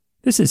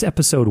This is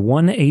episode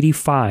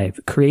 185,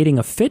 Creating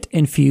a Fit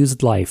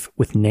Infused Life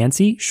with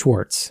Nancy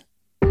Schwartz.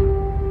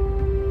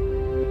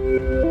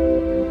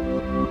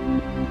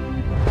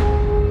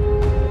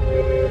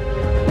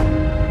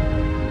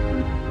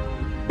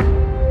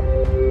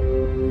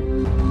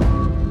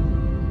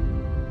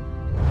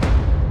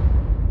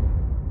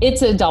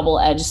 It's a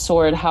double-edged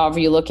sword, however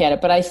you look at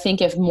it. But I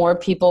think if more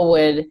people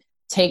would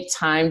take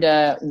time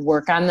to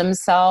work on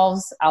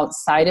themselves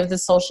outside of the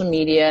social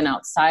media and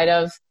outside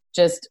of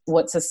just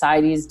what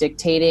society is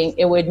dictating,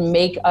 it would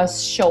make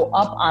us show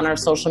up on our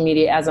social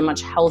media as a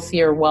much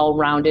healthier,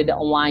 well-rounded,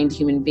 aligned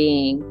human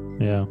being.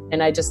 Yeah.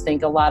 And I just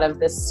think a lot of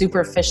this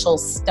superficial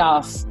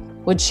stuff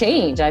would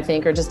change, I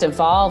think, or just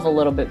evolve a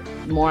little bit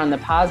more on the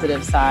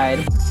positive side.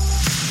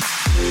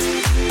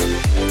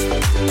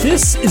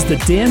 This is the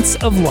Dance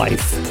of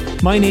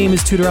Life. My name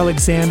is Tudor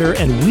Alexander,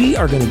 and we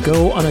are going to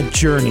go on a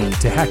journey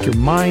to hack your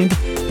mind,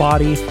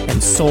 body,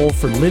 and soul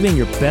for living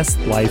your best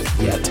life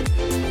yet.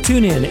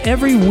 Tune in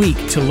every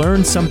week to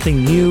learn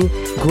something new,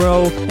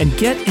 grow, and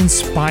get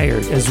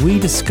inspired as we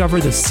discover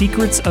the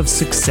secrets of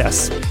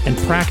success and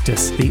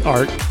practice the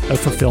art of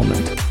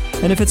fulfillment.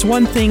 And if it's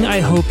one thing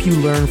I hope you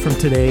learn from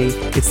today,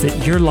 it's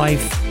that your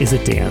life is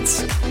a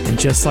dance. And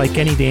just like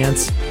any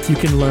dance, you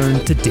can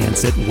learn to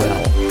dance it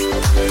well.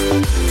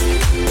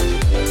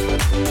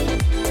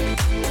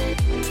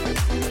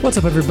 What's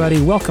up,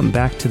 everybody? Welcome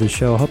back to the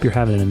show. I hope you're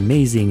having an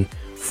amazing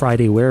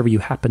Friday wherever you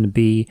happen to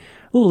be.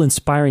 A little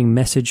inspiring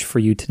message for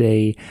you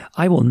today.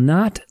 I will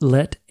not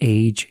let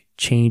age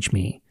change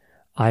me.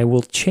 I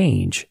will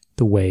change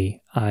the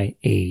way I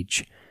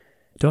age.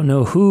 Don't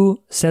know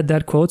who said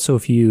that quote, so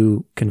if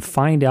you can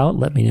find out,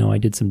 let me know. I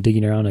did some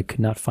digging around. I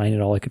could not find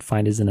it. All I could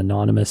find is an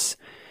anonymous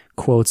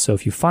quote. So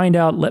if you find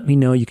out, let me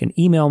know. You can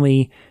email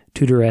me,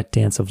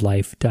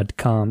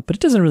 tudor@danceoflife.com. But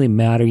it doesn't really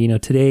matter. You know,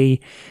 today,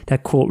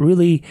 that quote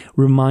really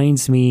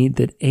reminds me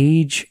that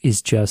age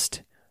is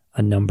just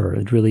a number.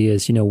 It really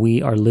is. You know,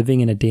 we are living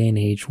in a day and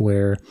age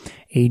where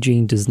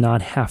aging does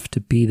not have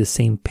to be the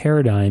same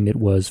paradigm it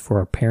was for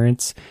our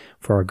parents,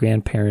 for our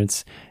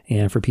grandparents,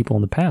 and for people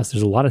in the past.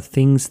 There's a lot of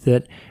things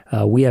that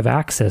we have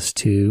access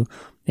to,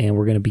 and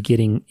we're going to be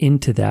getting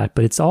into that.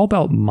 But it's all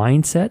about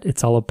mindset.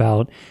 It's all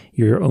about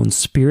your own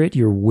spirit,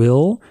 your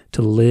will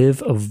to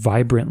live a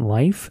vibrant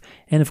life.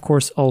 And of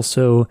course,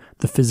 also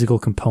the physical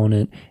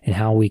component and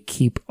how we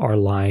keep our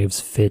lives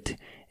fit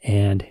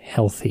and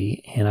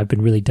healthy. And I've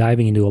been really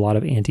diving into a lot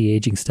of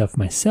anti-aging stuff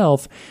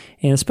myself.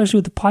 And especially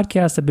with the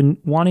podcast, I've been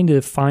wanting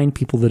to find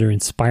people that are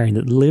inspiring,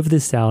 that live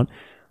this out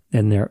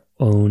in their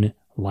own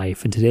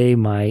life. And today,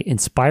 my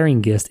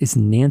inspiring guest is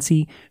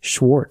Nancy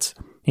Schwartz.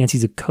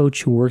 Nancy's a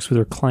coach who works with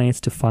her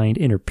clients to find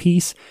inner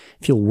peace,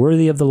 feel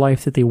worthy of the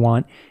life that they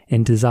want,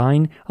 and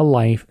design a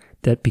life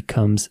that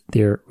becomes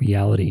their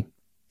reality.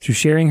 Through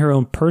sharing her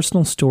own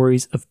personal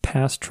stories of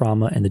past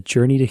trauma and the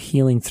journey to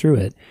healing through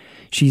it,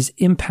 she's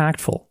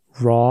impactful,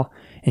 raw,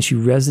 and she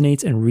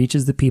resonates and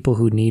reaches the people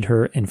who need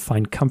her and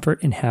find comfort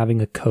in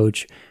having a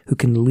coach who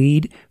can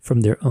lead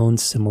from their own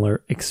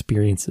similar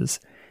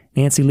experiences.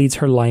 Nancy leads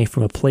her life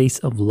from a place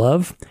of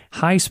love,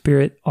 high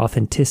spirit,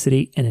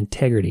 authenticity, and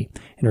integrity.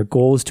 And her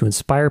goal is to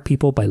inspire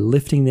people by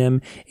lifting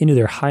them into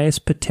their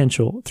highest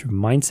potential through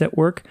mindset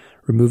work,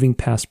 removing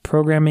past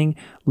programming,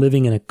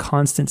 living in a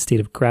constant state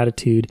of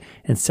gratitude,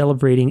 and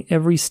celebrating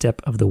every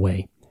step of the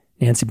way.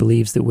 Nancy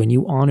believes that when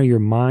you honor your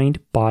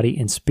mind, body,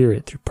 and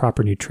spirit through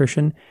proper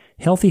nutrition,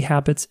 healthy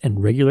habits,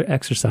 and regular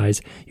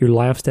exercise, your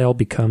lifestyle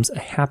becomes a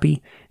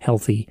happy,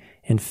 healthy,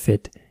 and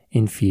fit,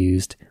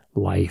 infused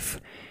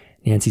life.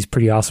 Nancy's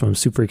pretty awesome. I'm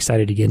super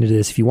excited to get into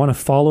this. If you want to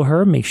follow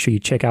her, make sure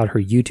you check out her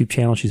YouTube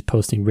channel. She's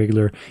posting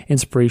regular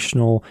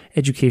inspirational,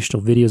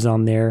 educational videos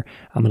on there.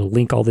 I'm going to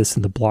link all this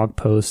in the blog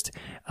post,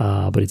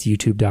 but it's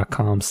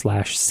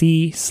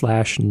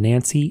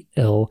youtube.com/c/Nancy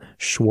L.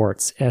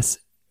 Schwartz,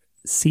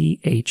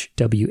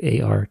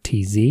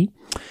 SCHWARTZ.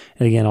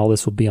 And again, all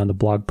this will be on the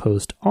blog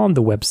post on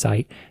the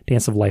website,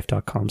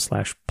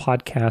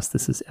 danceoflife.com/podcast.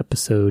 This is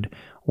episode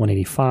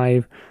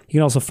 185. You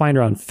can also find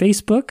her on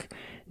Facebook,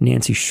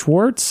 Nancy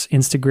Schwartz,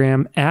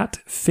 Instagram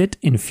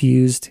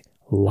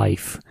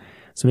 @FitInfusedLife.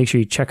 So make sure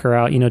you check her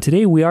out. You know,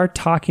 today we are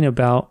talking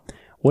about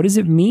what does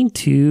it mean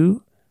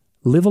to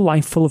live a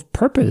life full of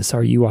purpose?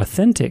 Are you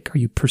authentic? Are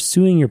you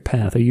pursuing your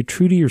path? Are you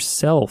true to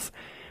yourself?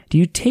 Do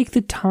you take the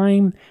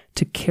time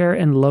to care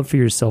and love for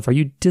yourself? Are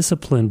you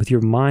disciplined with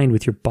your mind,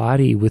 with your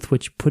body, with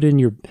what you put in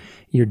your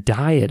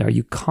diet? Are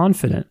you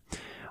confident?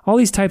 All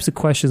these types of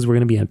questions we're going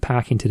to be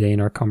unpacking today in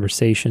our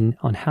conversation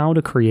on how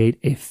to create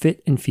a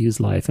fit infused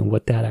life and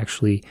what that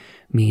actually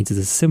means. Is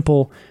a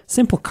simple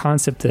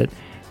concept that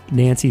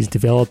Nancy's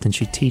developed and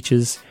she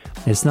teaches.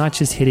 And it's not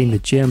just hitting the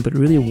gym, but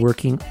really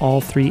working all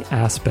three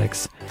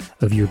aspects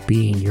of your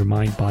being, your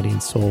mind, body,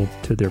 and soul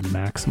to their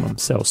maximum.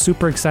 So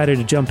super excited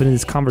to jump into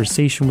this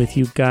conversation with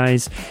you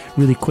guys.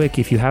 Really quick,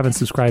 if you haven't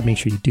subscribed, make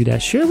sure you do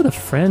that. Share with a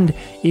friend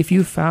if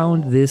you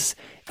found this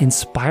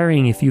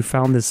inspiring, if you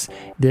found this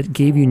that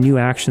gave you new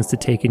actions to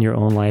take in your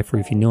own life, or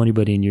if you know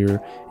anybody in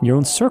your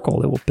own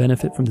circle that will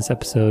benefit from this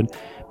episode,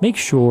 make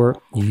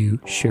sure you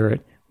share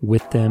it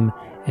with them.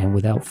 And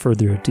without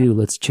further ado,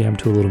 let's jam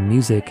to a little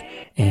music.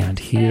 And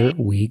here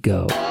we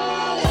go.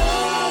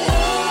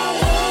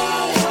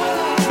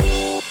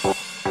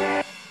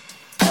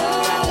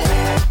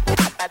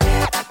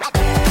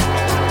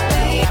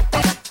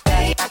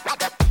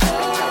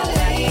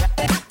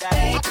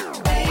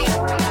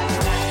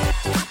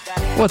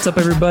 What's up,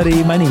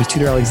 everybody? My name is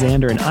Tudor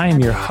Alexander, and I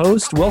am your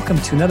host. Welcome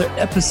to another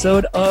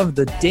episode of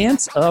The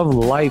Dance of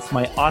Life.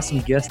 My awesome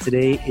guest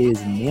today is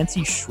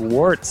Nancy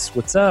Schwartz.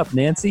 What's up,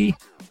 Nancy?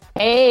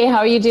 Hey, how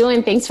are you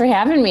doing? Thanks for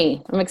having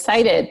me. I'm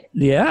excited.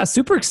 Yeah,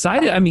 super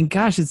excited. I mean,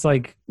 gosh, it's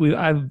like we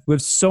have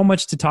so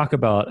much to talk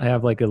about. I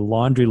have like a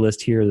laundry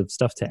list here of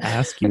stuff to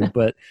ask you.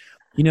 But,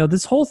 you know,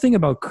 this whole thing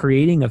about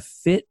creating a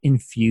fit,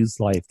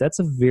 infused life, that's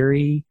a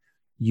very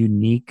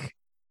unique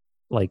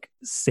like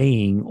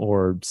saying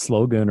or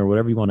slogan or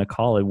whatever you want to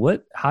call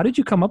it. How did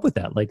you come up with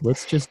that? Like,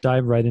 let's just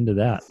dive right into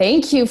that.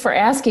 Thank you for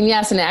asking.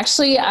 Yes. And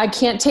actually I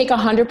can't take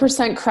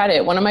 100%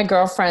 credit. One of my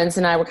girlfriends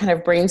and I were kind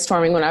of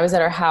brainstorming when I was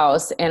at our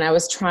house, and I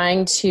was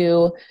trying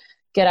to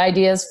get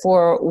ideas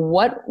for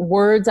what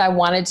words I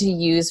wanted to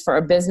use for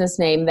a business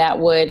name that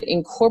would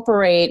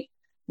incorporate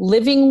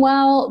living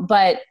well,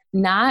 but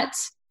not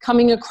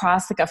coming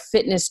across like a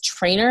fitness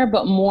trainer,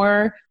 but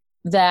more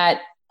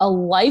that a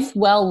life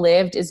well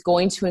lived is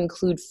going to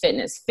include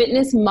fitness.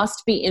 Fitness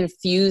must be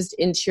infused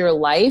into your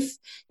life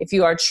if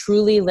you are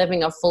truly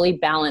living a fully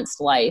balanced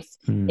life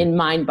in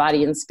mind,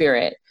 body, and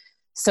spirit.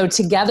 So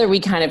together we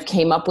kind of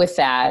came up with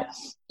that.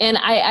 And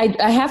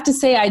I have to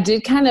say, I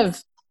did kind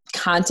of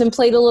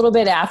contemplate a little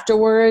bit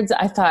afterwards.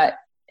 I thought,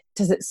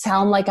 does it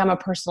sound like I'm a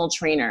personal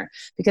trainer?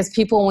 Because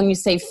people, when you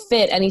say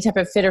fit, any type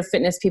of fit or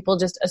fitness, people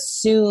just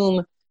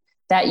assume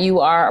that you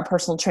are a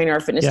personal trainer or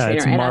fitness trainer,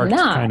 it's and marked I'm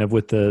not. Kind of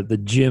with the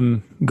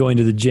gym, going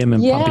to the gym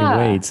and pumping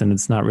weights, and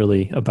it's not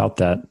really about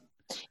that.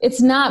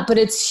 It's not, but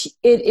it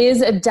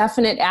is a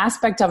definite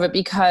aspect of it,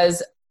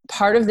 because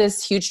part of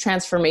this huge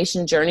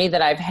transformation journey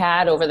that I've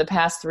had over the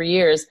past 3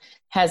 years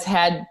has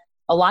had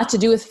a lot to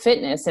do with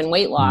fitness and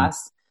weight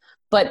loss.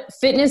 But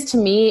fitness to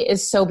me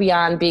is so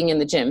beyond being in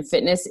the gym.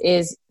 Fitness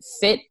is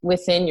fit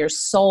within your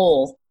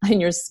soul and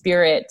your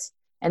spirit,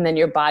 and then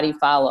your body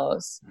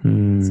follows.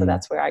 So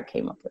that's where I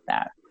came up with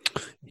that.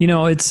 You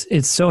know,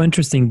 it's so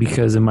interesting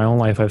because in my own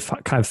life, I've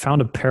kind of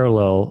found a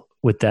parallel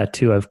with that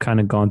too. I've kind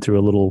of gone through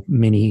a little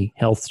mini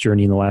health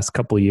journey in the last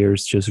couple of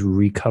years, just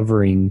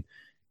recovering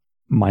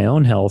my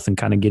own health and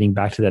kind of getting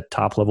back to that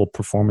top level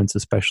performance,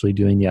 especially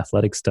doing the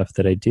athletic stuff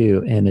that I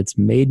do. And it's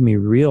made me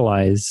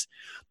realize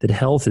that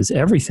health is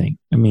everything.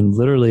 I mean,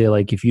 literally,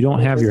 like if you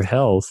don't have your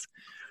health,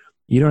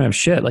 you don't have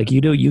shit. Like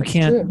you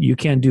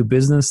can't do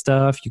business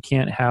stuff. You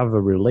can't have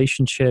a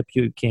relationship.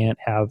 You can't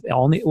have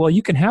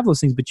you can have those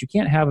things, but you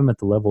can't have them at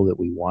the level that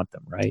we want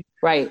them. Right.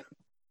 Right.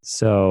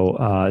 So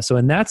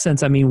in that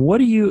sense, I mean, what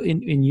do you,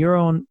 in your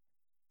own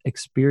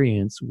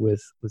experience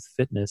with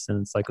fitness?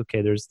 And it's like,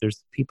 okay, there's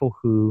people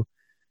who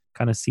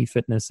kind of see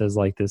fitness as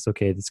like this,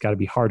 okay, it's got to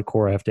be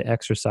hardcore. I have to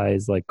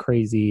exercise like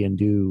crazy and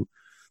do,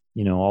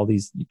 you know, all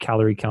these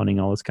calorie counting,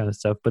 all this kind of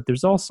stuff. But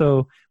there's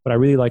also what I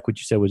really like what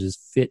you said, which is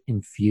fit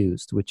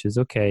infused, which is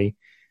okay.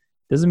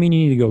 Doesn't mean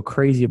you need to go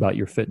crazy about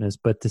your fitness,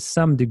 but to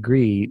some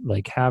degree,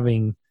 like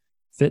having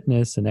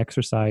fitness and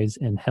exercise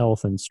and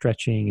health and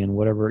stretching and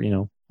whatever, you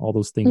know, all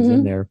those things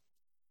in there.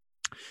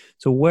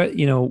 So what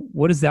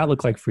does that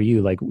look like for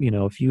you? Like, you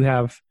know, if you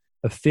have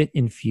a fit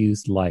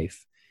infused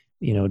life,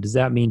 you know, does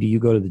that mean, do you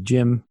go to the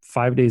gym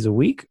 5 days a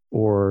week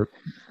or?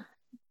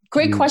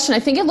 Great question. I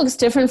think it looks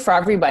different for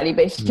everybody,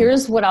 but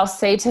here's what I'll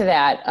say to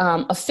that.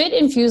 A fit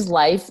infused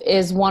life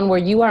is one where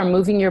you are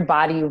moving your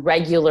body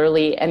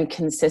regularly and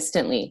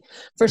consistently.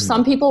 For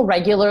some people,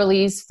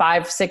 regularly is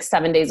 5, 6,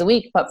 7 days a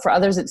week, but for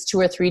others, it's 2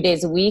 or 3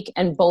 days a week,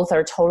 and both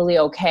are totally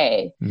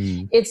okay.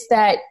 It's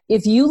that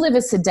if you live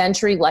a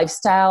sedentary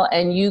lifestyle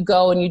and you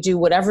go and you do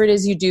whatever it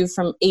is you do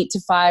from 8 to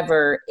 5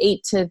 or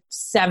 8 to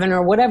 7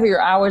 or whatever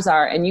your hours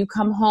are, and you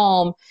come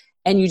home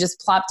and you just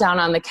plop down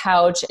on the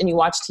couch and you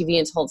watch TV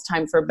until it's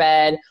time for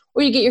bed,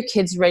 or you get your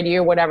kids ready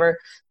or whatever,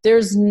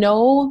 there's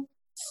no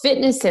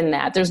fitness in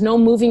that. There's no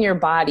moving your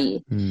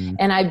body.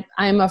 And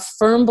I'm a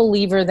firm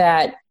believer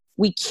that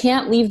we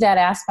can't leave that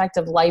aspect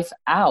of life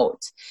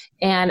out.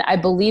 And I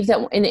believe that,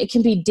 and it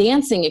can be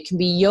dancing, it can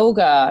be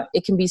yoga,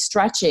 it can be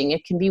stretching,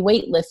 it can be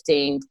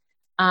weightlifting.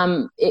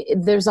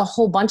 There's a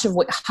whole bunch of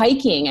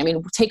hiking. I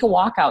mean, take a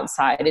walk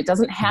outside. It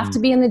doesn't have to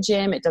be in the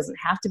gym. It doesn't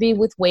have to be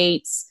with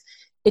weights.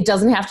 It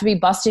doesn't have to be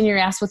busting your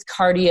ass with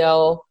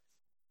cardio.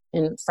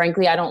 And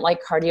frankly, I don't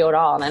like cardio at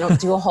all. And I don't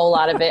do a whole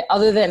lot of it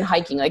other than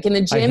hiking. Like in the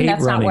gym,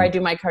 that's running. Not where I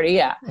do my cardio.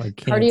 Yeah.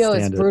 Cardio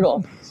is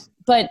brutal.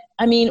 But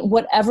I mean,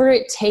 whatever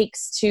it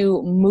takes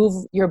to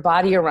move your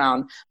body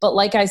around. But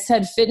like I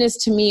said, fitness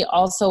to me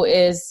also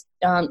is,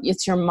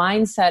 it's your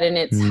mindset, and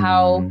it's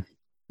how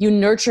you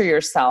nurture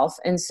yourself.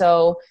 And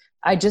so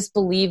I just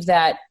believe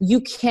that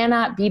you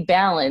cannot be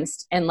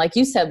balanced and, like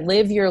you said,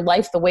 live your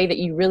life the way that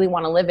you really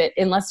want to live it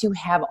unless you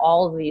have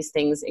all of these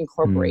things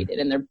incorporated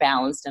and they're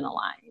balanced and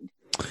aligned.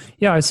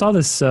 Yeah, I saw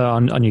this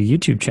on your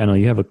YouTube channel.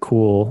 You have a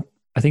cool,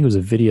 I think it was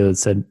a video that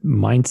said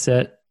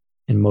mindset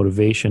and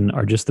motivation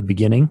are just the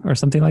beginning or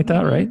something like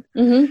that, right?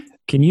 Mm-hmm.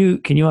 Can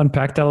you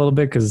unpack that a little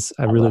bit? Because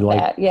I really like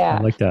that. Yeah.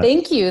 I like that.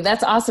 Thank you.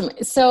 That's awesome.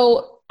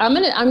 So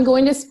I'm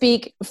going to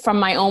speak from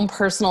my own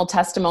personal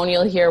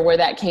testimonial here, where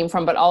that came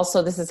from, but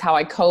also this is how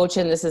I coach,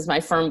 and this is my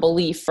firm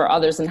belief for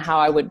others and how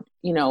I would,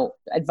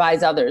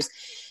 advise others.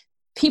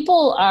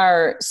 People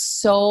are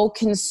so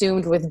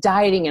consumed with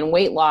dieting and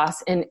weight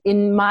loss. And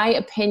in my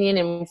opinion,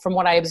 and from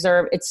what I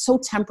observe, it's so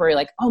temporary.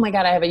 Like, oh my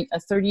God, I have a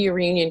 30-year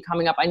reunion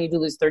coming up. I need to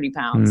lose 30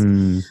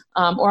 pounds.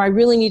 Or I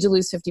really need to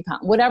lose 50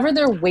 pounds. Whatever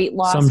their weight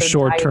loss. Some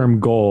short-term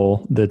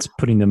goal that's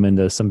putting them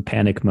into some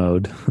panic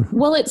mode.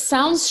 Well, it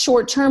sounds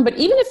short-term, but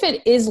even if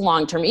it is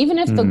long-term, even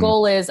if the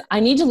goal is,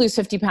 I need to lose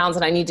 50 pounds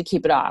and I need to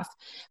keep it off.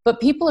 But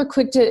people are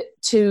quick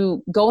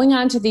to going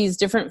onto these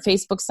different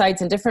Facebook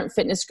sites and different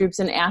fitness groups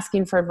and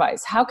asking for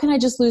advice. How can I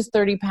just lose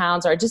 30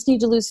 pounds? Or I just need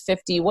to lose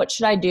 50. What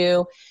should I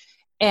do?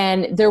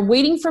 And they're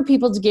waiting for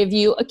people to give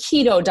you a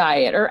keto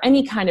diet or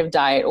any kind of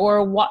diet,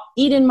 or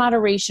eat in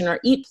moderation or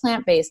eat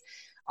plant-based.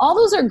 All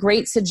those are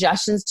great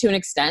suggestions to an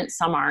extent.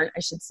 Some aren't, I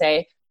should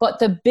say. But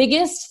the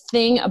biggest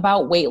thing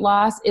about weight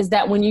loss is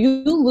that when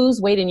you lose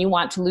weight and you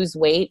want to lose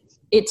weight,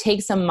 it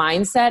takes a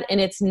mindset, and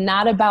it's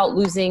not about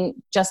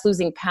just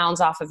losing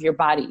pounds off of your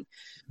body.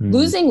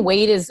 Losing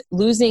weight is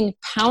losing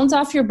pounds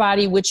off your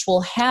body, which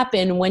will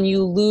happen when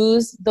you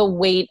lose the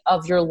weight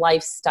of your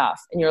life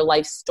stuff and your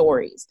life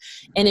stories.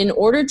 And in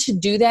order to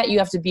do that, you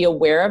have to be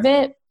aware of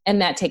it,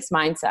 and that takes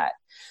mindset.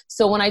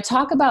 So when I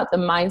talk about the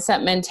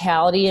mindset,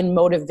 mentality, and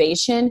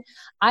motivation,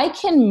 I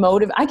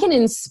can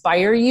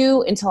inspire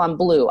you until I'm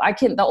blue.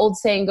 The old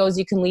saying goes,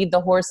 you can lead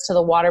the horse to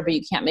the water, but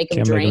you can't make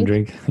him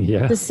drink.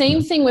 Yeah. The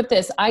same thing with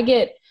this.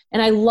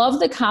 And I love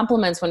the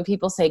compliments when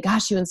people say,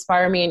 gosh, you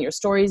inspire me, and your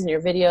stories and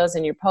your videos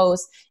and your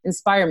posts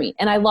inspire me.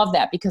 And I love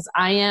that, because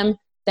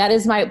that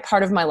is my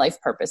part of my life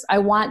purpose. I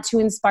want to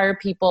inspire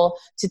people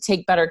to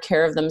take better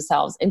care of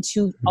themselves and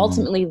to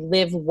ultimately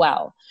live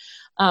well.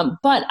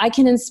 But I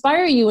can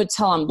inspire you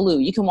until I'm blue.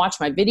 You can watch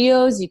my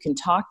videos, you can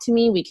talk to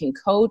me, we can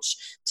coach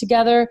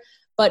together.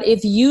 But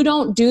if you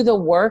don't do the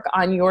work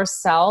on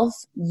yourself,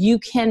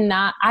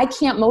 I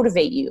can't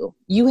motivate you.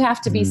 You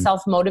have to be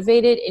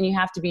self-motivated, and you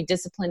have to be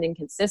disciplined and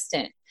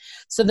consistent.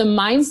 So the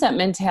mindset,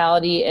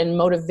 mentality, and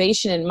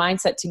motivation and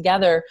mindset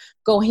together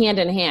go hand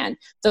in hand.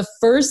 The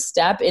first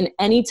step in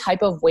any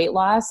type of weight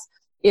loss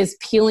is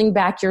peeling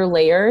back your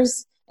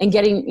layers and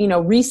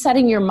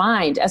resetting your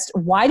mind as to,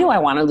 why do I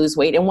want to lose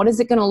weight? And what is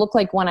it going to look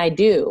like when I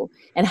do?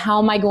 And how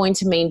am I going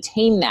to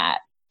maintain that?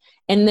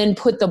 And then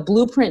put the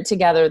blueprint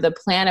together, the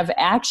plan of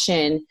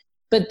action,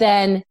 but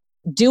then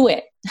do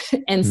it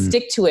and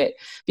stick to it.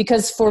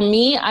 Because for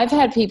me, I've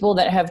had people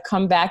that have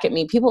come back at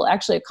me,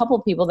 a couple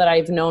of people that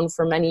I've known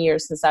for many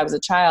years since I was a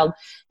child,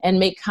 and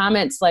make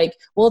comments like,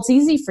 well, it's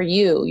easy for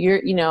you.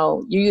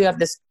 You have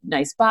this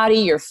nice body,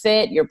 you're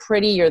fit, you're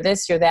pretty, you're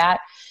this, you're that.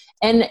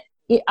 And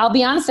I'll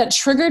be honest, that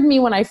triggered me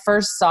when I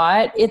first saw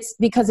it. It's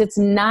because it's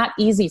not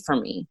easy for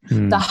me.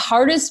 The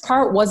hardest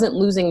part wasn't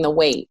losing the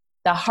weight.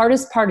 The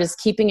hardest part is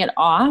keeping it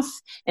off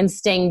and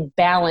staying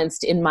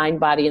balanced in mind,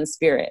 body, and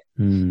spirit.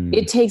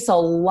 It takes a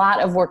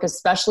lot of work,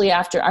 especially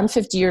after I'm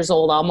 50 years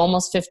old. I'm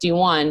almost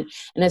 51.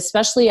 And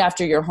especially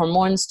after your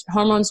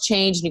hormones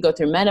change and you go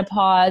through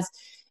menopause,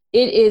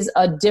 it is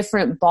a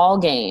different ball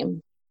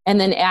game. And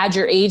then add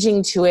your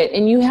aging to it,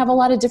 and you have a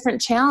lot of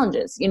different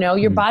challenges.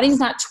 Your body's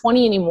not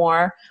 20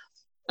 anymore.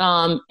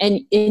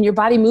 And your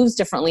body moves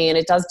differently, and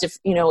it does,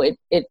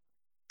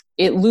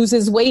 it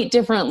loses weight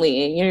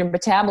differently. Your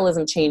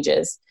metabolism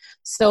changes.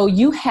 So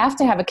you have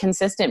to have a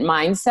consistent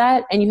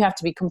mindset, and you have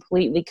to be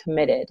completely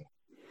committed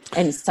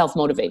and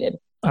self-motivated.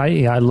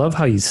 I love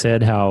how you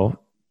said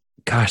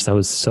gosh, that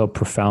was so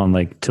profound.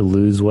 Like, to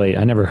lose weight.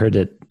 I never heard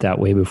it that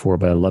way before,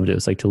 but I loved it.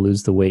 It's like, to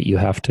lose the weight, you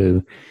have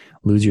to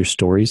lose your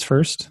stories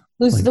first.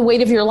 Lose the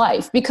weight of your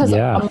life, because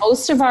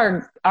most of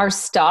our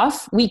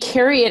stuff, we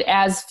carry it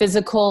as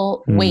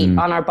physical weight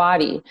on our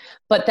body.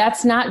 But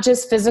that's not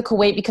just physical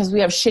weight because we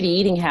have shitty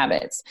eating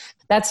habits.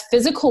 That's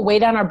physical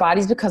weight on our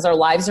bodies because our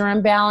lives are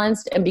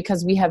imbalanced, and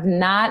because we have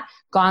not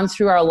gone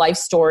through our life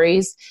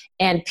stories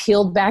and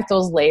peeled back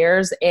those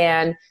layers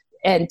and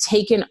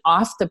taken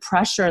off the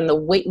pressure and the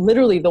weight,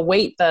 literally the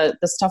weight, the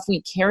stuff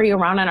we carry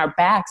around on our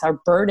backs, our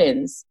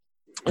burdens.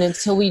 And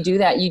until we do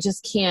that, you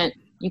just can't.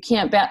 When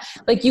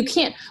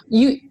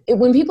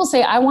people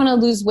say, I want to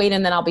lose weight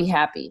and then I'll be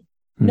happy.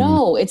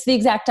 No, it's the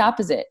exact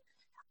opposite.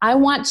 I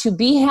want to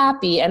be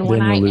happy. And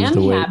when I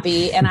am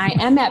happy and I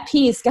am at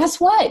peace, guess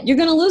what? You're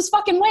going to lose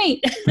fucking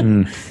weight.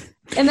 And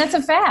that's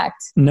a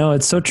fact. No,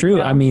 it's so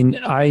true. I mean,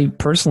 I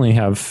personally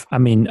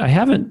I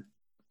haven't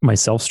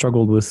myself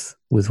struggled with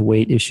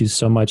weight issues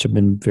so much. I've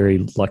been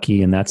very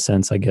lucky in that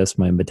sense. I guess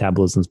my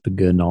metabolism's been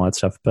good and all that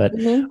stuff, but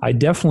I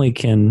definitely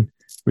can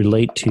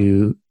relate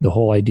to the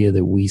whole idea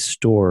that we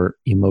store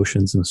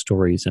emotions and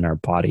stories in our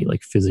body,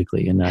 like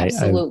physically. And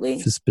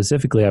Absolutely.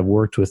 I've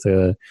worked with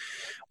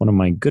one of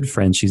my good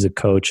friends. She's a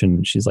coach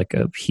and she's like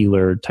a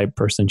healer type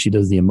person. She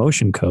does the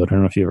emotion code. I don't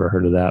know if you ever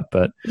heard of that,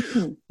 but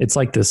it's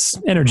like this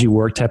energy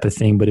work type of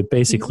thing. But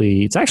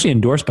it's actually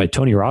endorsed by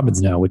Tony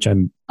Robbins now, which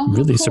I'm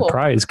really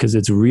surprised because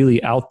it's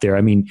really out there.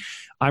 I mean,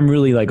 I'm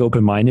really like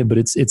open-minded, but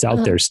it's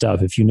out there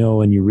stuff. If you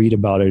know and you read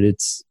about it,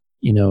 it's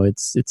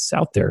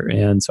out there.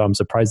 And so I'm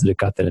surprised that it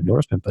got that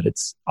endorsement, but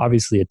it's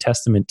obviously a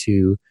testament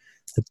to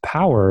the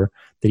power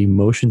that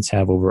emotions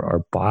have over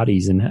our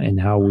bodies and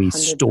how we 100%.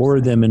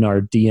 store them in our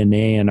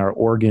DNA and our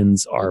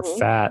organs, our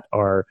fat,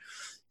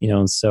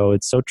 so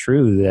it's so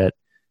true that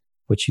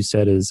what you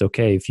said is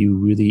okay. If you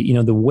really,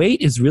 the weight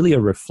is really a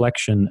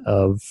reflection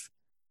of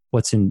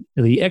what's in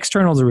the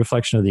external is a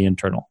reflection of the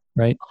internal,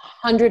 right?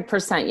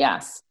 100%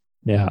 yes.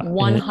 Yeah.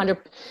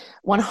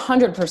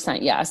 100%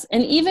 yes.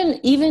 And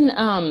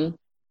even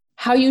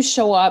how you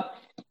show up,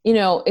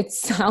 it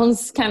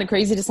sounds kind of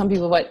crazy to some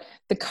people, but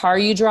the car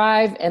you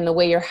drive and the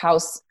way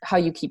how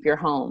you keep your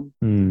home,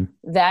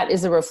 that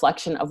is a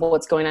reflection of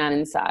what's going on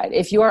inside.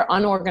 If you are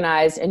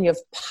unorganized and you have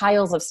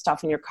piles of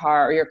stuff in your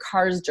car, or your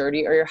car is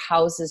dirty, or your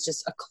house is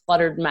just a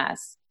cluttered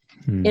mess,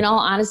 in all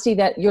honesty,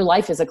 that your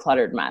life is a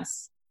cluttered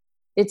mess.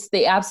 It's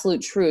the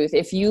absolute truth.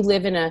 If you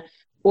live in a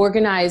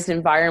organized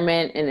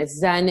environment and a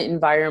Zen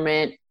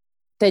environment,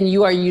 then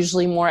you are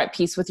usually more at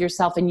peace with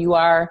yourself, and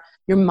your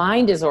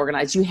mind is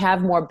organized. You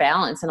have more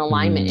balance and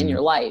alignment in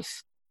your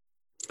life.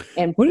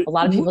 And a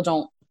lot of people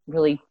don't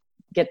really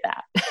get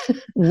that.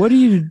 What do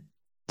you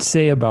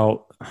say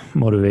about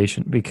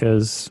motivation?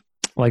 Because,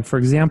 like, for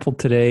example,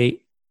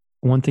 today,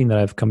 one thing that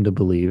I've come to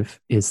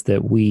believe is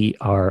that we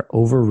are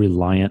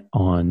over-reliant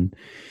on,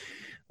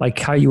 like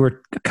how you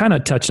were kind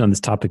of touching on this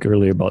topic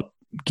earlier about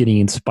getting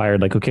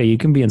inspired. Like, okay, you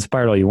can be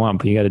inspired all you want,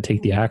 but you got to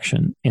take the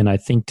action. And I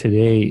think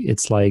today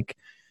it's like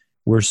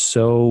we're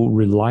so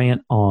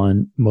reliant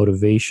on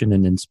motivation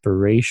and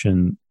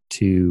inspiration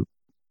to,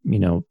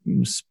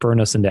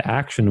 spurn us into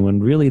action,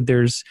 when really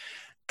there's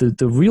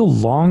the real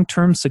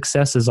long-term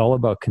success is all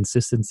about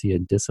consistency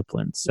and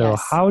discipline. So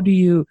yes.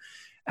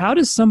 How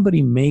does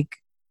somebody make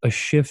a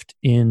shift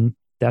in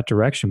that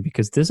direction?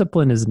 Because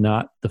discipline is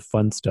not the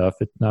fun stuff.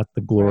 It's not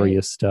the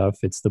glorious stuff.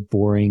 It's the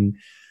boring,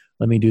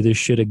 let me do this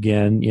shit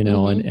again,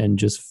 and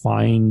just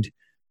find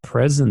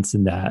presence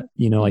in that.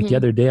 Like the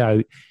other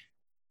day,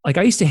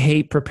 I used to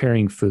hate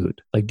preparing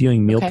food, like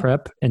doing meal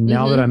prep. And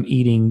now that I'm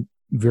eating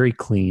very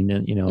clean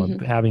and,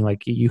 having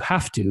you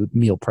have to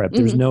meal prep.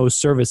 There's no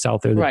service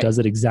out there that does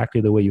it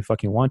exactly the way you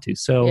fucking want to.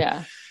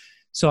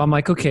 So I'm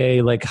like,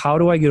 okay, how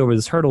do I get over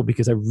this hurdle?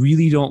 Because I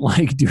really don't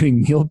like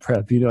doing meal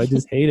prep. I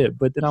just hate it.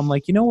 But then I'm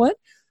like, you know what?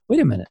 Wait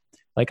a minute.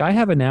 I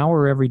have an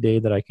hour every day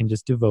that I can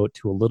just devote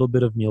to a little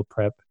bit of meal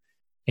prep,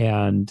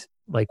 and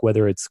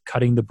whether it's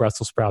cutting the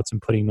Brussels sprouts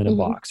and putting them in a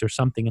box or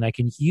something. And I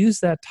can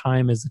use that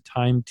time as a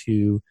time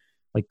to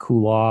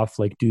cool off,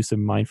 do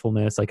some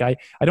mindfulness. I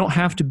don't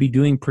have to be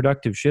doing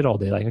productive shit all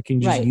day. I can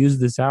just use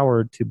this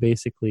hour to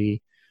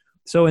basically,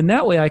 so in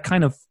that way I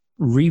kind of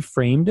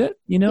reframed it,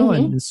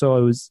 and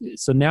so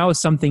now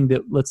it's something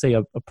that, let's say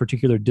a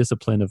particular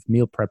discipline of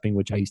meal prepping,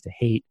 which I used to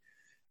hate,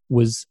 I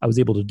was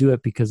able to do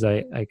it because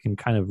I can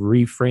kind of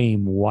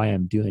reframe why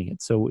I'm doing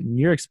it. So in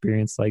your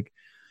experience,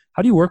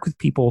 how do you work with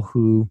people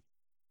who,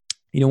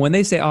 when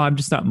they say, oh, I'm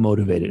just not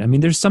motivated? I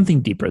mean, there's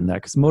something deeper than that,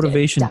 because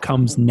motivation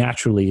comes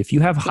naturally. If you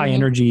have high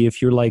energy,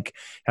 if you're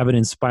have an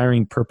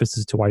inspiring purpose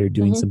as to why you're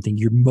doing something,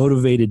 you're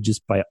motivated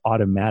just by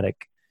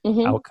automatic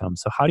outcome.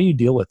 So how do you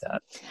deal with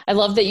that? I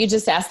love that you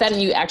just asked that,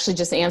 and you actually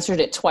just answered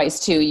it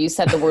twice too. You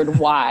said the word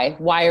why.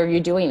 Why are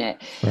you doing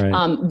it?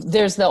 Right.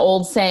 There's the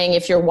old saying,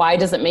 if your why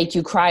doesn't make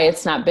you cry,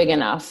 it's not big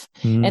enough.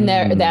 And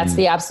that's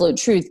the absolute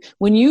truth.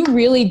 When you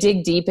really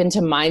dig deep into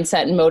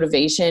mindset and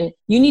motivation,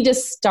 you need to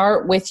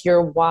start with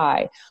your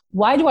why.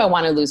 Why do I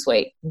want to lose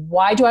weight?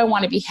 Why do I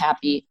want to be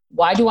happy?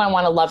 Why do I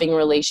want a loving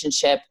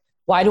relationship?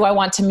 Why do I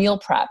want to meal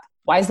prep?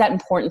 Why is that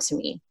important to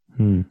me?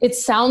 It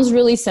sounds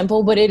really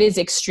simple, but it is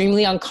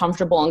extremely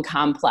uncomfortable and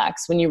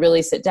complex when you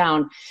really sit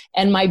down.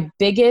 And my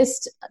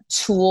biggest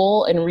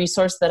tool and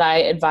resource that I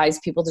advise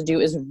people to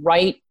do is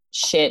write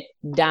shit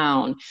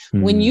down.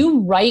 When you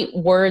write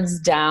words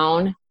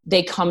down,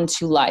 they come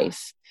to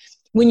life.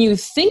 When you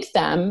think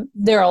them,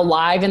 they're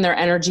alive in their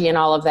energy and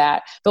all of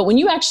that. But when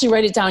you actually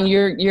write it down,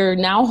 you're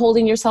now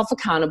holding yourself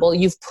accountable.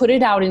 You've put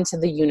it out into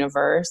the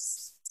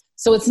universe.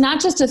 So it's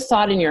not just a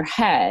thought in your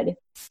head.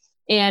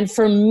 And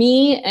for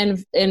me,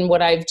 and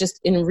what I've just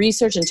in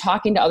research and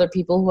talking to other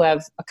people who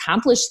have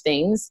accomplished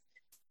things,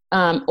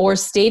 or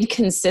stayed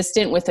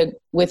consistent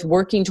with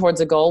working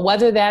towards a goal,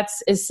 whether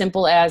that's as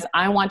simple as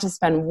I want to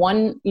spend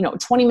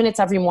 20 minutes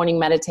every morning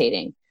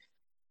meditating.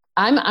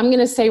 I'm going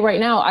to say right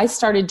now, I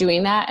started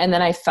doing that and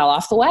then I fell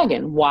off the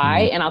wagon.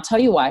 Why? And I'll tell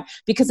you why.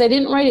 Because I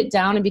didn't write it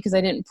down and because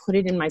I didn't put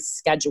it in my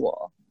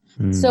schedule.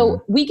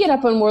 So we get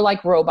up and we're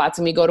like robots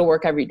and we go to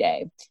work every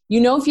day.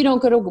 If you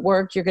don't go to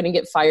work, you're going to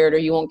get fired or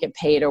you won't get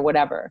paid or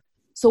whatever.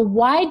 So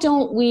why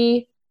don't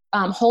we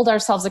hold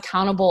ourselves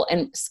accountable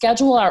and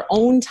schedule our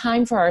own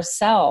time for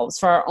ourselves,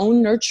 for our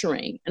own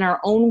nurturing and our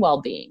own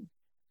well-being.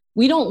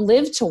 We don't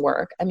live to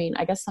work. I mean,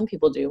 I guess some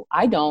people do.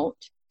 I don't.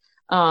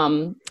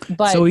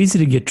 But so easy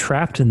to get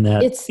trapped in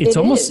that. It's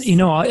almost,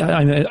 is.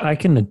 I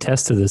can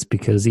attest to this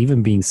because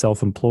even being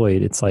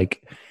self-employed, it's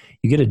like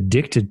you get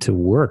addicted to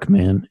work,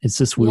 man. It's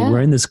just,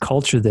 we're in this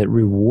culture that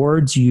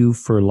rewards you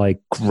for like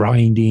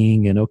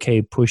grinding and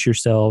push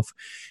yourself,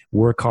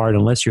 work hard.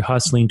 Unless you're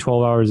hustling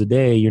 12 hours a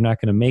day, you're not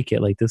going to make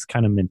it, like this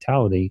kind of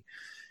mentality.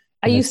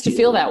 I used to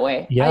feel that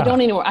way. Yeah. I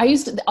don't anymore. I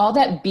used to, all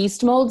that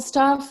beast mode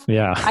stuff.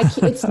 Yeah.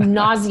 It's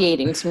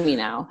nauseating to me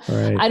now.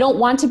 Right. I don't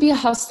want to be a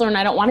hustler and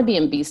I don't want to be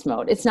in beast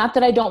mode. It's not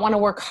that I don't want to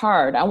work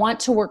hard. I want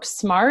to work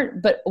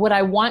smart, but what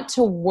I want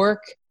to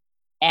work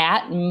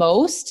at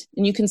most,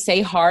 and you can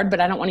say hard, but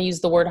I don't want to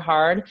use the word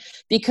hard,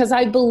 because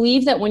I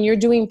believe that when you're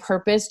doing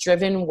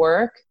purpose-driven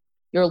work,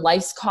 your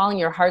life's calling,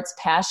 your heart's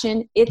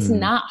passion, it's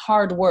not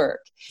hard work.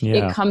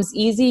 Yeah. It comes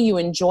easy, you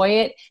enjoy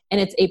it, and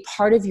it's a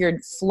part of your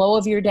flow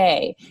of your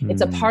day.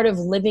 It's a part of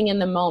living in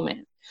the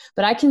moment.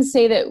 But I can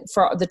say that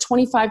for the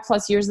 25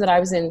 plus years that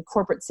I was in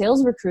corporate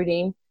sales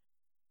recruiting,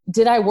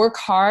 did I work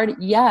hard?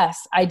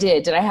 Yes, I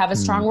did. Did I have a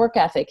strong work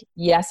ethic?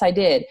 Yes, I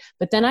did.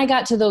 But then I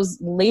got to those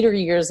later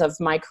years of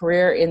my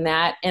career in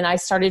that, and I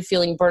started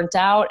feeling burnt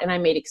out, and I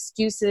made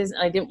excuses,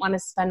 and I didn't want to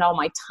spend all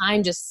my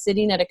time just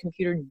sitting at a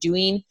computer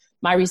doing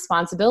my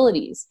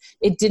responsibilities.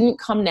 It didn't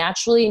come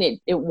naturally, and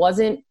it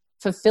wasn't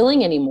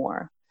fulfilling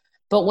anymore.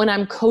 But when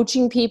I'm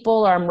coaching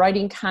people, or I'm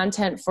writing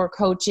content for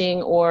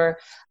coaching, or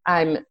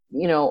I'm,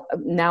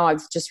 now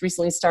I've just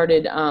recently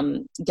started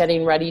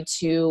getting ready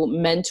to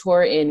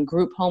mentor in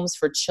group homes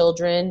for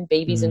children,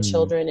 babies and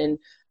children, and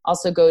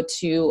also go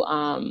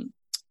to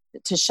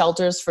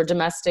shelters for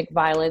domestic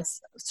violence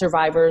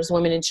survivors,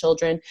 women and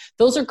children.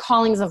 Those are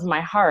callings of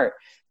my heart.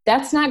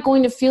 That's not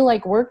going to feel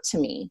like work to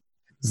me.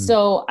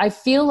 So I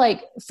feel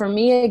like for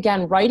me,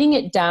 again, writing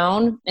it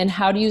down, and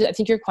I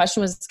think your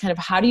question was kind of,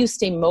 how do you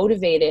stay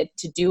motivated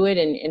to do it?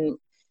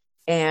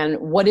 And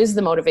what is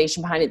the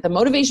motivation behind it? The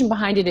motivation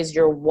behind it is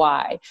your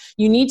why.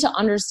 You need to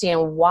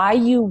understand why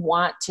you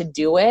want to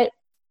do it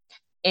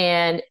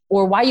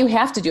or why you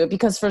have to do it.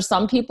 Because for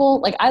some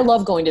people, like I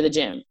love going to the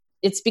gym.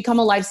 It's become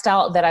a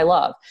lifestyle that I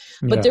love.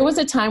 But there was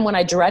a time when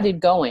I dreaded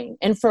going.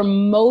 And for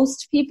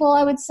most people,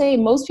 I would say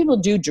most people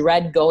do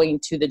dread going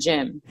to the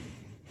gym.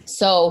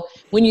 So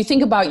when you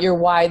think about your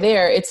why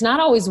there, it's not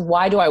always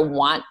why do I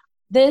want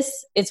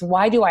this? It's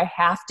why do I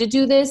have to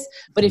do this?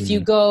 But if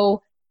you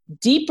go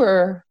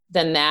deeper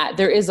than that,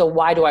 there is a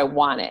why do I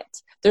want it?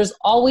 There's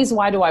always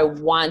why do I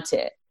want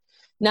it?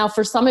 Now,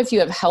 for some, if you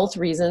have health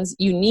reasons,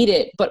 you need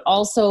it. But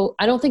also,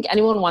 I don't think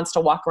anyone wants to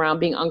walk around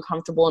being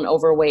uncomfortable and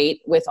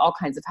overweight with all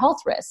kinds of health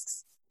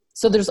risks.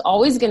 So there's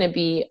always going to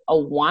be a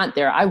want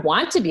there. I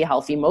want to be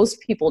healthy. Most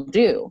people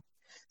do.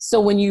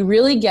 So when you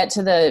really get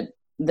to the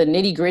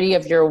nitty gritty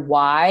of your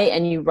why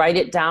and you write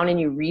it down and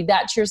you read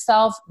that to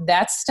yourself,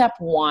 that's step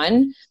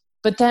one.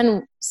 But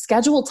then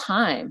schedule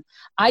time.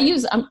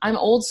 I'm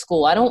old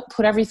school. I don't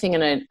put everything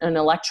in an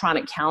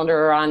electronic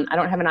calendar I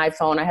don't have an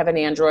iPhone. I have an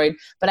Android,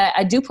 but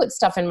I do put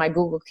stuff in my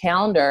Google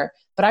Calendar,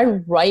 but I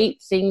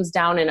write things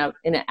down in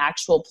an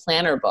actual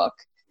planner book.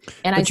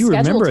 And but you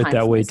remember it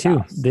that way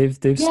too.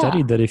 They've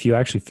studied that if you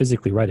actually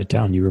physically write it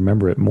down, you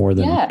remember it more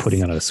than putting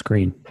it on a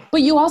screen.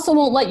 But you also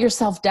won't let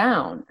yourself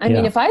down. I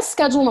mean, if I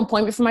schedule an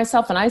appointment for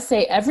myself and I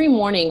say every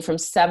morning from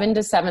 7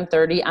 to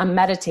 7:30, I'm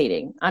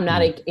meditating. I'm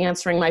not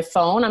answering my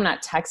phone. I'm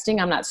not texting.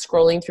 I'm not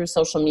scrolling through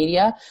social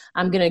media.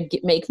 I'm going to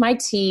make my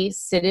tea,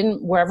 sit in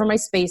wherever my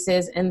space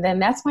is. And then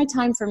that's my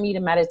time for me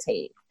to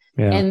meditate.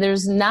 Yeah. And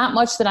there's not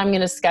much that I'm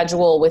going to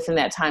schedule within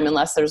that time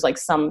unless there's like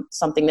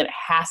something that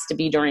has to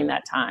be during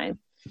that time.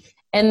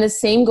 And the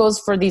same goes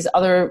for these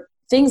other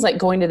things like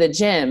going to the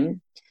gym.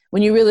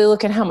 When you really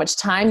look at how much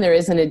time there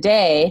is in a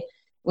day,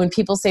 when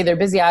people say they're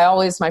busy,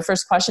 my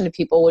first question to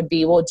people would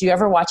be, well, do you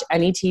ever watch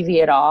any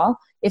TV at all?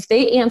 If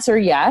they answer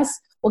yes,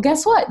 well,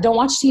 guess what? Don't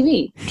watch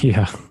TV.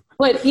 Yeah.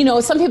 But,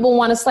 some people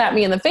want to slap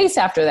me in the face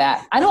after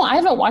that. I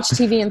haven't watched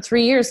TV in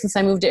 3 years since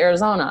I moved to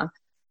Arizona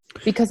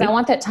because I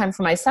want that time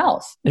for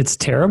myself. It's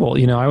terrible.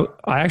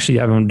 I actually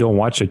don't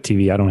watch a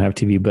TV. I don't have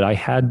TV, but I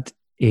had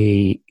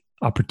a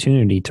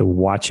opportunity to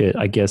watch it,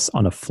 I guess,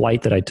 on a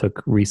flight that I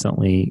took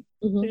recently.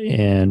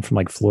 And from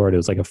like Florida, it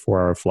was like a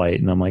 4-hour flight.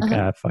 And I'm like,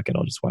 fuck it.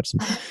 I'll just watch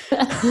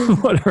some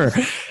whatever.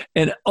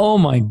 And oh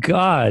my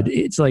God,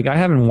 it's like, I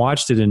haven't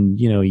watched it in,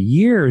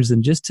 years.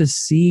 And just to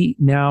see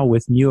now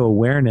with new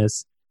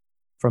awareness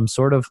from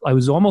I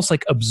was almost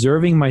like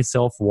observing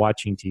myself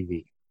watching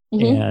TV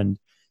and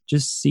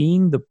just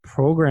seeing the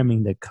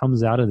programming that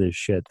comes out of this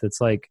shit. That's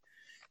like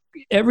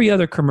every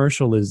other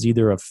commercial is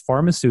either a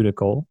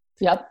pharmaceutical,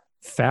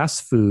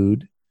 fast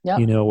food,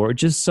 or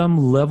just some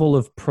level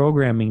of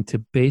programming to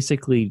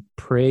basically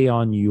prey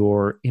on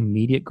your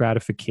immediate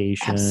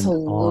gratification.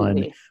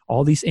 Absolutely. On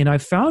all these. And I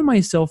found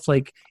myself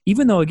like,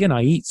 even though again,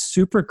 I eat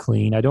super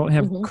clean, I don't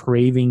have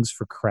cravings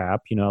for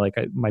crap,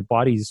 my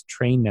body's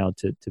trained now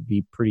to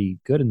be pretty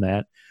good in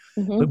that.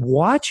 But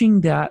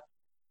watching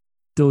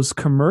those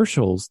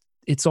commercials,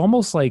 it's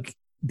almost like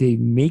they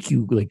make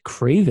you like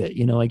crave it,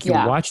 like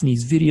you're watching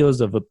these videos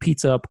of a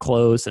pizza up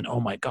close and, oh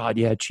my God,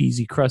 yeah,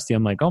 cheesy, crusty.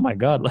 I'm like, oh my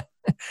God, like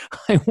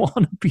I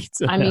want a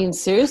pizza. I mean,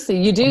 seriously,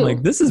 you do. I'm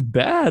like, this is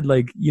bad.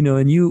 Like,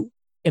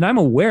 and I'm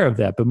aware of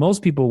that, but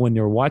most people, when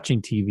you're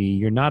watching TV,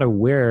 you're not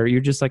aware.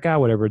 You're just like,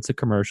 whatever, it's a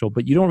commercial,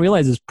 but you don't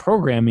realize it's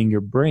programming your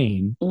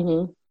brain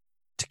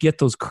to get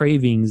those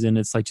cravings. And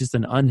it's like just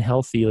an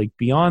unhealthy, like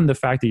beyond the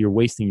fact that you're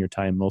wasting your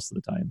time most of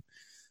the time.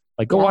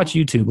 Like go watch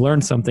YouTube,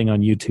 learn something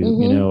on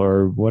YouTube,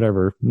 or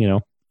whatever,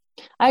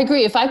 I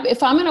agree. If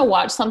I'm going to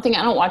watch something,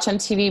 I don't watch on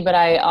TV, but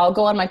I'll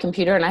go on my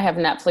computer and I have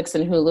Netflix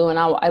and Hulu,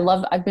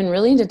 and I've been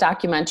really into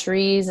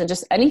documentaries and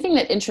just anything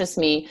that interests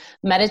me,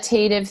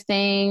 meditative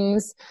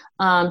things,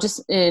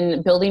 just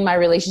in building my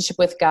relationship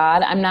with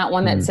God. I'm not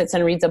one that sits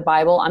and reads a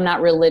Bible. I'm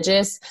not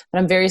religious, but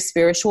I'm very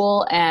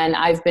spiritual, and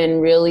I've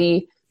been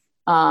really,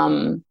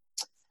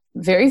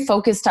 very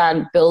focused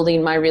on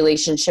building my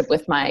relationship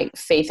with my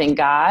faith in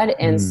God.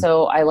 And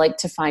so I like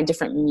to find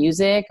different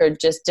music or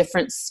just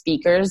different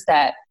speakers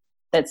that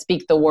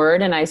speak the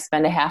word. And I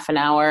spend a half an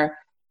hour,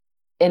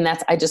 and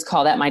I just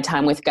call that my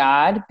time with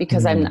God,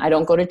 because I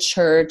don't go to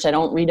church. I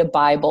don't read a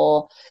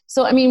Bible.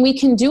 So, I mean, we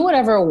can do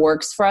whatever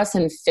works for us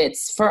and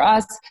fits for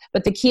us,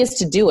 but the key is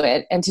to do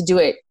it, and to do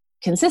it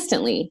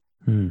consistently.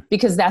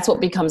 Because that's what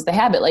becomes the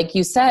habit. Like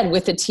you said,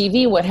 with the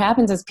TV, what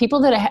happens is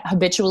people that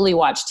habitually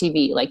watch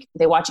TV, like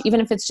they watch, even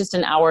if it's just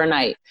an hour a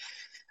night,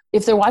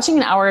 if they're watching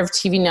an hour of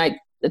TV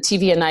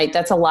a night,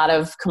 that's a lot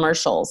of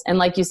commercials. And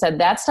like you said,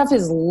 that stuff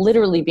is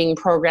literally being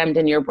programmed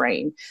in your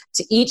brain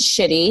to eat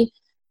shitty,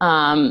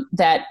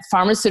 that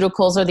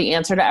pharmaceuticals are the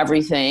answer to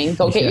everything.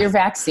 Go get your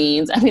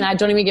vaccines. I mean,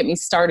 don't even get me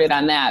started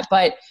on that.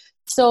 But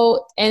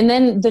so, and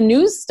then the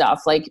news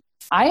stuff, like,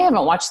 I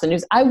haven't watched the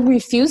news. I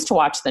refuse to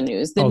watch the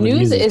news. The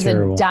news is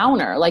a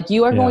downer. Like,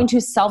 you are going to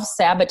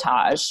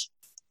self-sabotage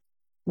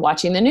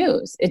watching the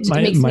news. It makes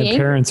me angry. My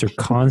parents are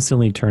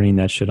constantly turning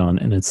that shit on,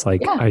 and it's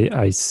like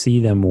I see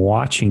them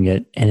watching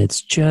it, and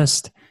it's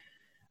just,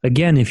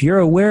 again, if you're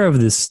aware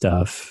of this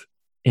stuff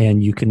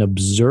and you can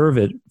observe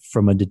it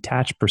from a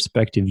detached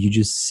perspective, you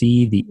just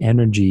see the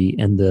energy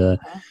and the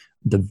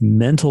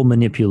mental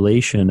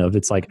manipulation of,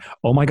 it's like,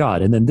 oh my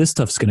God, and then this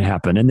stuff's going to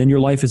happen, and then your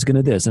life is going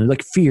to this, and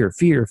like fear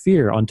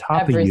on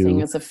top of you.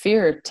 Everything is a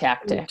fear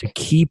tactic to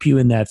keep you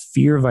in that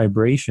fear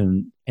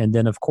vibration. And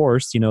then of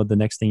course, the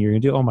next thing you're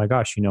going to do, oh my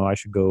gosh, I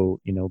should go,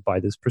 buy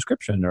this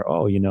prescription, or,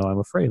 oh, I'm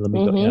afraid, let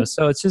me go.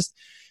 So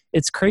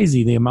it's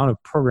crazy the amount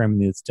of programming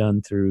that's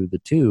done through the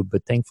tube.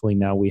 But thankfully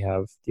now we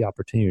have the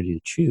opportunity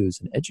to choose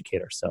and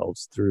educate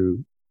ourselves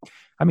through,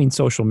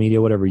 social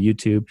media, whatever,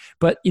 YouTube.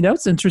 But,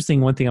 it's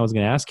interesting. One thing I was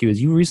going to ask you is,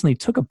 you recently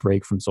took a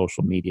break from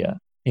social media.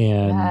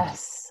 And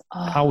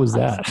how was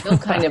that? I'm still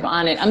kind of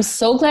on it. I'm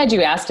so glad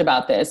you asked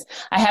about this.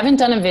 I haven't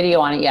done a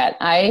video on it yet.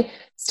 I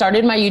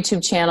started my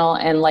YouTube channel,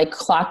 and like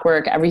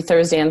clockwork, every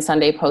Thursday and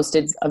Sunday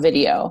posted a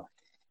video.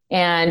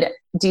 And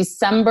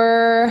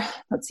December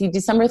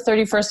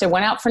 31st, I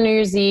went out for New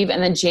Year's Eve.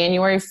 And then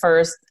January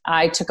 1st,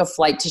 I took a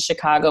flight to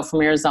Chicago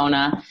from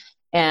Arizona.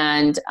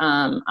 And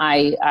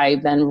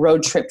I then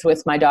road tripped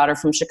with my daughter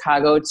from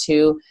Chicago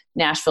to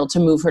Nashville to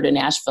move her to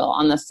Nashville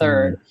on the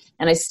 3rd.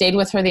 And I stayed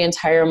with her the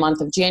entire month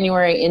of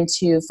January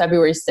into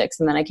February 6th.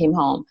 And then I came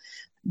home.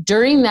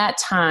 During that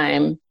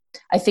time,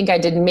 I think I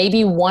did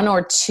maybe 1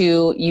 or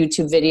 2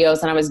 YouTube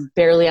videos, and I was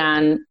barely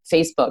on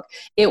Facebook.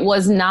 It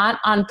was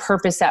not on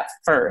purpose at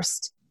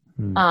first.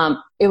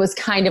 It was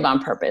kind of on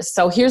purpose.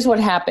 So here's what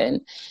happened.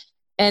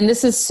 And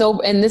this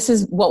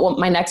is what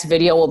my next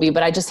video will be.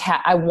 But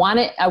I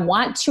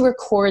want to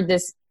record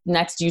this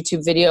next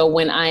YouTube video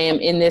when I am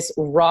in this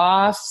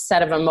raw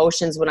set of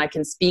emotions, when I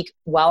can speak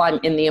while I'm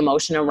in the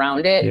emotion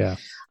around it. Yeah.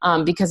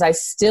 Because I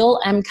still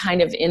am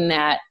kind of in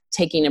that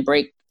taking a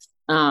break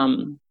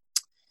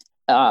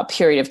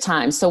period of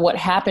time. So what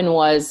happened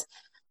was,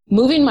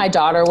 moving my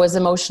daughter was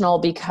emotional,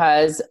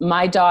 because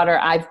my daughter,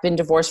 I've been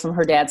divorced from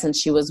her dad since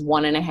she was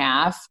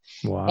 1.5.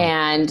 Wow.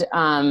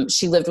 And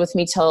she lived with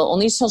me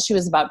only till she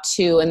was about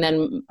 2. And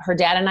then her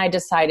dad and I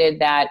decided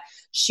that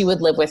she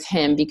would live with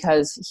him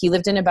because he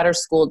lived in a better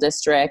school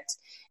district.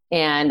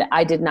 And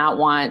I did not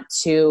want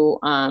to,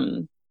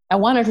 I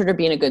wanted her to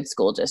be in a good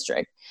school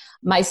district.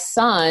 My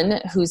son,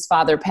 whose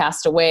father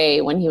passed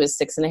away when he was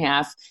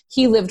 6.5,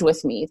 he lived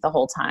with me the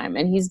whole time.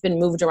 And he's been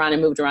moved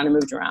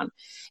around.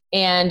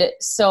 And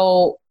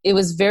so it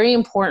was very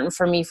important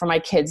for me, for my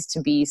kids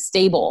to be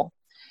stable.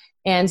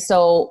 And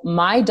so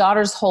my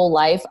daughter's whole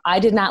life, I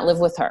did not live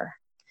with her,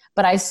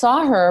 but I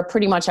saw her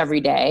pretty much every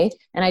day.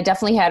 And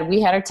we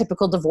had our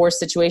typical divorce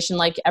situation.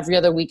 Like every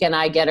other weekend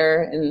I get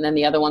her, and then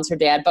the other one's her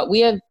dad. But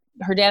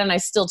her dad and I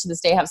still to this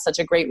day have such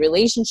a great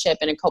relationship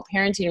and a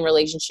co-parenting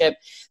relationship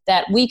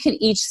that we could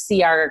each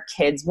see our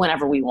kids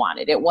whenever we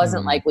wanted. It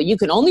wasn't like, well, you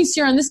can only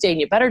see her on this day and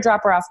you better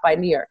drop her off by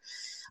near.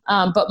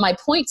 But my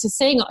point to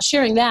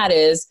sharing that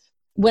is,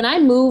 when I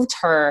moved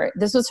her,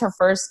 this was her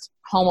first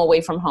home away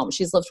from home.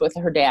 She's lived with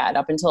her dad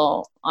up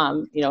until,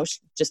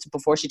 just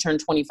before she turned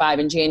 25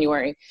 in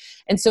January.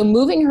 And so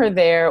moving her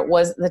there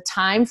was the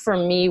time for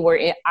me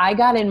where I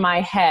got in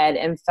my head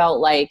and felt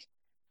like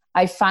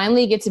I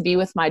finally get to be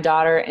with my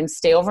daughter and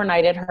stay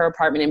overnight at her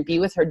apartment and be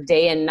with her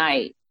day and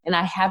night. And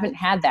I haven't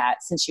had that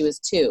since she was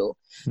 2.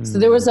 So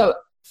there was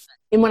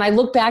and when I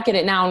look back at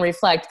it now and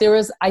reflect, there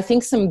was, I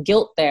think, some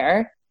guilt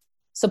there.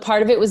 So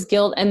part of it was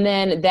guilt. And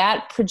then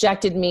that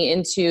projected me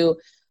into,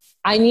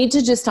 I need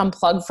to just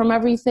unplug from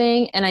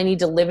everything and I need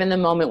to live in the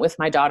moment with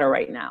my daughter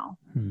right now.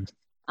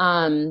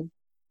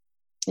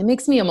 It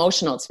makes me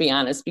emotional, to be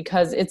honest,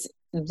 because it's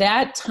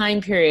that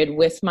time period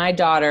with my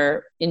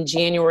daughter in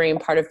January and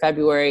part of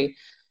February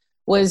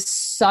was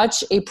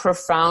such a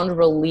profound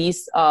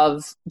release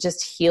of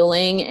just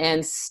healing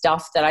and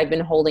stuff that I've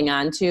been holding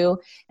on to.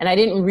 And I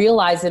didn't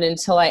realize it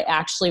until I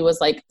actually was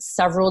like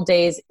several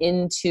days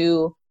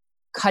into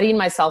cutting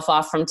myself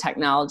off from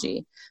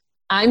technology.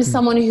 I'm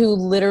someone who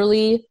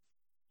literally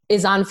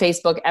is on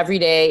Facebook every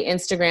day,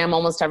 Instagram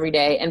almost every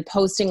day, and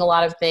posting a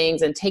lot of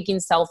things and taking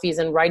selfies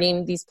and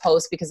writing these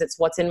posts because it's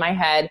what's in my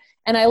head.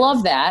 And I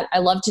love that. I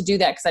love to do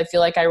that because I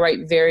feel like I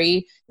write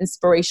very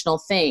inspirational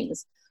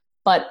things.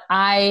 But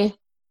I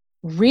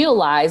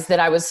realized that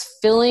I was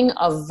filling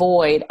a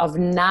void of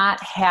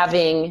not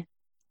having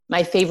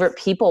my favorite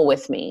people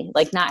with me,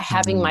 like not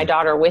having my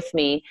daughter with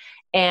me.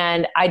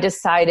 And I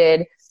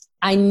decided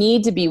I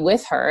need to be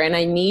with her and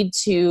I need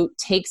to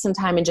take some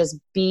time and just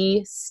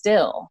be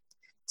still.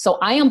 So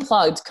I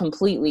unplugged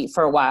completely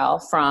for a while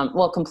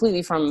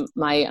completely from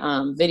my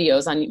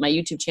videos on my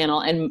YouTube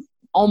channel and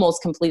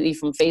almost completely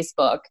from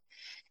Facebook.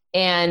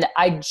 And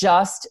I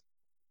just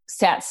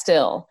sat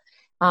still.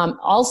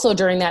 Also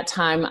during that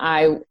time,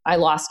 I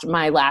lost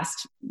my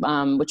last,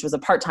 which was a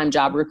part-time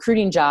job,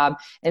 recruiting job.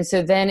 And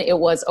so then it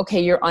was,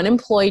 okay, you're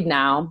unemployed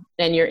now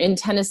and you're in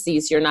Tennessee,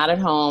 so you're not at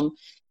home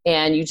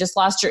and you just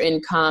lost your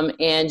income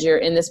and you're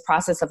in this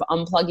process of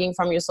unplugging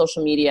from your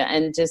social media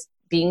and just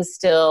being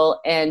still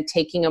and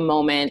taking a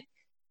moment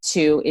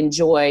to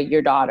enjoy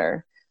your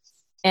daughter.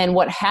 And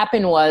what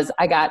happened was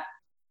I got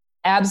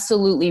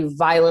absolutely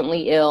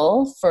violently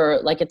ill for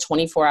like a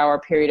 24-hour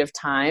period of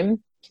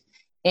time.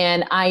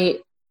 And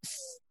I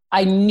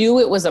knew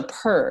it was a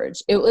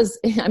purge. It was,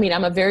 I mean,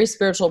 I'm a very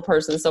spiritual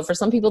person. So for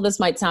some people, this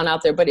might sound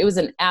out there, but it was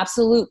an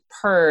absolute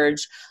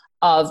purge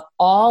of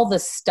all the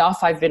stuff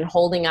I've been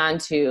holding on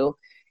to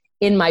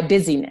in my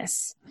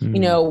busyness. You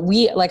know,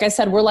 like I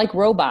said, we're like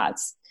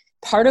robots.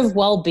 Part of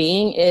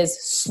well-being is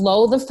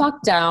slow the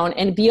fuck down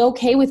and be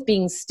okay with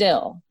being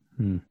still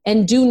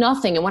and do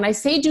nothing. And when I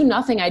say do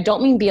nothing, I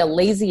don't mean be a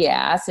lazy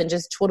ass and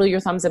just twiddle your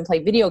thumbs and play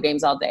video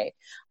games all day.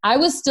 I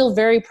was still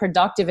very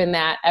productive in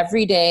that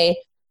every day.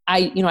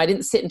 I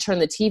didn't sit and turn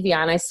the TV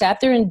on. I sat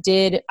there and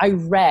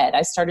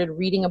I started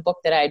reading a book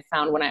that I had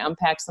found when I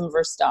unpacked some of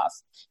her stuff.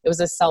 It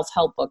was a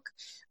self-help book.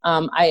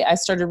 I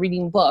started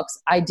reading books.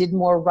 I did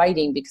more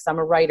writing because I'm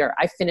a writer.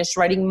 I finished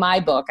writing my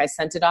book. I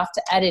sent it off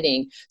to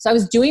editing. So I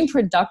was doing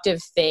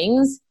productive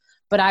things,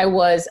 but I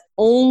was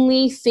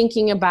only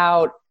thinking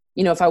about,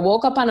 if I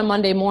woke up on a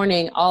Monday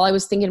morning, all I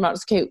was thinking about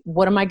was, okay,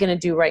 what am I going to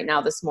do right now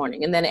this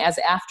morning? And then as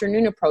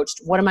afternoon approached,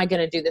 what am I going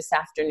to do this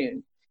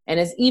afternoon? And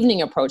as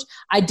evening approached,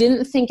 I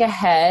didn't think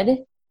ahead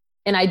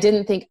and I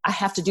didn't think I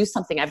have to do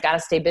something. I've got to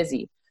stay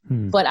busy.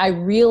 But I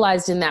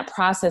realized in that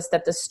process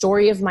that the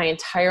story of my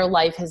entire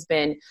life has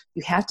been,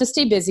 you have to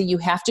stay busy. You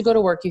have to go to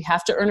work. You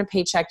have to earn a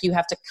paycheck. You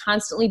have to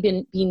constantly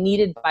be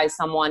needed by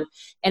someone.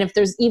 And if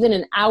there's even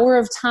an hour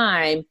of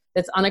time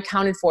that's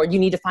unaccounted for, you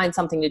need to find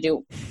something to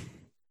do.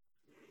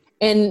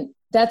 And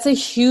that's a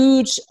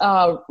huge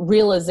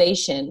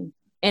realization.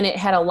 And it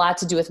had a lot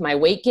to do with my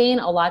weight gain,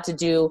 a lot to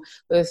do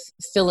with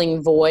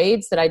filling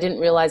voids that I didn't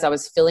realize I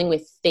was filling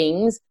with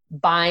things,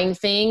 buying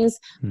things,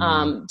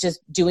 just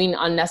doing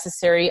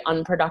unnecessary,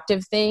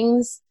 unproductive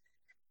things.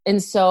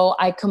 And so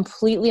I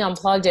completely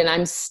unplugged and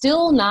I'm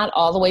still not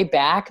all the way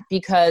back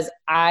because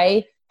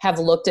I have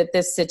looked at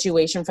this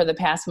situation for the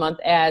past month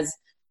as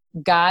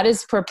God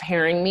is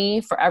preparing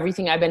me for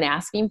everything I've been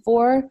asking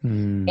for.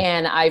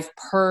 And I've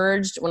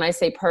purged. When I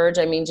say purge,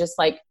 I mean just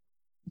like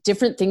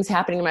different things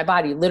happening in my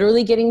body,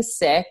 literally getting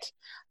sick,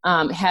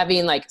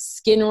 having like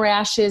skin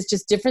rashes,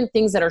 just different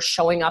things that are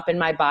showing up in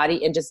my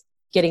body and just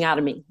getting out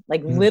of me,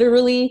 like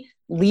literally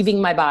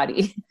leaving my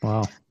body.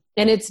 Wow.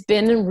 And it's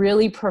been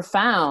really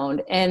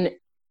profound and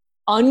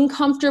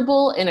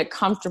uncomfortable in a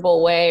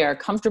comfortable way, or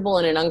comfortable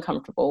in an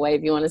uncomfortable way,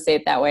 if you want to say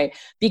it that way,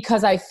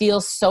 because I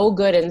feel so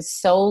good and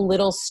so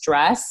little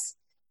stress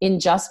in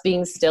just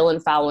being still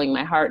and following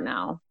my heart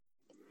now.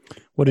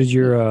 What did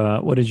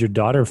your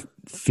daughter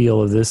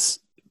feel of this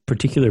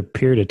particular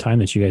period of time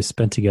that you guys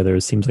spent together?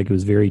 It seems like it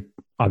was very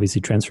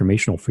obviously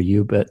transformational for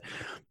you, but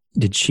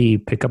did she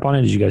pick up on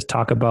it? Did you guys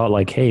talk about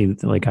like, hey,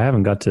 like I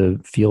haven't got to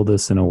feel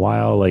this in a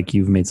while. Like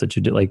you've made such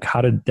like, how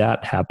did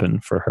that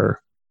happen for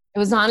her? It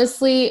was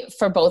honestly,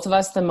 for both of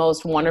us, the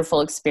most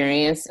wonderful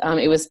experience.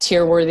 It was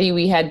tear-worthy.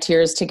 We had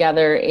tears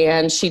together.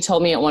 And she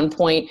told me at one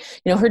point,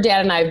 her dad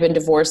and I have been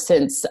divorced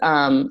since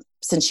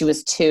she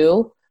was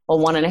 2, well,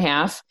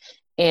 1.5.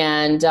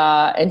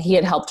 And he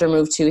had helped her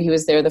move too. He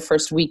was there the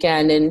first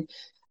weekend and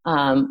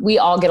we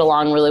all get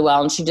along really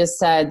well. And she just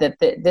said that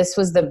this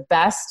was the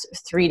best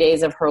 3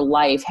 days of her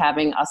life,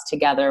 having us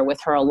together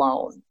with her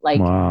alone.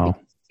 Like, wow.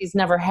 He's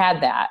never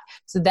had that.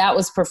 So that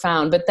was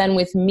profound. But then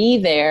with me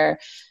there,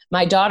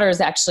 my daughter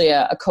is actually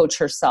a coach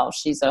herself.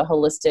 She's a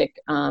holistic,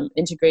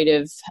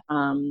 integrative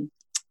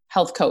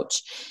health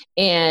coach.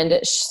 And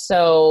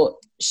so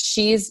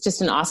she's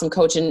just an awesome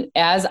coach. And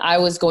as I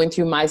was going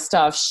through my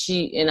stuff,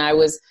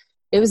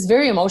 it was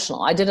very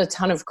emotional. I did a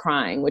ton of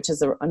crying, which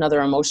is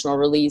another emotional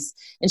release.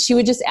 And she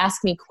would just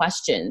ask me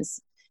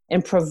questions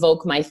and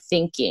provoke my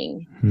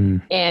thinking.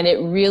 And it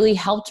really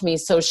helped me.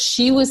 So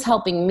she was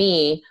helping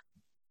me.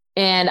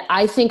 And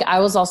I think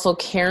I was also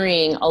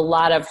carrying a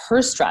lot of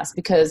her stress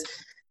because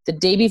the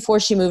day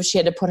before she moved, she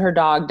had to put her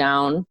dog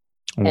down.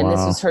 And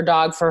this was her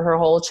dog for her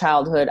whole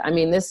childhood. I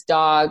mean, this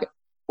dog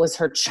was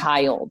her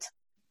child.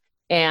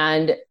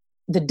 And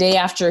the day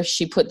after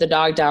she put the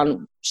dog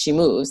down, she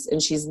moves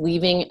and she's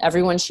leaving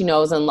everyone she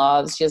knows and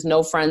loves. She has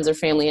no friends or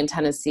family in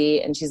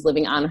Tennessee, and she's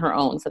living on her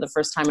own for the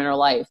first time in her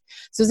life.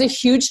 So it was a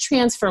huge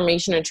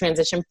transformation and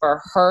transition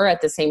for her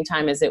at the same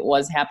time as it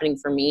was happening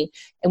for me.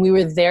 And we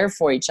were there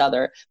for each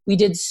other. We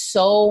did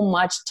so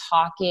much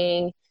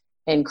talking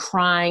and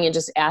crying and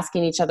just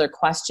asking each other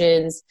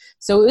questions.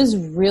 So it was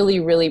really,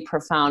 really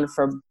profound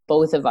for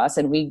both of us.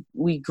 And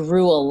we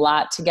grew a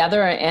lot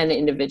together and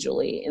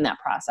individually in that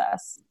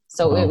process.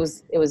 So it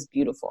was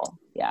beautiful.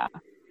 Yeah.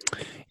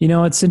 You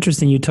know, it's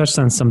interesting. You touched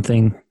on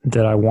something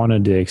that I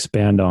wanted to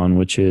expand on,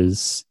 which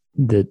is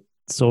that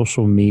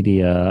social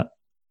media,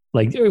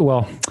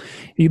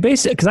 you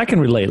basically, because I can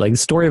relate, like the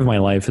story of my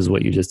life is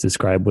what you just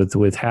described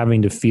with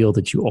having to feel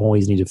that you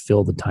always need to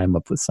fill the time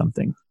up with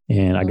something.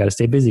 And I got to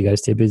stay busy.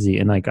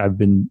 And like, I've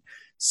been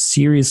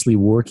seriously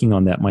working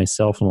on that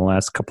myself in the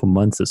last couple of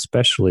months,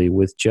 especially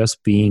with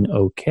just being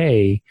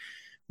okay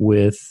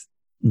with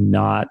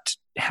not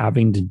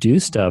having to do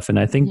stuff. And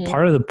I think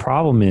part of the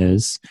problem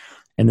is,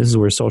 and this is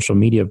where social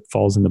media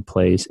falls into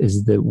place,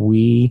 is that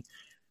we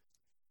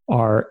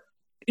are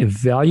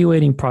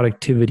evaluating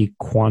productivity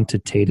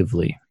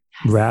quantitatively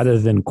rather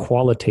than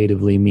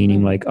qualitatively,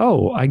 meaning like,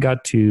 oh, I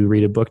got to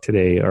read a book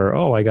today, or,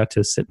 oh, I got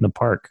to sit in the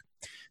park.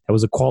 That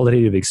was a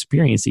qualitative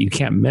experience that you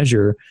can't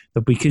measure,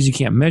 but because you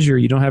can't measure,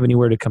 you don't have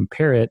anywhere to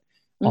compare it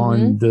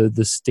on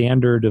the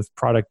standard of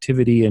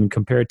productivity and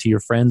compare it to your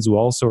friends who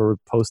also are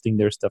posting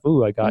their stuff.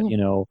 Oh, I got,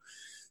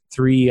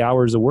 3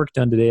 hours of work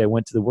done today. I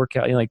went to the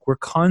workout. Like, we're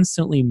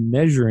constantly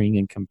measuring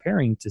and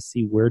comparing to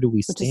see where do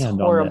we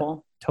stand on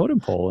that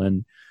totem pole.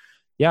 And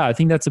yeah, I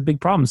think that's a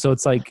big problem. So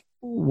it's like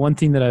one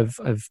thing that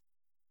I've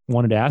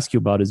wanted to ask you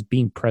about is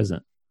being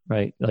present,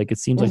 right? Like, it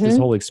seems like this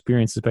whole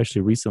experience,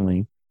 especially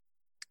recently,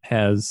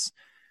 has,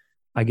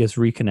 I guess,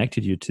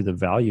 reconnected you to the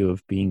value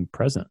of being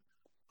present.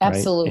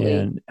 Absolutely. Right?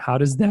 And how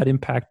does that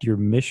impact your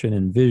mission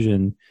and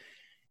vision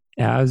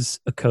as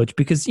a coach?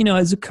 Because,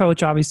 as a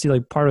coach, obviously,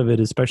 like, part of it,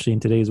 especially in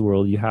today's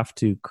world, you have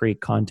to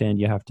create content.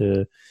 You have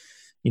to,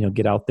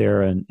 get out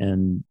there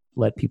and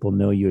let people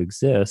know you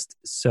exist.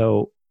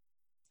 So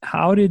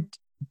how did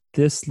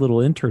this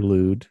little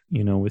interlude,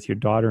 with your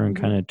daughter and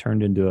kind of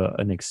turned into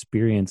an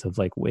experience of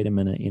like, wait a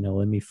minute,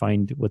 let me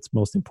find what's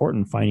most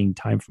important, finding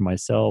time for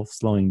myself,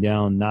 slowing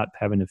down, not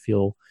having to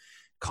feel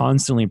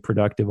constantly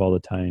productive all the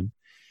time.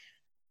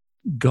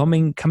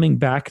 Coming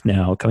back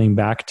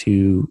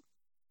to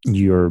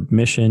your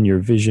mission, your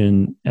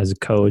vision as a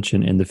coach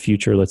and in the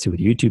future, let's say with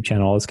YouTube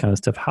channel, all this kind of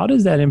stuff, how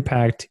does that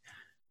impact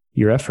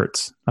your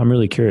efforts? I'm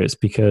really curious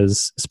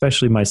because,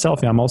 especially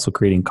myself, I'm also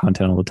creating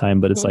content all the time,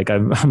 but it's like,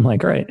 I'm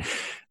like, all right,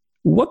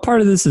 what part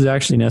of this is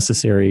actually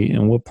necessary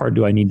and what part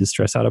do I need to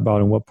stress out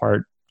about and what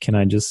part can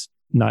I just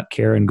not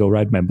care and go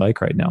ride my bike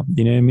right now?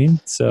 You know what I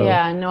mean? So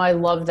yeah, no, I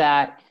love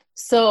that.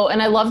 So,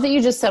 and I love that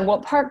you just said,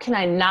 what part can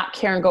I not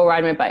care and go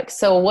ride my bike?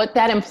 So what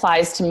that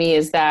implies to me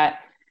is that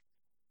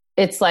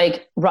it's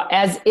like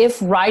as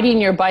if riding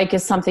your bike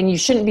is something you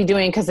shouldn't be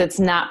doing because it's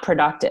not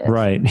productive.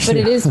 Right. But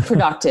it is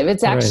productive.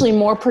 It's actually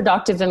more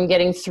productive than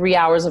getting 3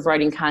 hours of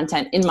writing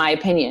content, in my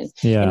opinion.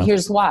 Yeah. And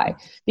here's why.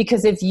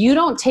 Because if you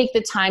don't take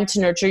the time to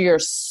nurture your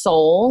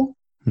soul,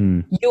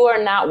 you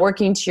are not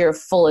working to your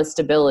fullest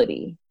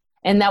ability.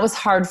 And that was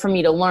hard for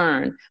me to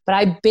learn. But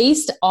I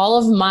based all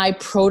of my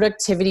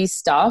productivity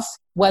stuff,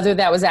 whether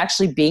that was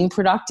actually being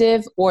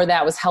productive or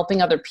that was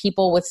helping other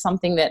people with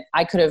something that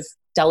I could have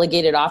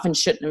delegated off and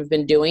shouldn't have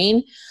been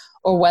doing,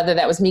 or whether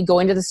that was me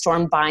going to the store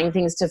and buying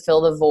things to fill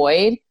the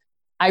void.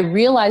 I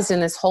realized in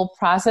this whole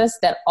process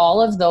that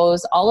all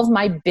of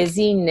my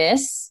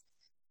busyness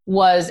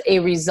was a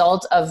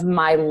result of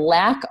my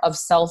lack of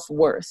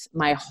self-worth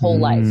my whole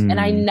life. And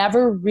I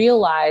never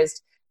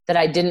realized that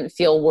I didn't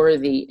feel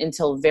worthy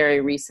until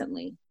very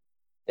recently.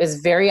 It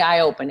was very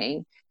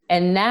eye-opening.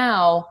 And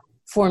now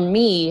for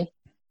me,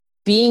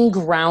 being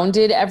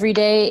grounded every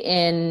day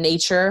in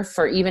nature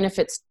for even if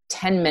it's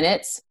 10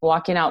 minutes,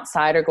 walking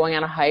outside or going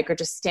on a hike or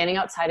just standing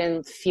outside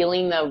and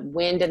feeling the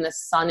wind and the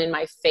sun in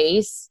my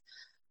face,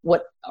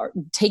 or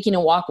taking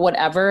a walk,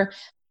 whatever,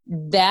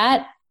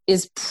 that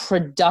is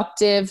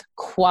productive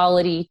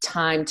quality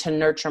time to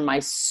nurture my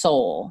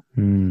soul.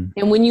 And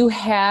when you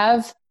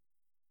have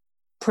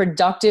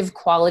productive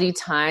quality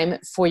time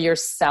for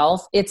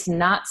yourself, it's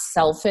not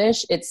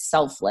selfish, it's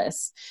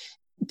selfless.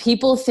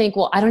 people think,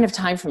 well, I don't have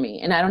time for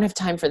me, and I don't have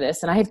time for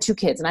this, and I have 2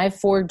 kids, and I have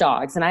 4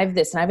 dogs, and I have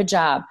this, and I have a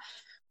job.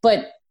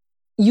 But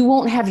you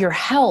won't have your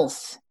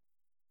health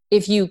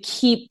if you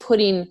keep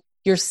putting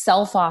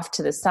yourself off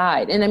to the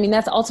side. And I mean,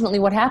 that's ultimately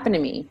what happened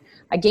to me.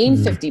 I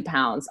gained 50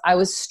 pounds. I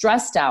was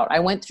stressed out. I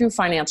went through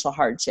financial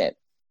hardship.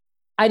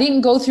 I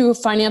didn't go through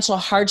financial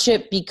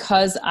hardship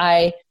because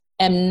I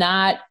am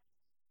not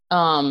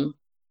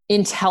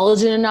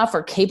intelligent enough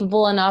or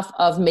capable enough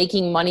of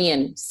making money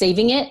and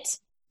saving it.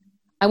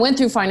 I went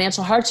through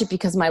financial hardship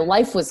because my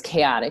life was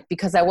chaotic,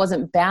 because I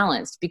wasn't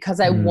balanced, because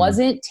I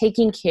wasn't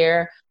taking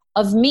care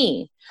of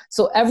me.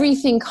 So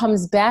everything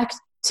comes back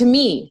to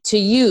me, to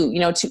you,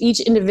 to each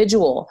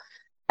individual.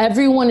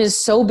 Everyone is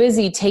so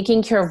busy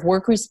taking care of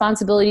work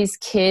responsibilities,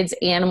 kids,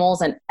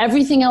 animals, and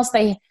everything else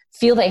they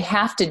feel they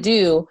have to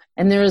do.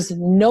 And there's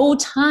no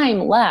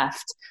time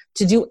left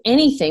to do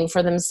anything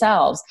for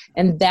themselves.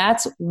 And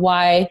that's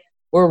why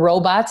we're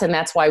robots, and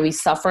that's why we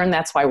suffer, and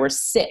that's why we're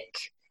sick,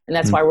 and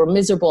that's why we're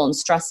miserable and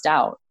stressed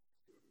out.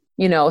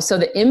 So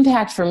the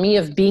impact for me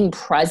of being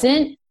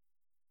present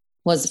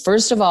was,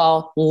 first of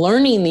all,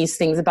 learning these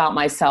things about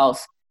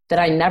myself that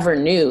I never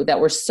knew, that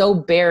were so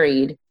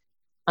buried.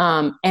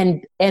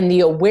 And the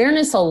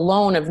awareness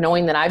alone of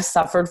knowing that I've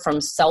suffered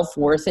from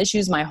self-worth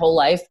issues my whole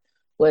life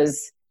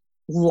was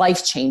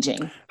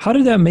life-changing. How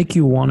did that make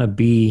you want to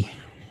be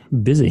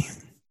busy?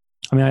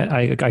 I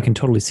mean, I can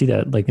totally see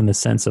that, like, in the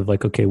sense of,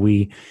 like, okay,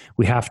 we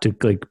have to,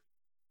 like,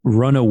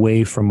 run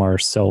away from our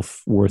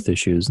self-worth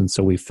issues. And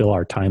so we fill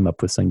our time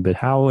up with something. But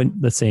how,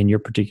 let's say in your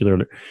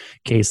particular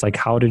case, like,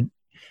 how did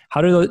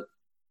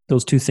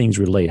those two things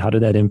relate? How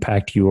did that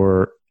impact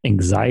your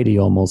anxiety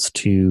almost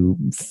to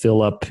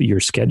fill up your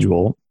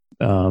schedule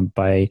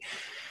by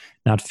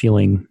not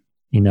feeling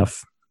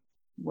enough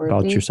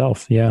about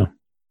yourself? Yeah.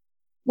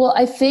 Well,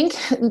 I think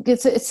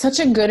it's such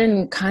a good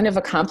and kind of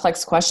a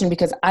complex question,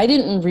 because I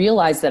didn't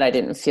realize that I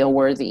didn't feel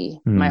worthy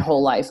my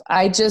whole life.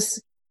 I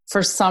just,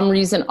 for some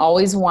reason,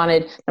 always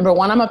wanted, number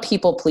one, I'm a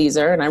people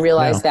pleaser, and I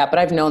realized that, but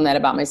I've known that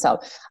about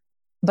myself.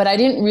 But I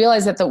didn't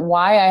realize that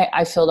why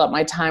I filled up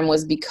my time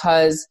was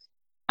because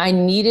I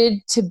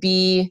needed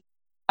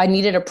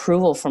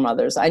approval from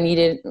others. I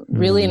needed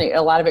really, and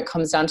a lot of it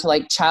comes down to,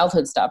 like,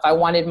 childhood stuff. I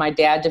wanted my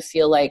dad to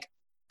feel like,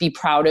 be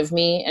proud of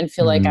me and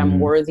feel like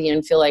I'm worthy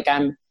and feel like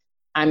I'm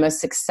a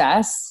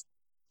success.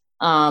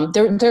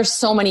 There's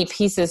so many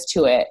pieces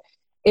to it.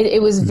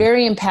 It was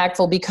very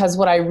impactful, because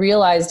what I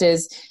realized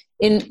is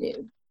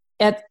in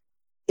a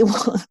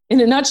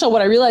nutshell,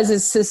 what I realized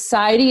is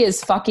society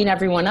is fucking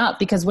everyone up,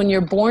 because when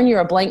you're born, you're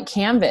a blank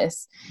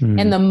canvas.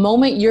 And the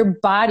moment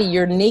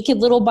your naked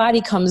little body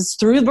comes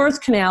through the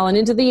birth canal and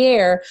into the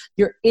air,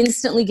 you're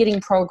instantly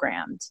getting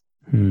programmed.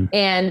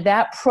 And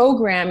that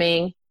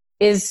programming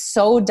is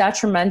so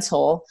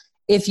detrimental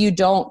if you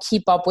don't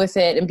keep up with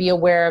it and be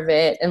aware of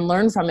it and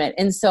learn from it.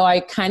 And so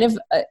I kind of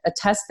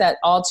attest that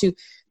all to,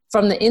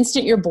 from the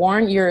instant you're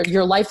born,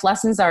 your life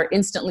lessons are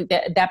instantly,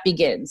 that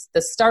begins.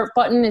 The start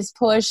button is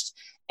pushed,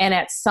 and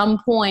at some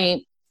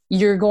point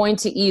you're going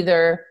to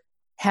either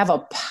have a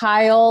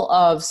pile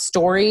of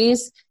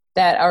stories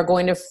that are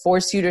going to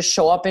force you to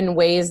show up in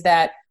ways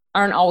that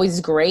aren't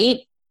always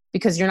great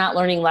because you're not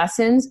learning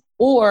lessons,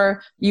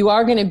 or you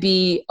are going to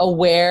be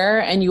aware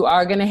and you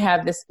are going to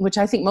have this, which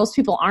I think most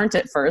people aren't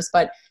at first,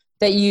 but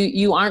that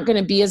you aren't going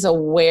to be as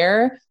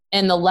aware,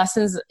 and the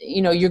lessons,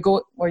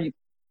 the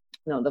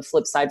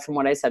flip side from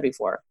what I said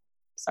before.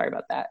 Sorry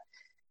about that.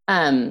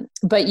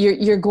 But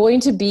you're going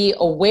to be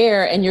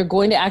aware, and you're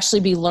going to actually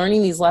be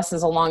learning these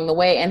lessons along the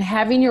way, and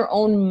having your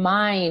own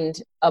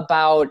mind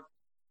about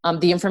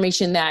the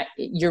information that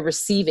you're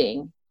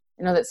receiving.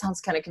 I know that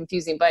sounds kind of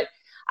confusing, but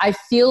I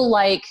feel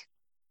like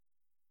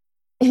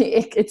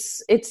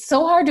it's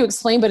so hard to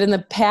explain, but in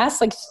the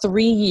past,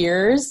 3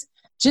 years,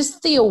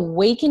 just the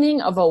awakening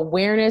of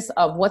awareness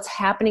of what's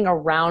happening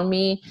around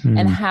me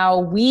and how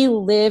we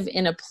live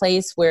in a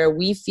place where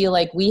we feel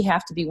like we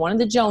have to be one of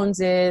the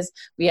Joneses.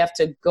 We have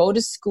to go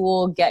to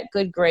school, get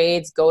good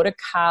grades, go to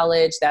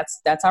college.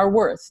 That's our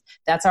worth.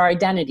 That's our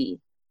identity.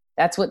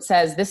 That's what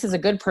says this is a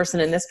good person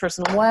and this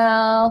person,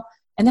 well,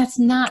 and that's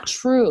not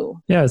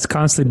true. Yeah, it's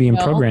constantly being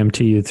programmed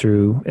to you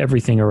through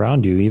everything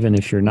around you. Even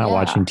if you're not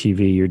watching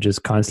TV, you're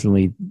just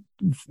constantly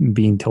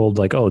being told,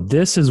 like, oh,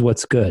 this is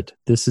what's good.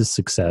 This is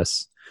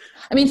success.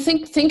 I mean,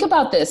 think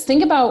about this.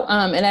 Think about,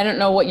 and I don't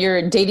know what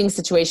your dating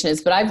situation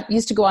is, but I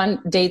used to go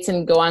on dates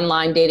and go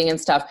online dating and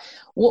stuff.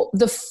 Well,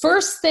 the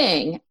first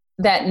thing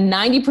that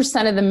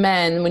 90% of the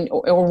men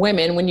or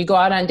women, when you go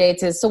out on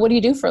dates, is, so what do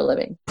you do for a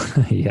living?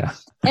 Yeah.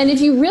 And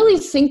if you really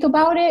think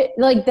about it,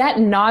 that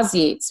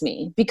nauseates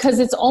me, because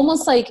it's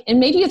almost like, and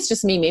maybe it's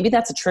just me, maybe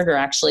that's a trigger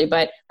actually,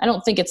 but I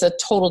don't think it's a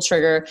total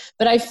trigger,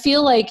 but I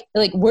feel like,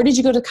 where did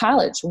you go to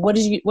college? What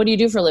do you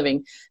do for a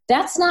living?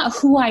 That's not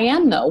who I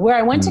am though. Where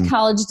I went to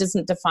college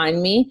doesn't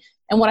define me,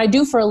 and what I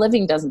do for a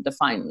living doesn't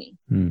define me.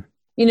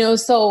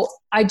 So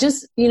I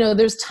just,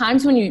 there's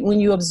times when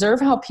you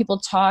observe how people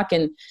talk,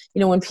 and,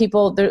 when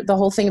people, the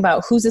whole thing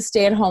about who's a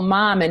stay-at-home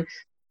mom, and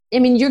I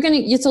mean,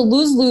 it's a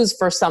lose-lose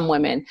for some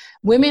women.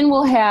 Women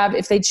will have,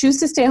 if they choose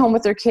to stay home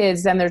with their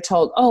kids, then they're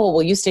told, oh,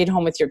 well, you stayed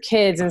home with your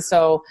kids, and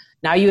so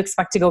now you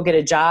expect to go get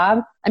a job.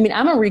 I mean,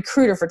 I'm a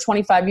recruiter for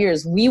 25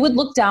 years. We would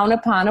look down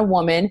upon a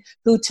woman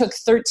who took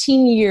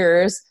 13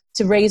 years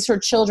to raise her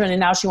children,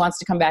 and now she wants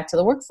to come back to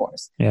the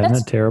workforce. Yeah, That's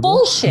isn't that terrible?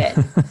 Bullshit.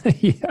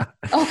 Yeah.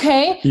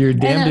 Okay. You're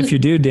damned if you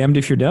do, damned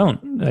if you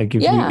don't. Like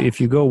if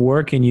you go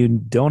work and you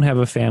don't have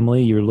a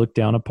family, you're looked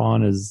down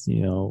upon as,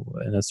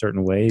 in a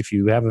certain way. If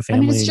you have a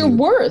family, it's your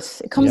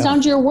worth. It comes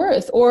down to your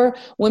worth. Or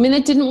women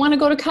that didn't want to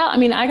go to college. I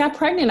mean, I got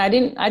pregnant. I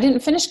didn't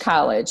finish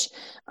college.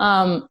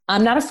 I'm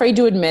not afraid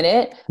to admit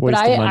it. Waste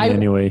of money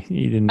anyway.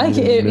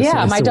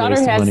 My daughter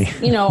has,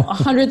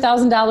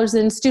 $100,000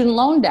 in student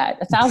loan debt,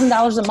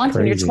 $1,000 a month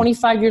when you're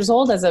 25 years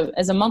old as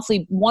a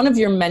monthly, one of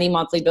your many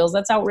monthly bills.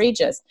 That's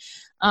outrageous.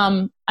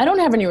 I don't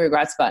have any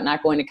regrets about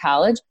not going to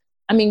college.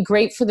 I mean,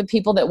 great for the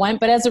people that went,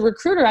 but as a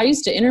recruiter, I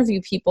used to interview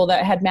people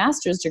that had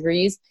master's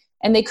degrees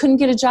and they couldn't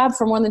get a job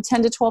for more than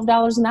 $10 to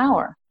 $12 an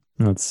hour.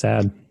 That's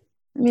sad.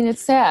 I mean,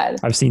 it's sad.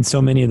 I've seen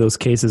so many of those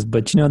cases,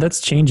 but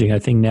that's changing. I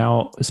think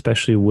now,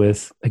 especially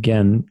with,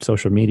 again,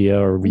 social media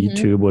or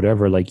YouTube,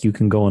 whatever, like you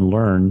can go and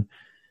learn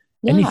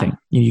anything.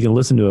 You can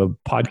listen to a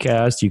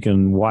podcast, you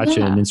can watch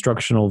an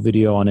instructional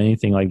video on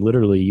anything. Like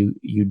literally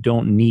you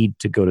don't need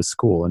to go to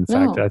school. In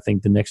fact, I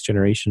think the next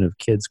generation of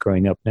kids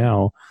growing up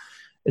now,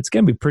 it's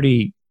going to be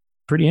pretty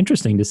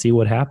interesting to see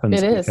what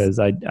happens. Because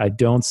I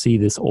don't see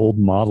this old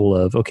model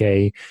of,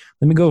 okay,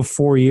 let me go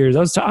 4 years. I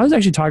was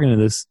actually talking to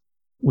this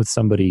with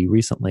somebody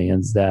recently,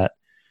 and is that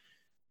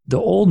the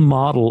old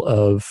model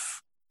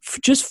of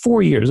just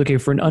 4 years, okay,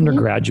 for an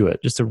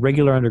undergraduate, just a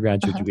regular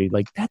undergraduate degree,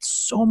 like that's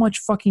so much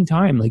fucking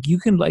time. Like you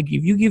can, like,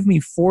 if you give me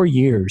 4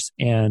 years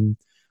and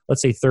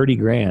let's say 30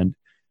 grand,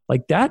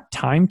 like that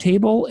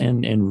timetable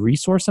and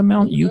resource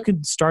amount, you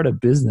could start a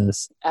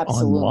business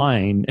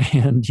online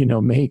and,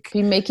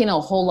 be making a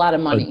whole lot of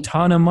money, a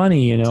ton of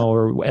money,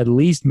 or at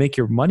least make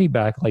your money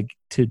back. Like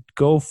to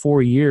go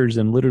 4 years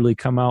and literally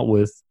come out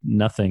with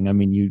nothing. I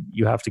mean,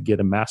 you have to get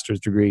a master's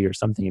degree or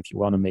something if you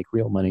want to make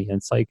real money. And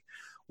it's like,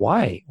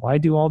 why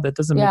do all that?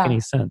 Doesn't make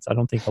any sense. I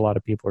don't think a lot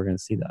of people are going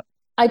to see that.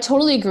 I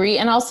totally agree.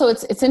 And also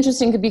it's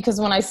interesting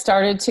because when I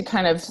started to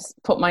kind of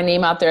put my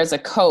name out there as a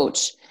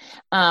coach,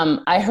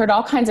 I heard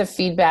all kinds of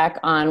feedback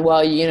on,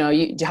 well,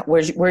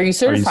 where are you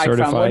certified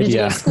from? What did you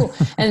go to school?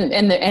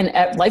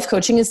 And life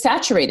coaching is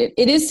saturated.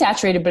 It is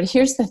saturated, but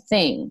here's the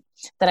thing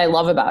that I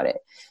love about it.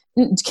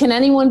 Can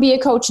anyone be a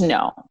coach?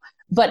 No.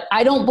 But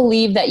I don't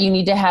believe that you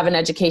need to have an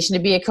education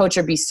to be a coach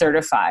or be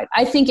certified.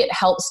 I think it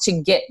helps to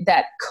get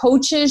that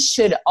coaches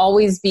should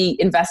always be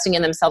investing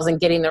in themselves and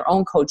getting their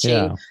own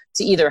coaching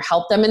to either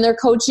help them in their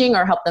coaching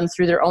or help them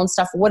through their own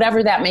stuff,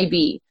 whatever that may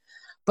be.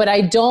 But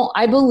I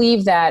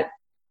believe that,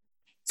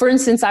 for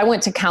instance, I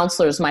went to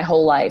counselors my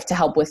whole life to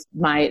help with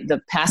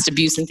the past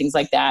abuse and things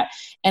like that.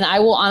 And I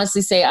will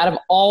honestly say, out of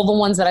all the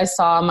ones that I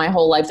saw in my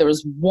whole life, there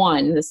was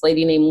one, this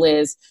lady named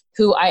Liz,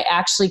 who I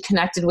actually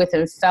connected with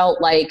and felt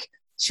like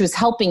she was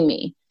helping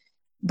me.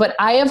 But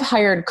I have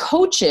hired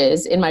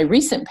coaches in my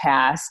recent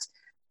past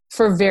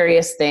for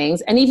various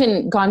things, and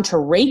even gone to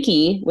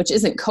Reiki, which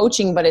isn't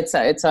coaching, but it's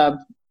a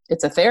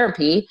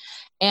therapy.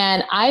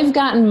 And I've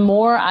gotten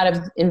more out of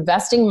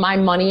investing my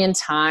money and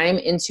time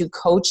into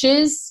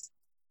coaches.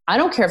 I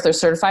don't care if they're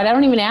certified. I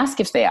don't even ask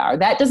if they are.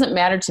 That doesn't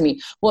matter to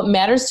me. What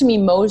matters to me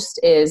most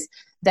is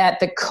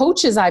that the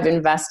coaches I've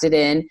invested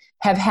in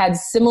have had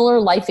similar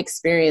life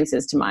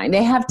experiences to mine.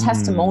 They have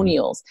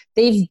testimonials.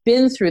 They've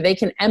been through, they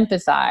can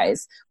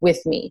empathize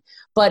with me.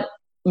 But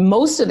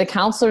most of the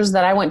counselors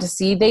that I went to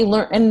see, they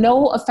learned, and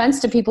no offense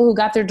to people who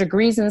got their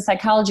degrees in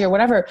psychology or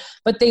whatever,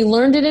 but they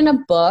learned it in a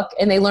book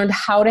and they learned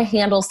how to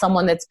handle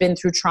someone that's been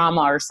through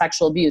trauma or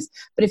sexual abuse.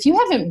 But if you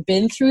haven't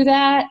been through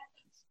that,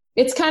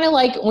 it's kind of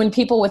like when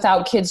people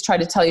without kids try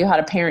to tell you how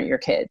to parent your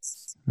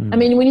kids. I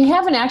mean, when you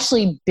haven't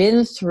actually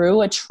been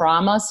through a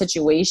trauma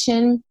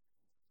situation,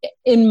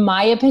 in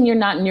my opinion, you're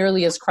not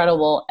nearly as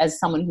credible as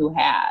someone who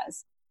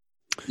has.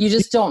 You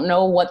just don't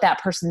know what that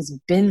person's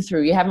been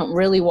through. You haven't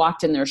really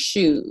walked in their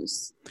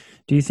shoes.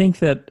 Do you think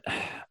that,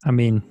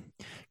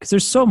 because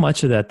there's so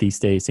much of that these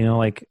days,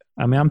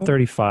 I'm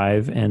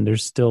 35 and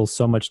there's still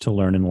so much to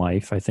learn in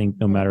life. I think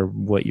no matter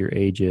what your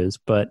age is,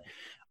 but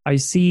I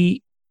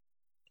see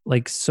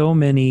like so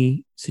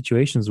many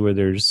situations where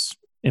there's,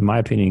 in my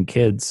opinion,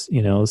 kids,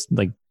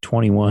 like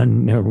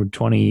 21 or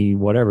 20,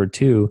 whatever,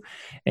 too.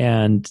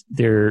 And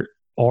they're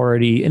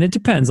already, and it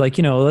depends, like,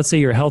 let's say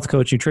you're a health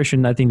coach,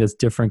 nutrition, I think that's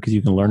different because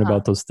you can learn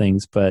about those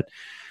things. But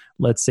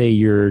let's say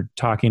you're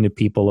talking to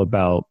people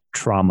about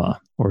trauma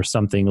or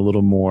something a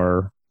little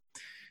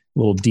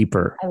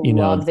deeper. I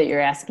love that you're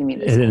asking me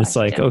this. And it's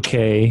like,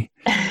 okay,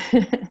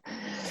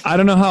 I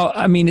don't know how,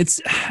 it's,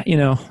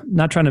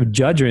 not trying to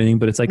judge or anything,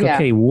 but it's like,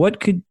 okay, what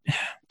could...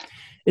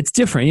 it's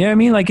different. You know what I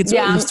mean? Like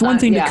it's one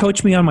thing to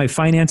coach me on my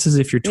finances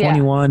if you're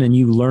 21 and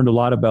you learned a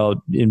lot about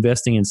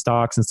investing in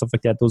stocks and stuff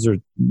like that. Those are,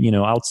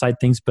 outside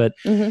things. But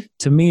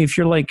to me, if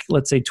you're like,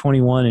 let's say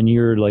 21 and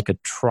you're like a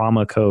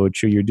trauma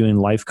coach or you're doing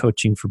life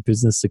coaching for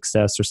business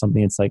success or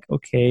something, it's like,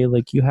 okay,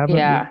 like you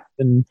haven't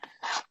been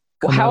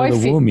how I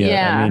feel. I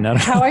mean,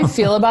 how I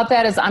feel about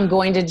that is I'm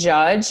going to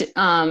judge,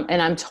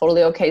 and I'm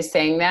totally okay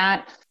saying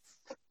that.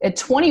 At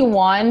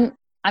 21,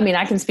 I mean,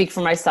 I can speak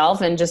for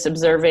myself and just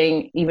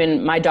observing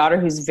even my daughter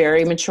who's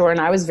very mature, and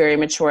I was very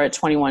mature at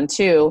 21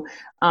 too.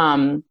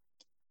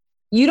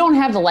 You don't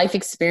have the life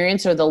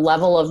experience or the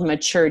level of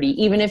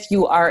maturity, even if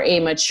you are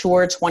a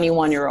mature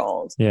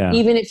 21-year-old. Yeah.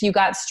 Even if you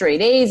got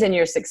straight A's and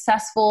you're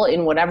successful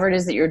in whatever it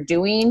is that you're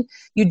doing,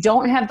 you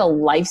don't have the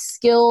life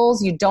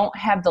skills. You don't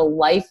have the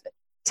life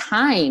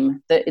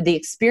time, the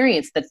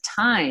experience, the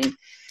time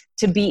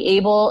to be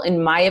able,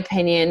 in my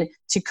opinion,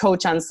 to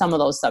coach on some of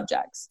those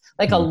subjects.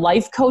 Like a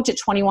life coach at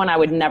 21, I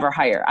would never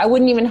hire. I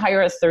wouldn't even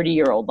hire a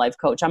 30-year-old life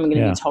coach. I'm going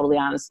to be totally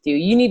honest with you.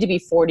 You need to be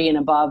 40 and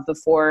above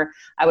before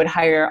I would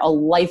hire a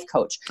life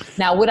coach.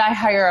 Now, would I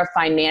hire a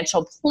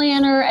financial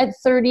planner at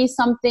 30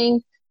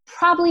 something?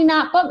 Probably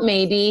not, but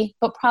maybe,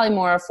 but probably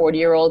more a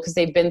 40-year-old because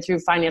they've been through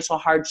financial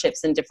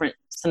hardships in different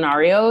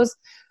scenarios.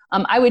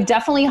 I would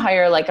definitely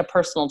hire like a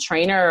personal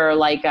trainer or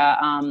like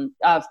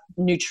a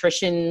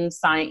nutrition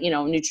science,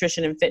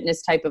 nutrition and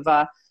fitness type of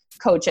a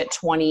coach at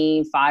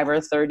 25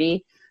 or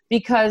 30,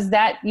 because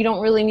that you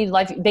don't really need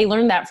life. They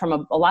learn that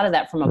from a lot of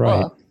that from a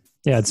book.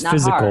 Yeah. It's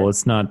physical. Hard.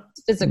 It's not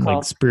physical,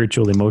 like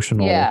spiritual,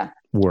 emotional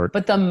work.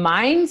 But the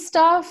mind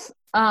stuff,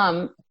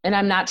 and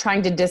I'm not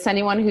trying to diss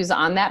anyone who's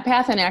on that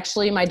path. And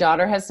actually my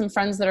daughter has some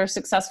friends that are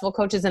successful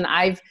coaches, and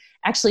I've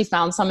actually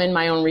found some in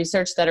my own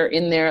research that are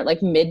in their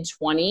like mid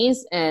 20s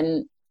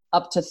and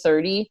up to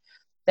 30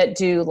 that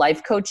do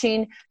life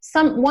coaching.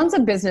 One's a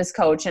business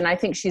coach, and I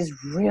think she's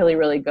really,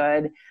 really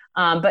good.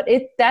 But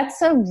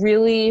that's a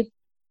really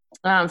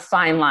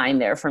fine line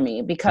there for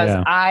me, because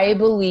I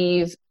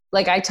believe,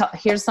 like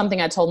here's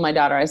something I told my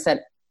daughter. I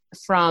said,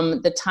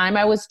 from the time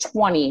I was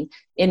 20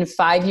 in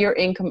 5-year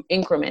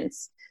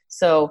increments.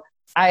 So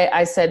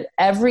I said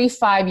every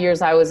 5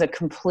 years I was a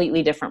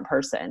completely different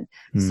person.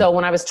 So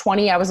when I was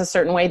 20, I was a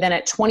certain way. Then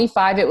at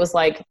 25, it was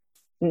like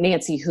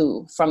Nancy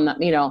Who from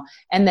the,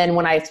 and then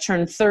when I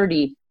turned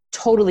 30,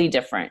 totally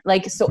different.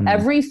 Like, so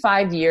every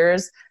 5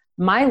 years,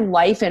 my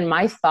life and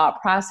my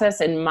thought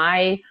process and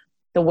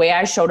the way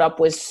I showed up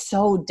was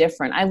so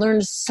different. I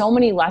learned so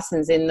many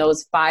lessons in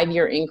those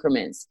 5-year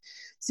increments.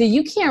 So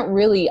you can't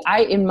really,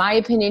 in my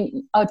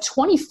opinion, a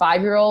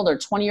 25-year-old or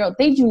 20-year-old,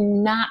 they do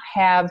not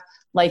have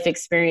life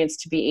experience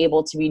to be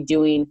able to be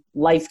doing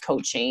life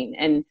coaching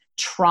and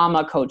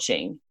trauma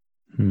coaching.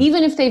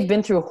 Even if they've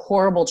been through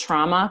horrible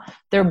trauma,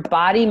 their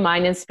body,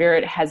 mind, and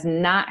spirit has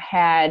not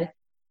had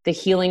the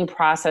healing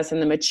process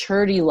and the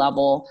maturity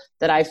level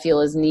that I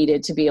feel is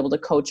needed to be able to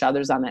coach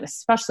others on that,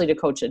 especially to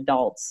coach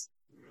adults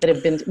that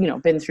have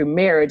been through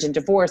marriage and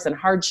divorce and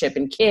hardship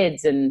and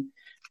kids and,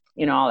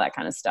 all that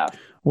kind of stuff.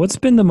 What's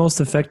been the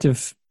most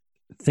effective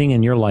thing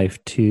in your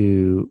life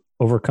to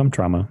overcome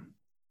trauma?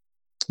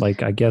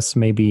 Like, I guess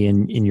maybe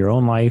in your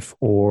own life,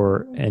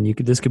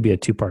 this could be a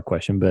 2-part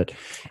question, but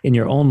in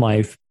your own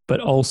life, but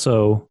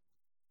also,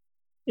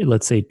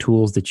 let's say,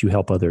 tools that you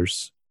help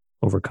others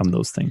overcome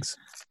those things.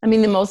 I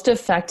mean, the most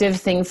effective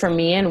thing for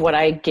me and what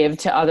I give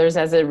to others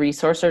as a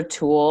resource or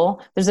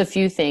tool, there's a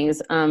few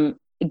things.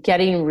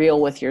 Getting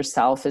real with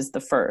yourself is the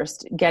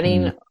first.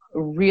 Getting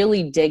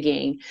really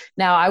digging.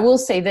 Now, I will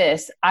say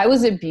this. I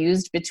was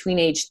abused between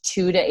age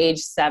 2 to age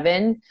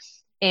 7.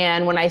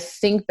 And when I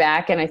think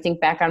back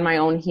on my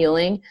own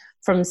healing,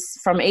 from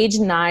age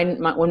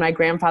 9, when my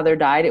grandfather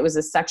died, it was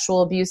a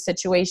sexual abuse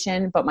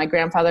situation, but my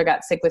grandfather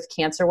got sick with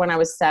cancer when I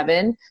was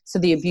 7. So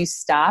the abuse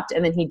stopped,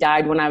 and then he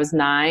died when I was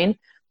 9.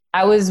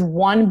 I was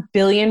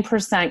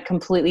 1,000,000,000%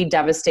 completely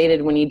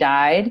devastated when he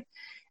died.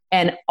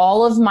 And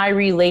all of my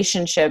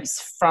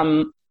relationships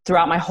from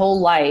throughout my whole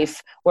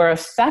life were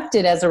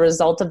affected as a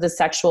result of the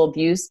sexual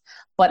abuse.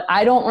 But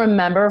I don't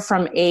remember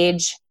from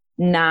age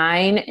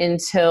 9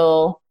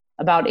 until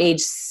about age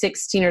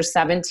 16 or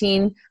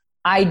 17.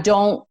 I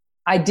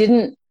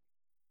didn't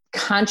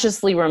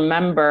consciously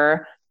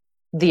remember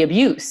the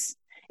abuse.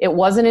 It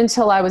wasn't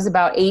until I was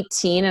about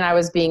 18 and I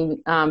was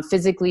being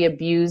physically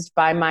abused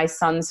by my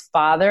son's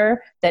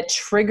father that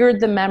triggered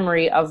the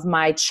memory of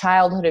my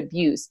childhood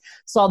abuse.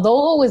 So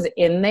although it was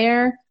in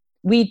there,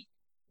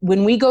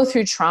 when we go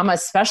through trauma,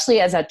 especially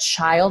as a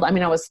child, I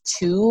mean, I was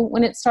 2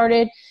 when it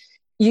started,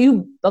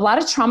 a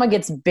lot of trauma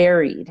gets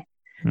buried.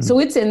 So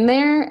it's in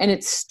there and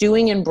it's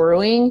stewing and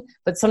brewing,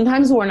 but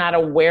sometimes we're not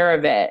aware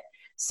of it.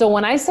 So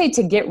when I say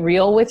to get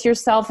real with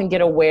yourself and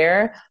get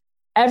aware,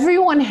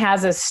 everyone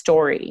has a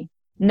story.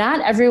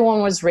 Not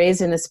everyone was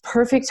raised in this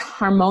perfect,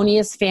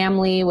 harmonious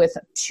family with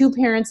 2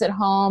 parents at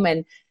home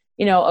and,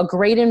 a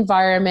great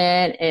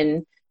environment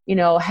and,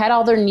 had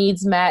all their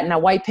needs met and a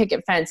white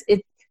picket fence.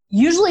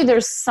 Usually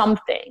there's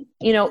something,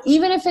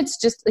 even if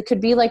it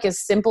could be like as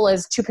simple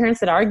as 2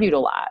 parents that argued a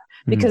lot,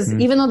 because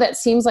even though that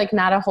seems like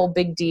not a whole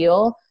big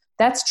deal,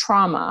 that's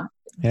trauma.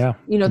 Yeah.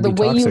 The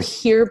way you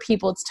hear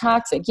people, it's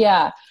toxic.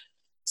 Yeah.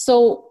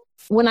 So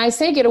when I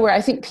say get aware,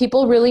 I think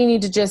people really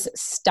need to just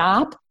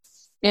stop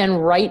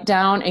and write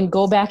down and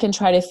go back and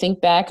try to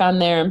think back on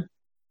their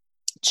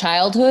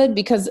childhood,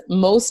 because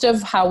most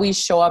of how we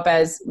show up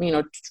as,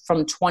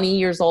 from 20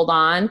 years old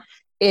on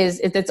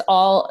it's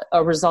all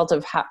a result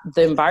of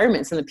the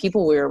environments and the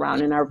people we were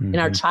around in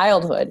our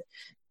childhood.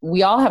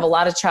 We all have a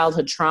lot of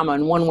childhood trauma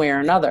in one way or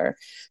another.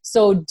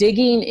 So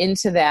digging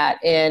into that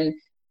and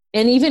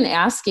even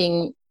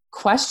asking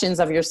questions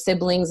of your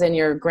siblings and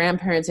your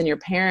grandparents and your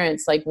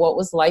parents, like, what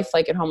was life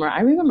like at home? Or, I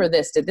remember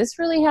this. Did this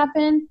really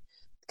happen?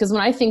 Because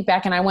when I think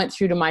back and I went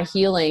through to my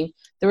healing,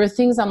 there were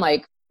things I'm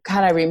like,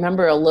 God, I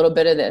remember a little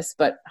bit of this,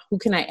 but who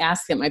can I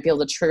ask that might be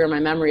able to trigger my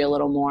memory a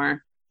little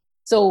more?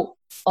 So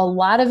a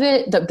lot of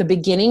it, the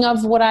beginning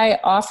of what I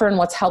offer and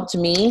what's helped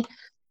me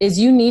is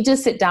you need to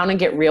sit down and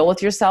get real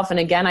with yourself. And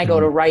again, I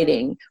go to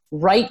writing.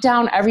 Write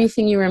down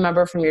everything you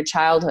remember from your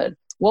childhood.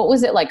 What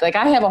was it like? Like,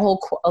 I have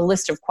a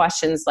list of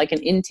questions, like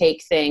an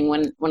intake thing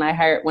when I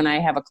have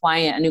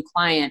a new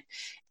client,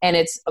 and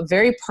it's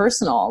very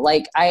personal.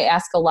 Like, I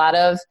ask a lot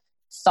of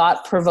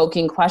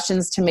thought-provoking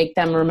questions to make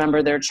them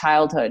remember their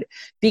childhood,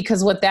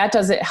 because what that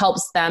does, it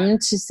helps them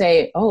to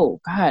say,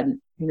 oh God,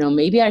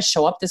 maybe I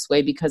show up this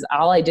way because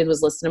all I did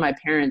was listen to my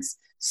parents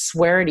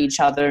swear at each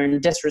other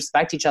and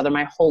disrespect each other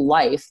my whole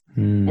life.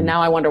 And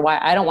now I wonder why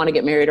I don't want to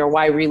get married, or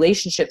why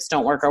relationships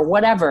don't work, or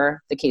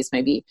whatever the case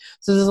may be.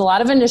 So there's a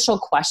lot of initial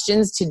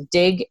questions to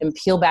dig and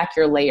peel back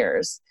your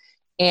layers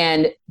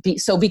and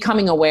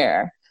becoming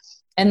aware.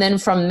 And then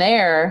from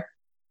there,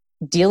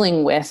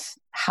 dealing with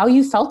how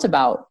you felt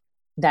about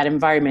that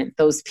environment,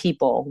 those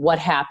people, what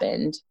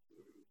happened.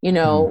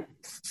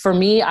 For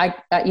me, I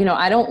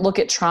don't look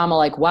at trauma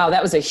like, wow,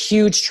 that was a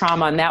huge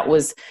trauma, and that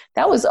was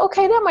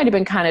okay. That might've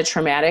been kind of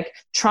traumatic.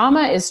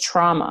 Trauma is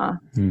trauma.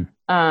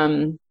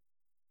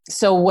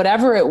 So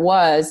whatever it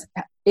was,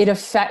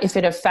 if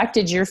it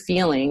affected your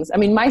feelings, I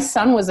mean, my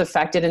son was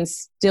affected and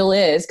still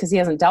is, because he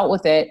hasn't dealt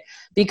with it,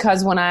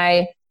 because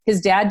his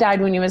dad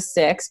died when he was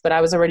 6, but I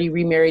was already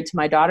remarried to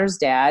my daughter's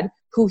dad,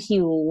 who he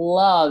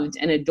loved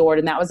and adored.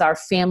 And that was our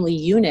family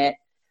unit.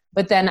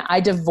 But then I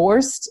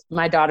divorced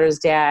my daughter's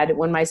dad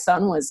when my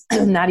son was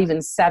not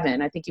even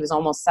 7. I think he was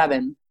almost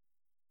 7.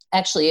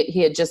 Actually,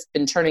 he had just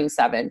been turning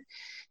 7.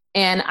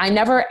 And I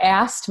never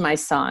asked my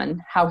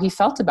son how he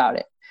felt about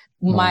it.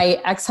 Wow.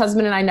 My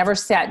ex-husband and I never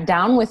sat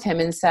down with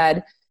him and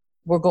said,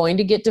 we're going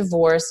to get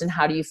divorced, and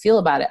how do you feel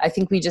about it? I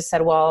think we just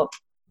said, well,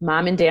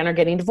 Mom and Dan are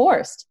getting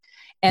divorced.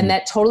 And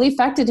that totally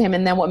affected him.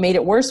 And then what made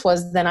it worse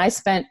was then I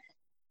spent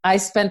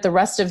the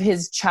rest of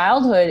his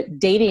childhood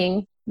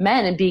dating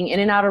men and being in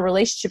and out of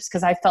relationships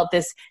because I felt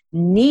this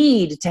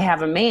need to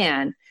have a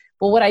man.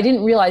 Well, what I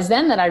didn't realize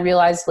then, that I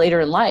realized later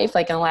in life,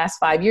 like in the last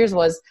 5 years,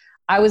 was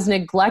I was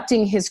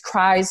neglecting his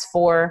cries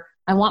for,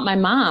 I want my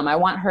mom, I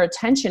want her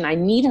attention, I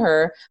need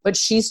her, but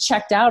she's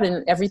checked out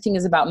and everything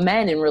is about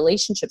men and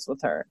relationships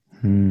with her.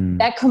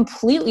 That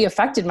completely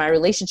affected my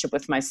relationship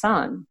with my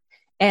son.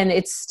 And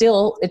it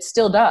still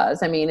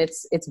does. I mean,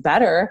 it's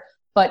better.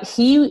 But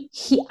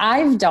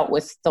I've dealt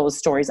with those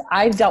stories.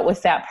 I've dealt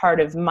with that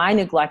part of my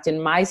neglect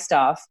and my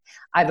stuff.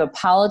 I've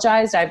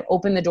apologized. I've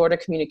opened the door to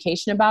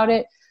communication about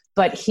it,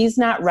 but he's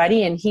not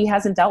ready and he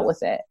hasn't dealt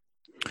with it.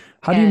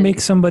 How do you make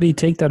somebody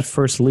take that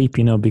first leap?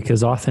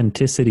 Because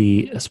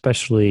authenticity,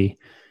 especially,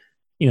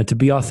 to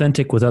be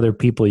authentic with other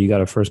people, you got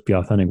to first be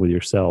authentic with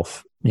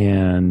yourself.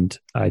 And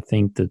I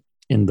think that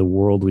in the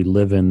world we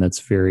live in, that's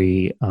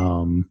very,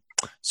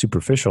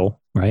 superficial,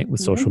 right?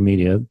 With social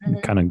media,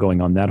 kind of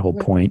going on that whole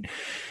point,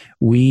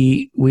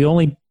 we're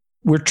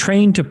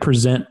trained to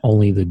present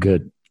only the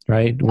good,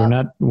 right?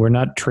 Yeah. We're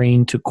not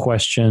trained to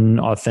question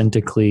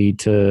authentically,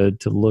 to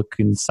look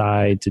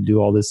inside, to do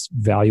all this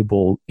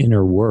valuable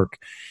inner work.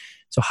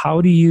 So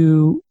how do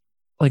you,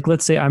 like,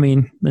 let's say, I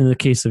mean, in the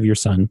case of your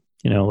son,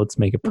 let's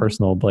make it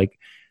personal. Like,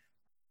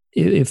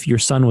 if your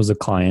son was a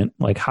client,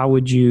 like, how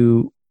would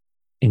you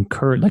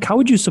how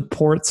would you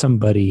support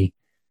somebody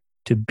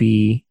to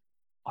be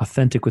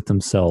authentic with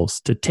themselves,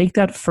 to take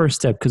that first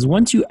step? Because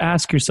once you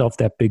ask yourself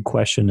that big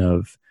question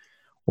of,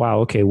 wow,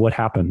 okay, what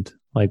happened?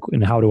 Like,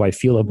 and how do I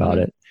feel about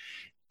it?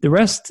 The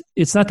rest,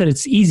 it's not that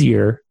it's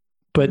easier,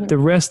 but the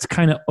rest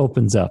kind of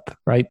opens up,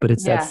 right? But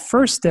it's that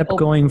first step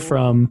going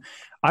from,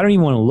 I don't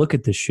even want to look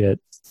at this shit,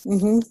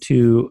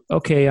 to,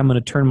 okay, I'm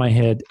going to turn my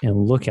head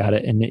and look at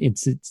it. And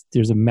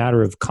there's a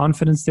matter of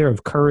confidence there,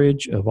 of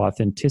courage, of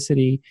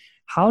authenticity.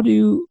 How do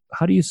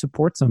you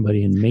support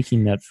somebody in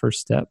making that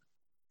first step?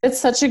 It's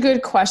such a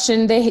good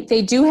question. They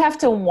do have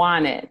to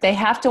want it. They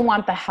have to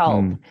want the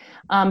help.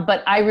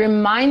 But I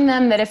remind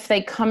them that if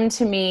they come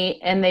to me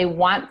and they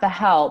want the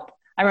help,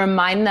 I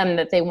remind them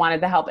that they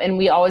wanted the help. And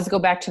we always go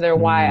back to their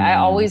why. I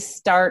always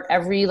start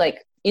every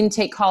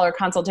intake call or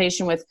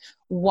consultation with,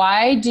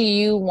 why do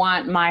you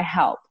want my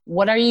help?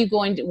 What are you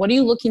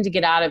looking to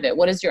get out of it?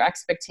 What is your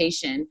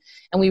expectation?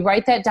 And we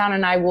write that down,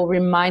 and I will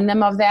remind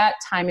them of that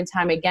time and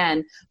time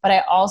again. But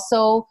I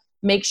also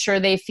make sure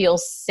they feel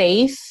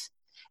safe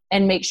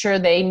and make sure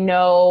they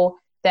know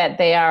that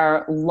they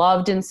are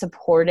loved and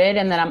supported,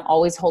 and that I'm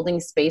always holding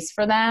space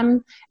for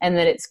them, and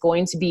that it's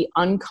going to be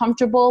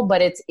uncomfortable,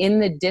 but it's in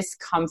the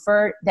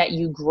discomfort that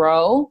you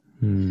grow.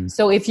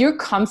 So if you're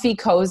comfy,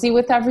 cozy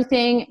with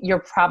everything,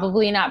 you're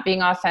probably not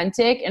being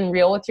authentic and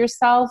real with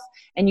yourself,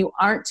 and you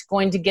aren't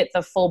going to get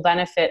the full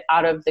benefit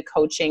out of the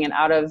coaching and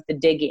out of the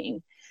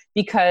digging,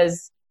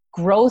 because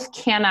growth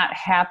cannot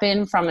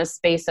happen from a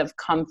space of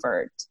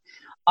comfort.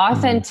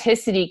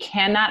 Authenticity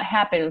cannot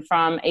happen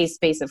from a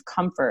space of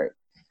comfort.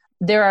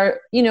 There are,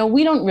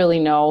 we don't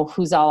really know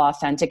who's all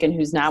authentic and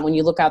who's not when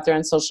you look out there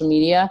on social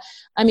media.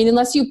 I mean,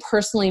 unless you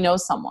personally know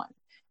someone.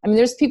 I mean,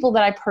 there's people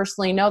that I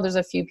personally know. There's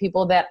a few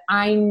people that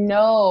I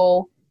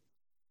know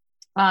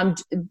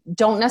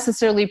don't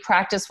necessarily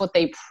practice what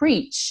they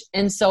preach.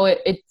 And so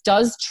it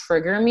does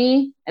trigger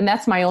me. And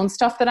that's my own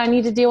stuff that I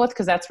need to deal with,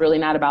 because that's really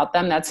not about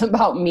them. That's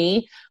about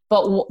me.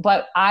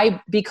 But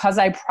because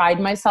I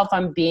pride myself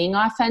on being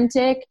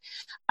authentic,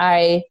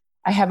 I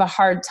have a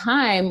hard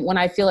time when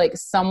I feel like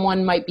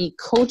someone might be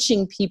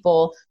coaching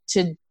people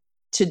to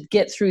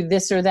get through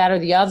this or that or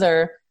the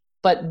other,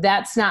 but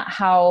that's not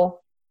how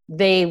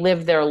they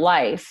live their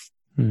life.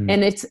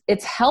 And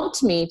it's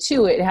helped me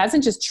too. It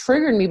hasn't just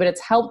triggered me, but it's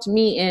helped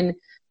me in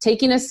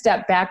taking a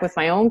step back with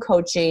my own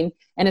coaching,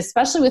 and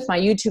especially with my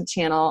YouTube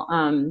channel.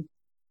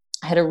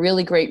 I had a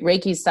really great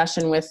Reiki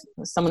session with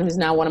someone who's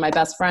now one of my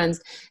best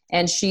friends.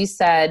 And she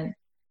said,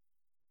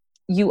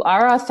 you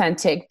are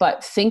authentic,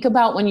 but think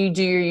about when you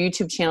do your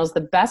YouTube channels,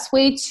 the best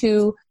way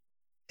to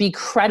be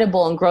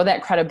credible and grow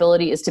that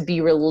credibility is to be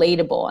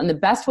relatable. And the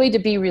best way to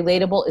be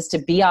relatable is to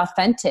be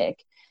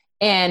authentic.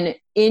 And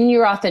in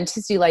your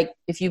authenticity, like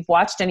if you've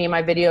watched any of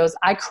my videos,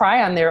 I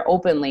cry on there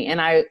openly, and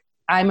I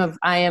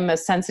am a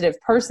sensitive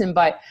person,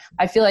 but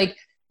I feel like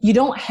you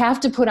don't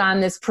have to put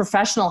on this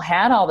professional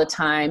hat all the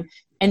time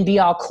and be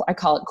all, I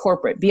call it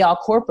corporate, be all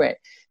corporate,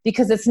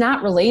 because it's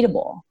not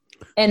relatable.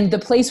 And the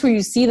place where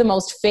you see the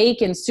most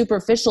fake and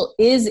superficial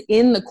is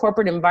in the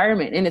corporate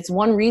environment. And it's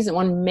one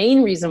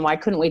main reason why I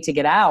couldn't wait to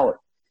get out,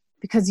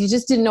 because you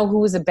just didn't know who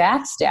was a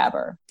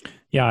backstabber.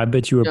 Yeah, I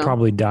bet you were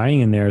probably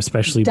dying in there,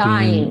 especially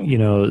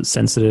being,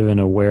 sensitive and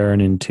aware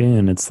and in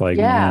tune. It's like,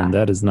 man,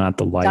 that is not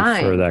the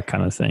life for that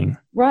kind of thing.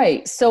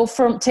 Right. So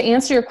to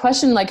answer your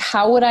question, like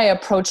how would I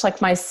approach like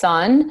my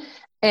son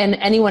and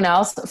anyone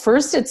else?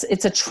 First, it's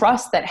a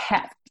trust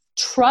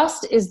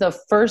trust is the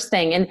first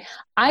thing. And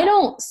I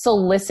don't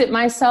solicit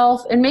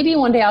myself, and maybe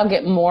one day I'll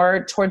get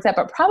more towards that,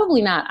 but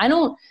probably not.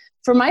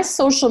 For my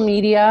social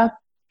media,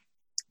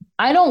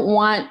 I don't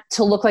want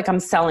to look like I'm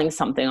selling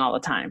something all the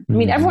time. I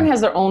mean, everyone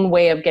has their own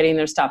way of getting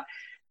their stuff.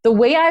 The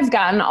way I've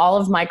gotten all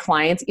of my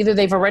clients, either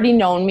they've already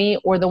known me,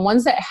 or the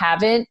ones that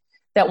haven't,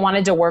 that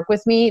wanted to work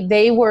with me,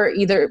 they were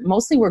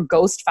mostly were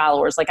ghost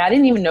followers. Like I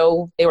didn't even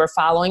know they were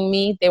following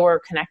me. They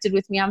were connected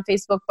with me on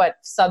Facebook, but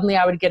suddenly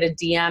I would get a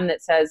DM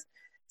that says,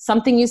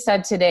 something you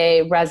said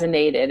today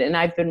resonated. And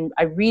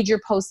I read your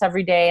posts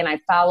every day, and I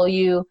follow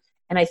you,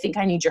 and I think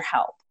I need your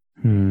help.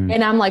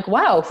 And I'm like,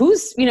 wow,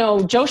 who's,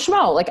 Joe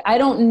Schmo? Like, I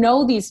don't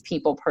know these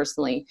people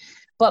personally.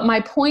 But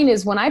my point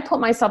is, when I put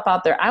myself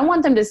out there, I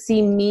want them to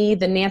see me,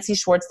 the Nancy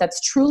Schwartz,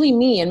 that's truly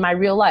me in my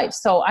real life.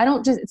 So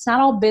it's not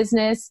all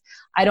business.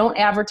 I don't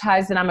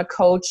advertise that I'm a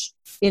coach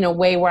in a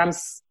way where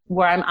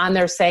I'm on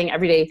there saying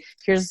every day,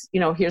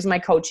 here's my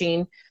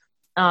coaching.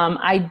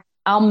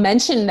 I'll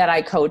mention that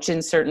I coach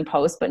in certain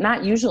posts, but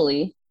not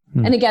usually.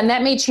 And again,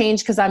 that may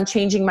change because I'm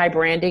changing my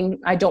branding.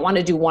 I don't want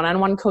to do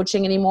one-on-one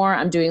coaching anymore.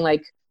 I'm doing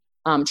like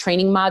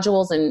training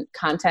modules and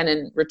content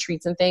and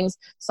retreats and things.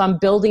 So I'm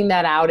building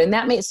that out, and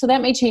that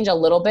may change a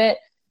little bit.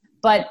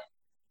 But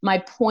my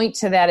point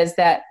to that is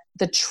that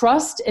the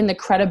trust and the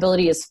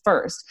credibility is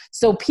first.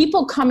 So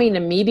people coming to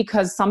me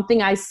because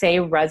something I say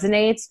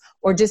resonates,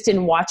 or just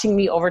in watching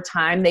me over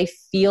time, they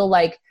feel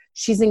like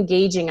she's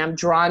engaging. I'm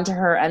drawn to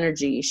her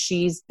energy.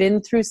 She's been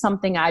through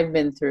something I've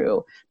been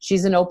through.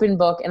 She's an open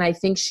book, and I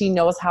think she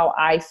knows how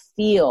I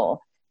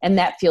feel. And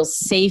that feels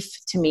safe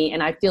to me,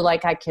 and I feel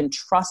like I can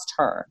trust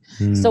her.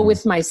 So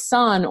with my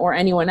son or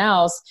anyone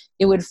else,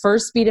 it would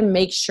first be to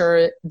make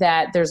sure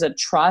that there's a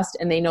trust,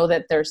 and they know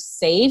that they're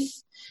safe,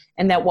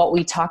 and that what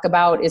we talk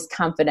about is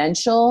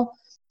confidential,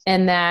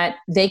 and that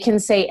they can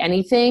say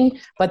anything,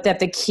 but that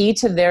the key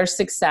to their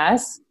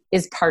success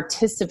is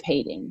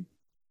participating.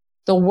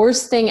 The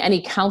worst thing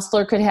any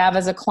counselor could have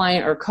as a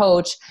client or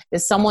coach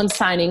is someone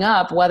signing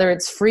up, whether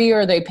it's free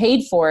or they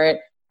paid for it,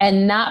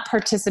 and not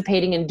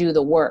participating and do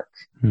the work.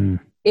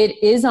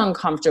 It is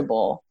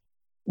uncomfortable,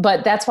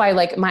 but that's why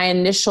like my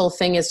initial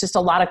thing is just a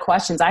lot of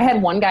questions. I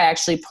had one guy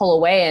actually pull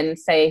away and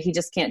say he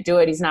just can't do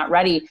it. He's not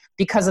ready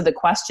because of the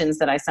questions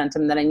that I sent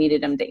him that I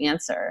needed him to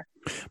answer.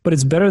 But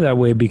it's better that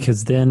way,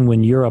 because then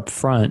when you're up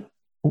front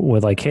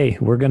with like, hey,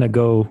 we're going to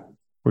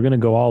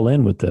go all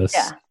in with this.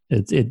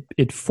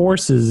 It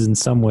forces in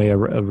some way a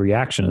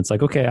reaction. It's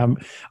like, okay,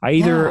 I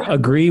either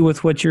agree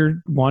with what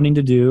you're wanting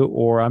to do,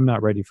 or I'm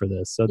not ready for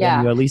this. So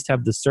then you at least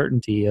have the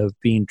certainty of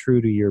being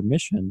true to your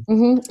mission.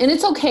 And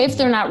it's okay if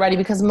they're not ready,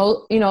 because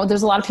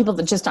there's a lot of people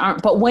that just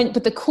aren't. But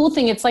the cool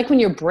thing, it's like when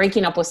you're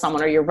breaking up with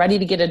someone or you're ready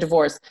to get a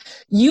divorce,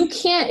 you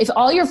can't, if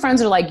all your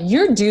friends are like,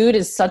 your dude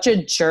is such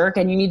a jerk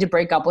and you need to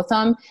break up with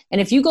him.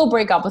 And if you go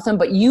break up with him,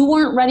 but you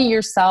weren't ready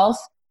yourself,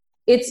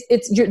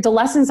 the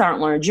lessons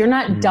aren't learned. You're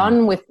not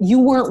done with, you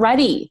weren't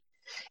ready.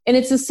 And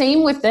it's the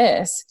same with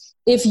this.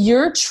 If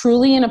you're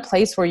truly in a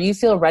place where you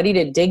feel ready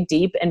to dig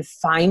deep and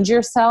find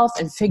yourself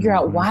and figure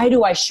out, why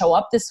do I show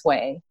up this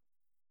way?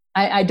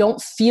 I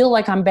don't feel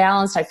like I'm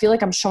balanced. I feel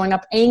like I'm showing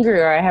up angry,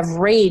 or I have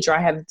rage, or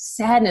I have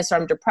sadness, or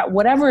I'm depressed,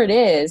 whatever it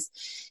is.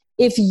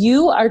 If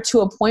you are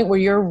to a point where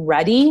you're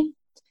ready,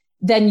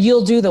 then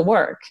you'll do the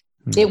work.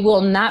 It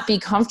will not be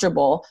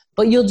comfortable,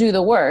 but you'll do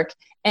the work.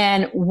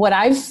 And what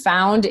I've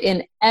found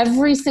in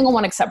every single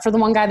one, except for the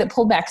one guy that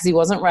pulled back because he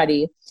wasn't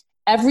ready,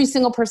 every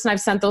single person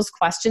I've sent those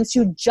questions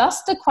to,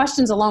 just the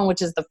questions alone,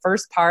 which is the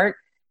first part,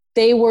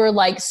 they were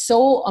like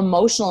so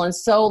emotional and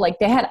so like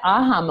they had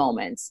aha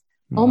moments.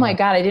 Oh my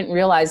God, I didn't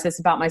realize this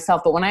about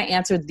myself. But when I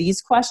answered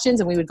these questions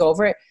and we would go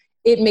over it,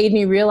 it made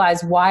me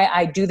realize why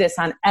I do this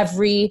on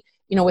every,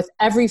 with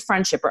every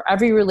friendship or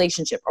every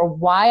relationship, or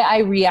why I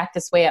react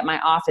this way at my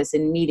office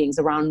in meetings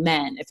around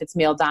men, if it's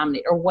male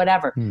dominated or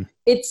whatever.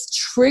 It's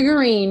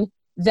triggering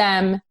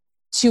them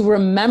to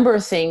remember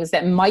things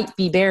that might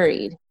be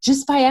buried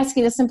just by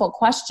asking a simple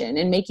question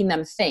and making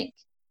them think.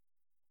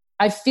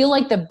 I feel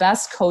like the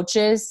best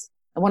coaches,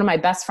 one of my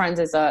best friends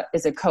is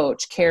a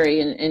coach,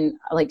 Carrie, and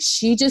like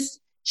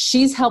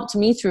she's helped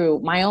me through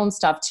my own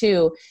stuff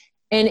too.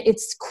 And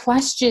it's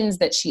questions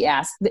that she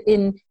asks,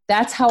 and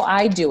that's how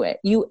I do it.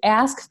 You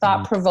ask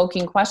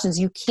thought-provoking questions.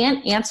 You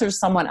can't answer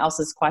someone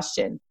else's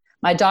question.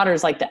 My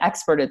daughter's like the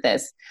expert at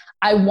this.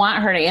 I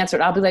want her to answer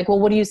it. I'll be like,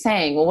 well, what are you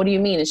saying? Well, what do you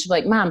mean? And she'll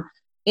be like, Mom,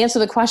 answer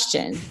the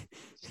question.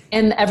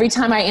 And every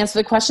time I answer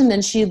the question,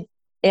 then she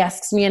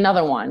asks me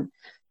another one.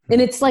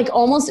 And it's like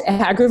almost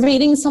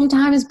aggravating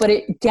sometimes, but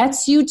it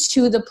gets you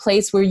to the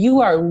place where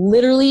you are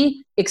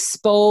literally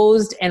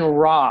exposed and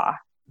raw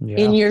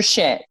in your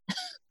shit.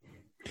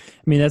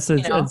 I mean,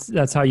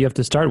 that's how you have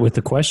to start with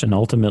the question.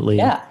 Ultimately,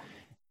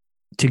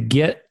 to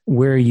get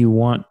where you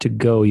want to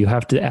go, you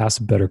have to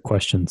ask better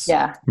questions.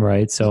 Yeah.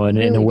 Right. So,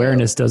 and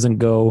awareness doesn't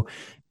go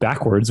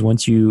backwards.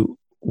 Once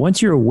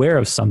you're aware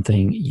of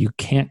something, you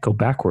can't go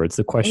backwards.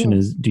 The question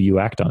is, do you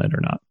act on it or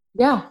not?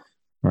 Yeah.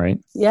 Right.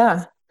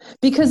 Yeah.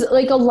 Because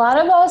like a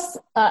lot of us,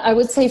 I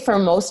would say for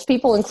most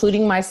people,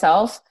 including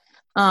myself,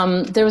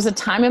 there was a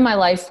time in my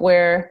life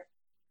where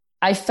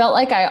I felt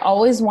like I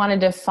always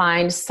wanted to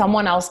find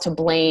someone else to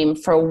blame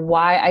for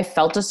why I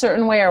felt a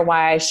certain way or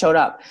why I showed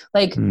up.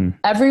 Like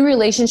every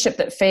relationship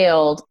that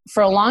failed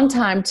for a long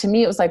time, to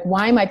me, it was like,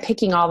 why am I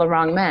picking all the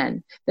wrong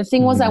men? The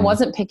thing was, I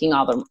wasn't picking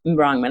all the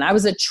wrong men. I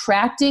was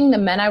attracting the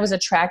men I was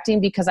attracting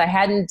because I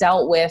hadn't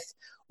dealt with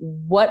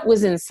what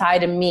was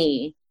inside of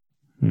me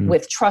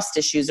with trust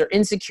issues or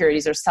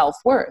insecurities or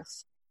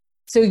self-worth.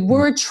 So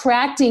we're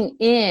attracting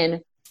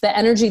in the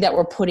energy that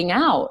we're putting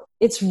out.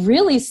 It's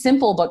really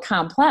simple but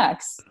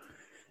complex.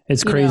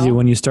 It's crazy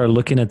when you start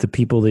looking at the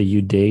people that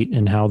you date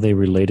and how they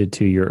related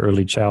to your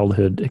early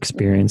childhood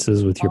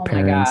experiences with your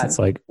parents. It's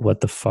like, what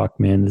the fuck,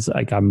 man? It's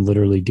like I'm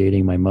literally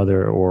dating my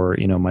mother or,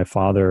 my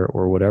father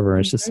or whatever.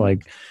 It's just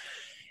like,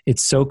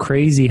 it's so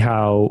crazy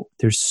how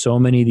there's so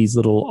many of these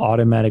little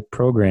automatic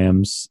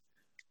programs.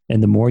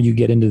 And the more you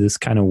get into this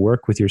kind of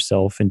work with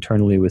yourself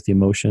internally with the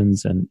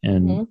emotions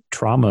and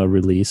trauma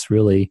release,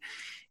 really,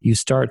 you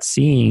start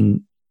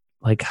seeing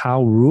like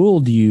how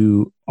ruled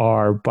you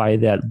are by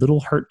that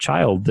little hurt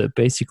child that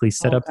basically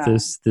set up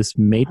this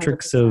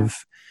matrix 100%.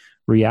 Of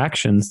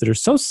reactions that are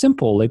so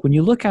simple. Like when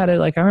you look at it,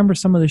 like I remember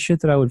some of the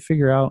shit that I would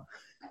figure out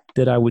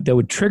that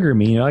would trigger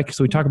me, like,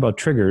 so we talk about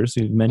triggers.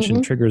 We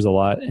mentioned triggers a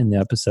lot in the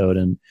episode,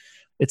 and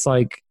it's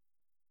like,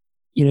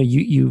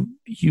 you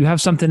have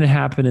something to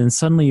happen and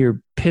suddenly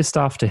you're pissed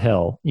off to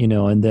hell,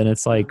 and then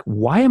it's like,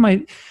 why am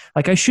I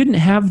like, I shouldn't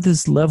have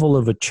this level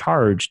of a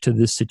charge to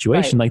this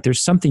situation. Right. Like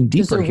there's something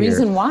deeper here. There's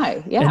a reason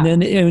why. Yeah.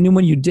 And then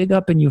when you dig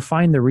up and you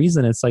find the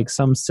reason, it's like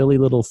some silly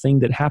little thing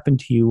that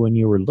happened to you when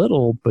you were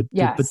little, but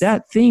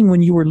that thing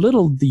when you were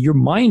little, your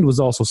mind was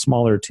also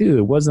smaller too.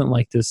 It wasn't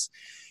like this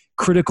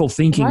critical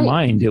thinking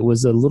mind. It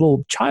was a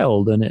little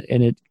child, and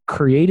it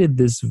created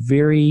this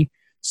very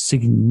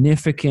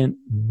significant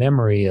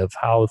memory of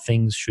how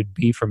things should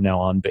be from now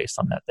on based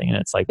on that thing. And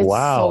it's like,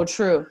 wow. So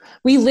true.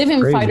 We live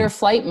in fight or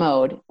flight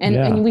mode,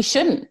 and we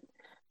shouldn't.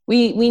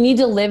 We need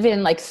to live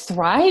in like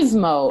thrive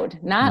mode,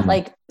 not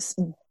like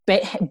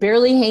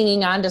barely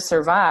hanging on to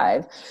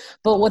survive.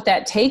 But what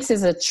that takes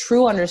is a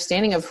true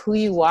understanding of who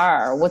you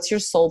are. What's your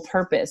soul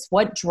purpose?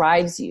 What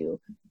drives you?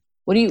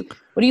 What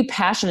are you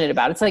passionate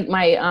about? It's like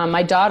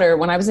my daughter,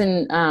 when I was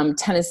in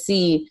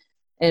Tennessee,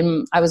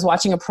 and I was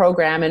watching a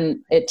program and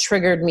it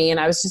triggered me and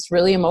I was just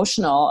really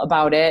emotional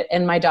about it.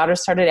 And my daughter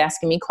started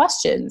asking me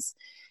questions.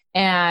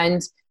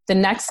 And the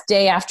next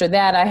day after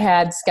that, I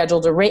had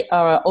scheduled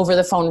a over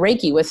the phone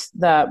Reiki with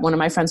one of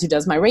my friends who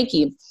does my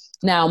Reiki.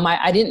 Now,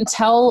 I didn't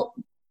tell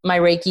my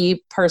Reiki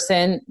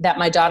person that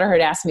my daughter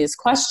had asked me this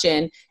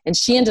question, and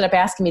she ended up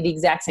asking me the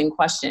exact same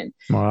question.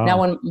 Wow.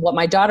 Now, what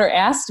my daughter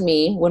asked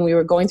me when we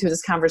were going through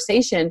this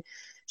conversation,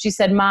 she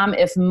said, Mom,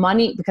 if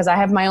money, because I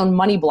have my own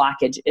money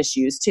blockage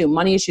issues too,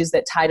 money issues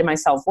that tie to my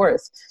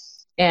self-worth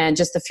and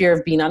just the fear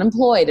of being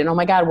unemployed. And oh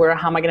my God,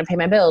 how am I going to pay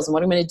my bills? And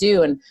what am I going to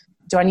do? And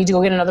do I need to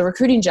go get another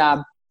recruiting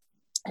job?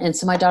 And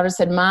so my daughter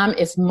said, Mom,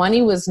 if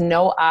money was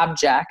no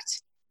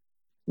object,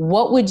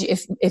 what would you,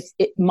 if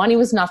money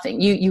was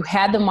nothing, you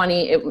had the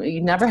money,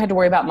 you never had to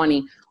worry about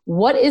money.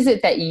 What is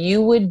it that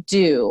you would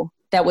do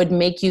that would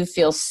make you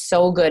feel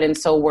so good and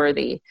so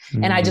worthy?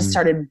 Mm-hmm. And I just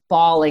started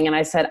bawling. And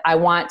I said, I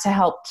want to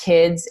help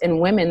kids and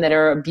women that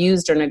are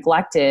abused or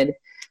neglected.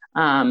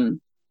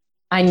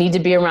 I need to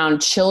be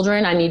around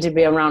children. I need to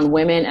be around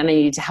women, and I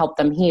need to help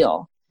them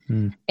heal.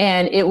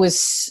 And it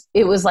was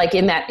like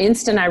in that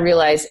instant, I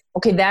realized,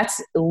 okay,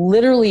 that's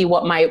literally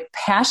what my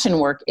passion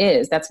work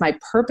is. That's my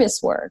purpose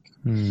work.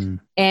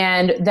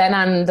 And then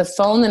on the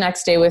phone the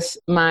next day with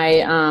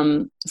my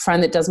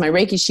friend that does my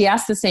Reiki, she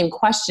asked the same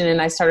question, and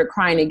I started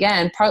crying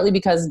again, partly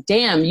because,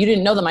 damn, you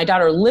didn't know that my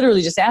daughter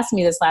literally just asked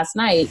me this last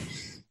night.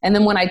 And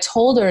then when I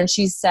told her, and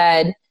she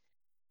said,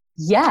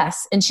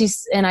 yes. And she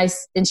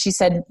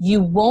said,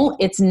 you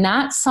won't, it's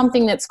not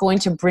something that's going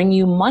to bring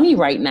you money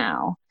right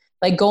now.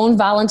 Like, go and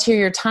volunteer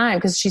your time.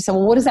 Because she said,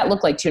 well, what does that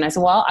look like to you? And I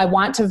said, well, I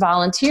want to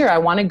volunteer. I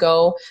want to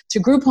go to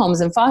group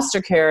homes and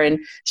foster care and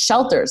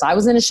shelters. I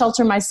was in a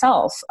shelter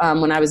myself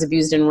when I was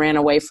abused and ran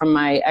away from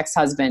my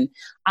ex-husband.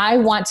 I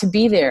want to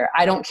be there.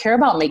 I don't care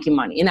about making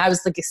money. And I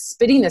was like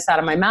spitting this out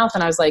of my mouth,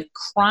 and I was like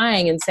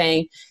crying and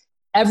saying,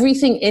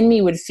 everything in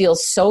me would feel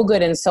so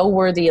good and so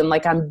worthy. And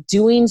like, I'm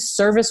doing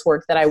service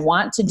work that I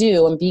want to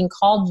do and being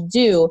called to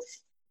do,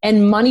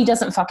 and money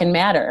doesn't fucking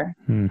matter.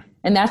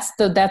 And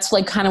that's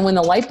like kind of when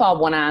the light bulb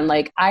went on.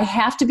 Like, I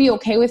have to be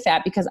okay with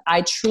that, because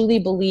I truly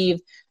believe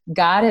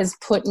God has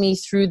put me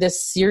through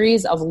this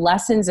series of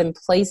lessons and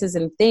places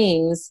and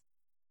things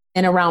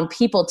and around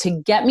people to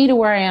get me to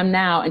where I am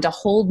now and to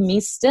hold me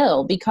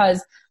still,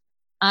 because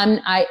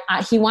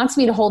he wants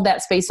me to hold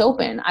that space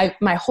open.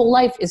 My whole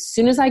life, as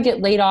soon as I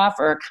get laid off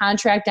or a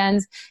contract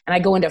ends and I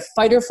go into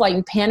fight or flight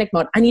and panic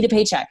mode, I need a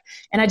paycheck.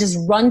 And I just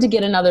run to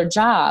get another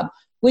job,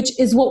 which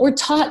is what we're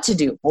taught to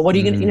do. Well, what are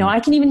you going to, I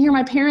can even hear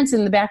my parents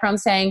in the background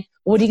saying,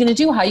 what are you going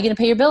to do? How are you going to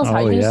pay your bills? How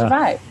are you going to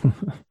survive?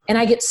 And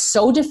I get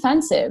so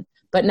defensive.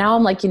 But now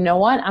I'm like, you know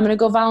what? I'm going to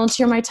go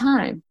volunteer my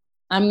time.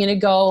 I'm going to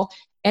go,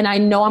 and I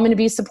know I'm going to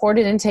be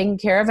supported and taken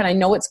care of. And I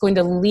know it's going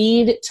to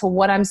lead to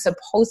what I'm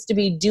supposed to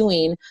be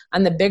doing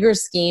on the bigger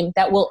scheme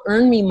that will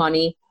earn me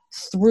money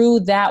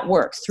through that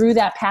work, through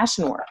that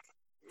passion work.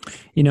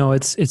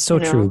 It's so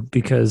true,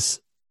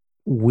 because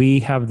we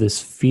have this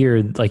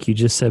fear, like you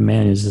just said,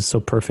 man, is just so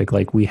perfect.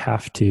 Like, we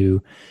have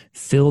to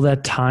fill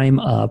that time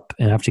up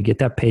and have to get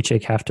that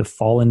paycheck, have to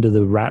fall into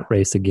the rat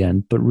race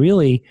again. But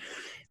really,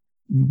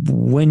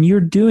 when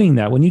you're doing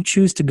that, when you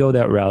choose to go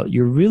that route,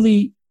 you're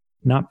really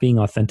not being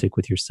authentic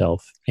with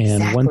yourself.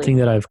 And One thing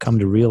that I've come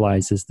to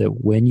realize is that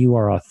when you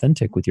are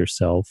authentic with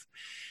yourself,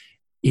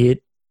 you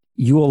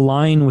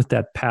align with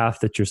that path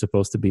that you're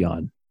supposed to be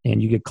on. And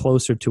you get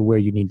closer to where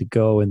you need to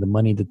go, and the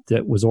money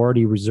that was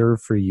already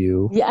reserved for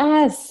you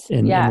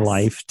in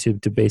life to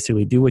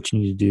basically do what you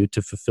need to do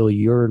to fulfill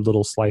your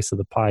little slice of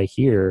the pie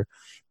here,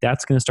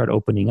 that's going to start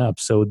opening up.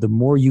 So the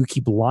more you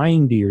keep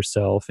lying to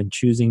yourself and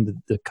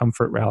choosing the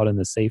comfort route and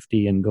the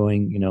safety and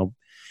going,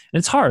 and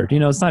it's hard,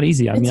 it's not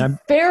easy. I'm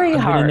very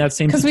hard,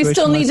 because we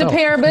still need to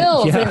pay our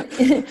bills.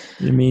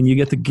 You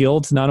get the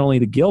guilt, not only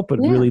the guilt, but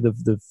really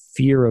the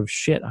fear of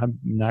shit. I'm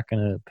not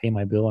going to pay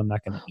my bill. I'm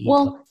not going to eat.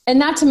 Well, and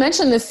not to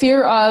mention the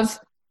fear of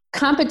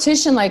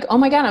competition. Like, oh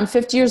my God, I'm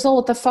 50 years old.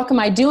 What the fuck am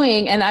I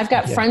doing? And I've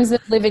got friends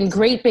that live in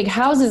great big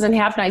houses and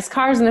have nice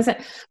cars and this.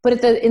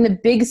 But in the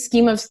big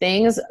scheme of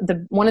things,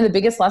 one of the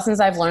biggest lessons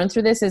I've learned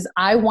through this is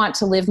I want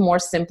to live more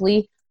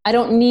simply.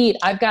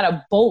 I've got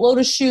a boatload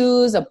of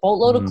shoes, a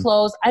boatload of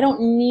clothes. I don't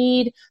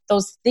need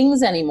those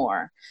things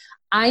anymore.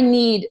 I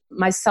need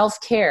my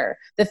self-care.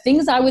 The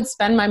things I would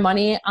spend my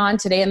money on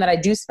today and that I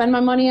do spend my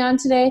money on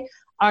today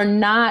are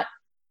not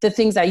the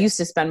things I used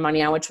to spend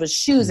money on, which was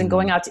shoes and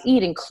going out to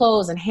eat and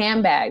clothes and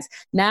handbags.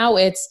 Now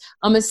it's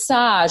a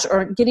massage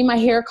or getting my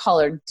hair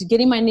colored,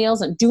 getting my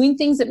nails done, doing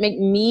things that make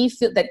me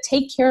feel, that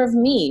take care of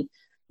me.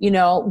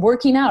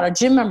 Working out, a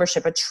gym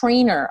membership, a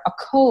trainer, a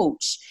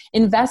coach,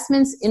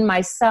 investments in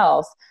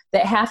myself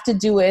that have to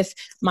do with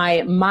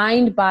my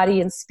mind, body,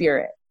 and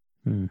spirit.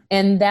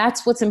 And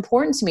that's what's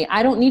important to me.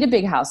 I don't need a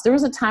big house. There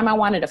was a time I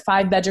wanted a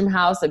 5-bedroom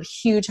house, a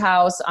huge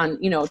house on,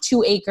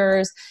 2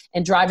 acres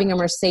and driving a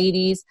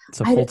Mercedes.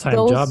 It's a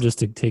full-time job just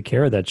to take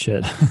care of that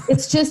shit.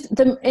 It's just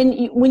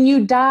when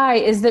you die,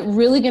 is that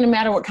really going to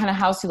matter what kind of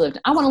house you lived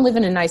in? I want to live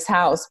in a nice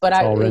house, but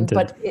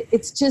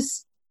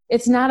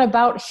it's not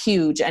about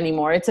huge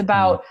anymore. It's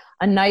about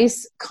a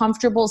nice,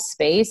 comfortable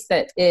space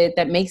that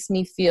makes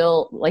me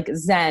feel like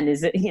Zen.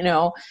 Is it,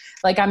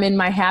 like I'm in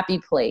my happy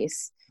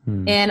place.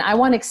 And I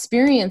want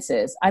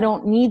experiences. I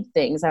don't need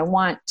things. I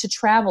want to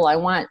travel. I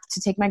want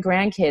to take my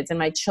grandkids and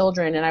my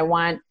children, and I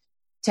want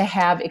to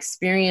have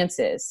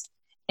experiences.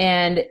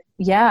 And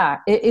yeah,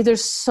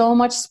 there's so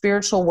much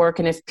spiritual work.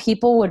 And if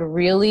people would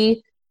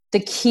really, the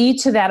key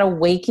to that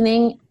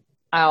awakening,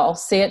 I'll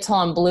say it till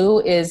I'm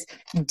blue, is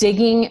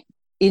digging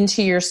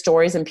into your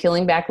stories and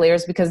peeling back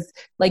layers, because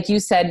like you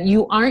said,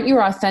 you aren't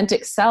your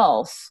authentic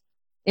self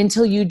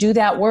until you do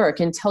that work.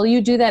 Until you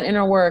do that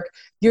inner work,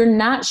 you're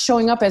not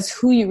showing up as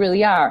who you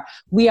really are.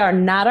 We are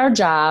not our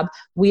job.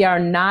 We are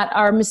not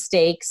our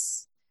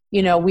mistakes.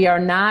 You know, we are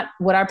not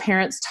what our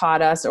parents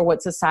taught us or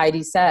what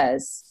society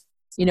says.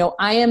 You know,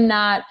 I am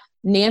not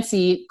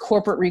Nancy,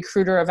 corporate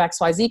recruiter of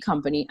XYZ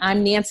company.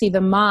 I'm Nancy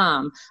the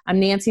mom. I'm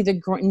Nancy the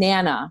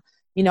nana.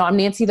 You know, I'm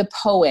Nancy the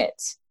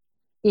poet.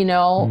 You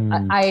know,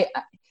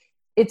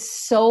 it's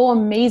so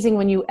amazing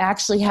when you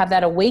actually have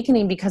that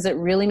awakening, because it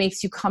really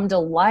makes you come to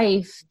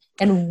life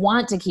and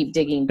want to keep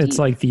digging deep. It's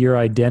like your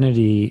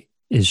identity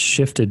is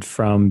shifted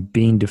from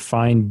being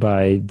defined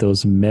by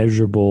those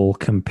measurable,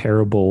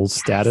 comparable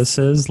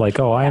statuses. Like,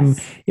 oh, I'm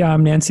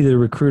Nancy the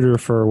recruiter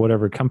for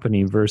whatever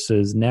company,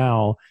 versus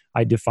now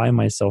I define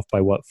myself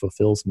by what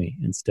fulfills me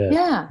instead.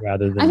 Yeah.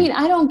 Rather than, I mean,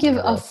 I don't give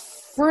a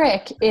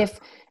frick if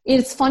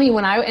it's funny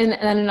when and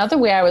another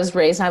way I was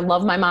raised, and I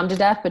love my mom to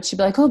death, but she'd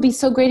be like, oh, it'd be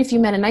so great if you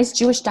met a nice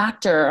Jewish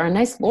doctor or a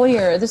nice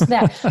lawyer, or this,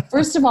 that.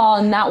 First of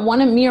all, not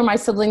one of me or my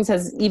siblings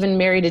has even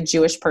married a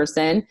Jewish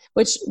person,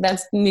 which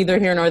that's neither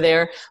here nor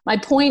there. My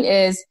point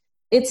is,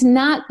 it's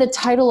not the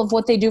title of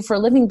what they do for a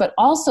living, but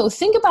also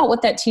think about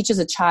what that teaches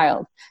a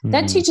child.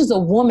 That teaches a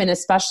woman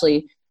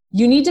especially,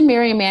 you need to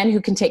marry a man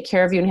who can take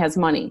care of you and has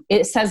money.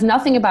 It says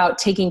nothing about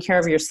taking care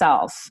of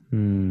yourself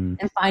and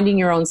finding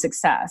your own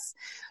success.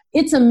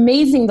 It's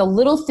amazing the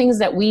little things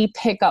that we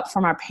pick up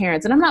from our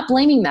parents. And I'm not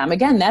blaming them.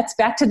 Again, that's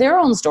back to their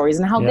own stories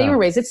and how they were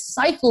raised. It's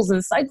cycles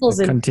and cycles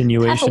and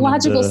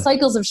pathological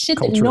cycles of shit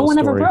that no one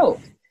ever broke.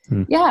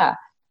 Yeah.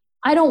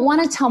 I don't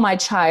want to tell my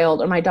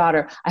child or my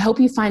daughter, I hope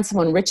you find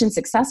someone rich and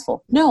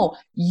successful. No,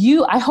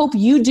 I hope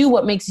you do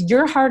what makes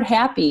your heart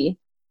happy.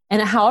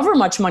 And however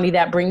much money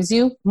that brings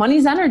you,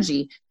 money's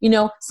energy. You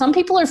know, some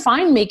people are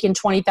fine making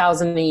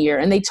 $20,000 a year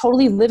and they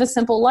totally live a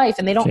simple life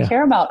and they don't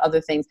care about other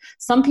things.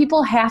 Some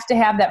people have to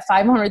have that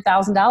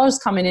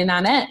 $500,000 coming in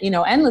on it,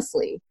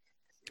 endlessly.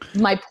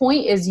 My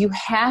point is, you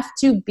have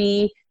to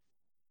be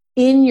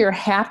in your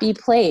happy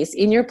place,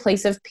 in your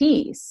place of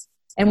peace.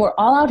 And we're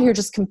all out here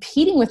just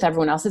competing with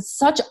everyone else. It's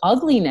such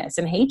ugliness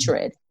and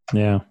hatred.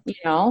 Yeah.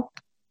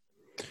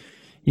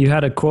 You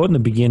had a quote in the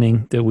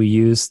beginning that we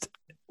used,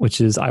 which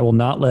is, I will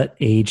not let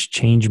age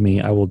change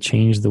me. I will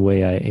change the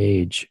way I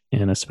age.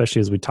 And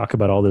especially as we talk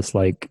about all this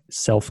like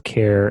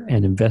self-care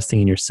and investing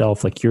in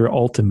yourself, like you're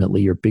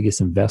ultimately your biggest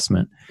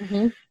investment.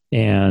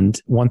 And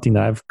one thing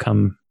that I've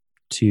come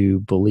to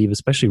believe,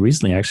 especially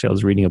recently, actually, I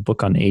was reading a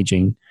book on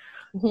aging.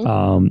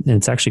 And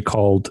it's actually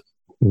called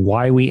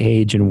Why We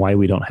Age and Why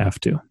We Don't Have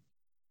to.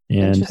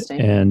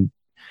 And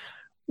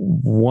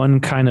one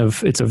kind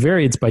of,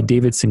 it's by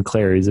David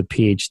Sinclair. He's a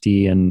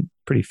PhD and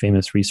pretty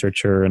famous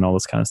researcher and all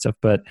this kind of stuff,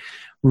 but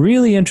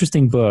really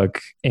interesting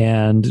book.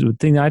 And the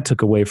thing I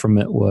took away from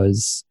it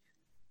was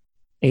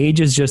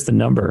age is just a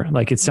number.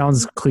 Like, it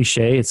sounds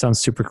cliche. It sounds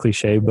super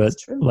cliche, but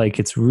like,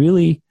 it's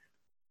really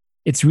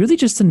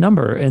just a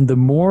number. And the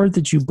more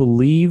that you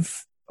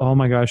believe, oh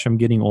my gosh, I'm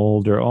getting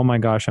old, or, oh my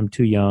gosh, I'm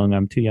too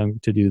young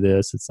to do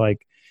this. It's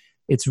like,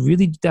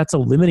 that's a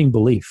limiting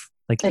belief.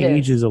 Like,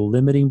 age is a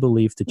limiting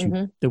belief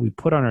that we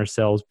put on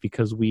ourselves,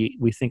 because we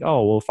think,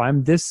 oh, well, if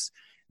I'm this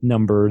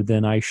number,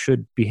 then I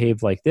should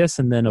behave like this.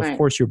 And then of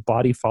course your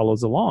body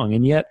follows along.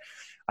 And yet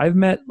I've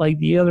met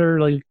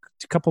a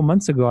couple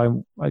months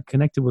ago, I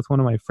connected with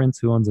one of my friends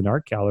who owns an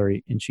art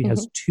gallery, and she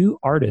has two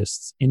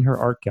artists in her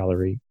art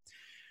gallery.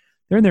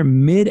 They're in their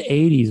mid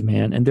 80s,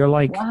 man. And they're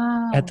like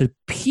at the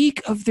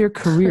peak of their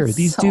career.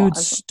 These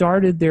dudes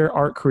started their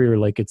art career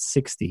like at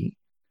 60.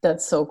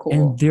 That's so cool.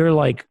 And they're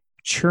like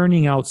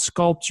churning out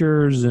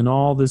sculptures and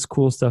all this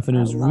cool stuff. And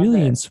it was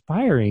really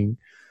inspiring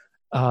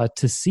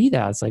to see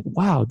that. It's like,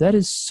 wow, that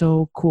is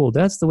so cool.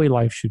 That's the way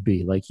life should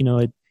be. Like,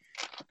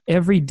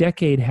 every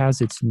decade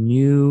has its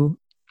new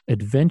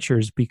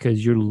adventures,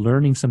 because you're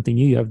learning something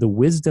new. You have the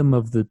wisdom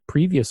of the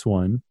previous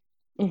one,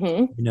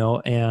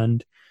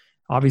 and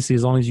obviously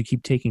as long as you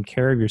keep taking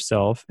care of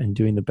yourself and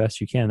doing the best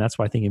you can, that's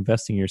why I think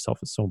investing in yourself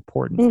is so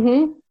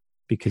important,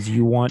 because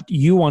you want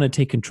to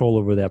take control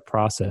over that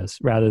process,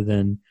 rather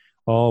than,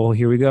 oh,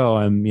 here we go,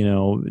 I'm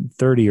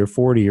 30 or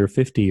 40 or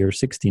 50 or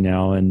 60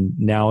 now, and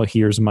now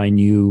here's my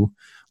new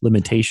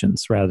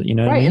limitations, rather, what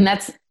I mean?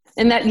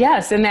 And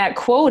that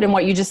quote and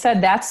what you just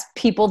said, that's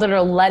people that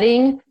are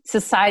letting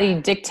society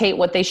dictate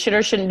what they should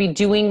or shouldn't be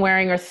doing,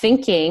 wearing, or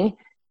thinking,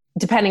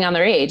 depending on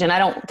their age. And I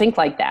don't think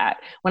like that.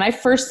 When I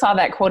first saw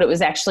that quote, it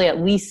was actually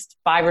at least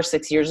 5 or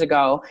 6 years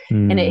ago.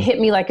 And it hit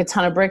me like a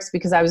ton of bricks,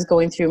 because I was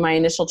going through my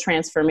initial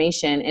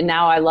transformation. And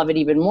now I love it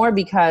even more,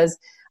 because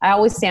I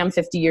always say I'm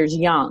 50 years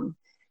young.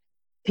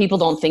 People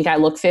don't think I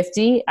look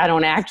 50. I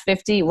don't act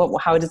 50.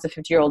 How does a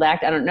 50-year-old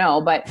act? I don't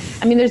know. But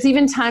I mean, there's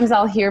even times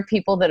I'll hear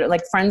people that are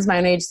like friends my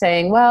own age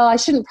saying, well, I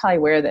shouldn't probably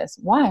wear this.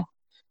 Why?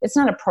 It's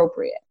not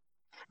appropriate.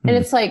 And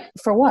it's like,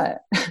 for what?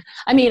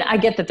 I mean, I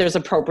get that there's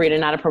appropriate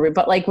and not appropriate,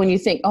 but like when you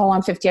think, oh,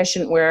 I'm 50, I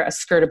shouldn't wear a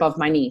skirt above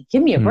my knee.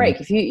 Give me a break.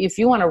 If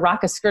you want to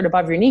rock a skirt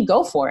above your knee,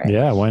 go for it.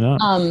 Yeah, why not?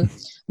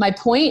 My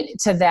point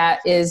to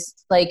that is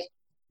like,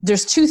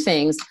 there's two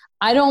things.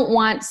 I don't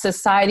want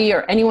society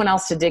or anyone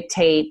else to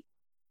dictate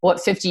what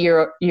 50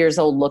 years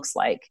old looks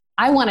like.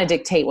 I want to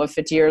dictate what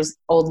 50 years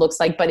old looks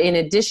like. But in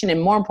addition,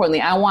 and more importantly,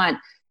 I want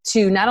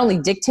to not only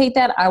dictate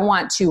that, I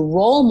want to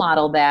role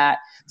model that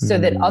so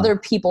that other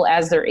people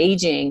as they're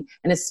aging,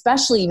 and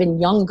especially even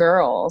young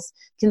girls,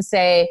 can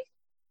say,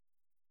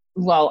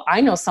 well,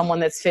 I know someone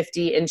that's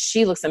 50 and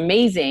she looks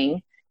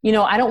amazing. You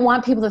know, I don't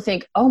want people to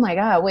think, oh my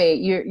God,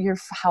 wait, you're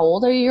how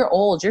old are you? You're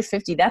old. You're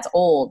 50. That's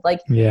old.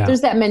 Like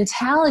there's that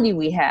mentality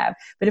we have.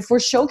 But if we're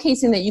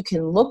showcasing that you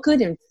can look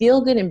good and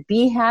feel good and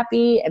be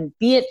happy and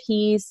be at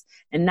peace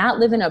and not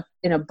live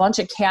in a bunch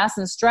of chaos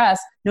and stress,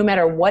 no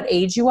matter what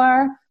age you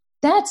are,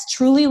 that's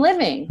truly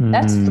living.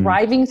 That's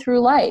thriving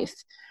through life.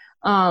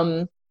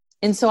 And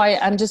so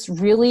I'm just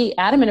really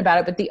adamant about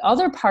it. But the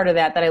other part of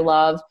that I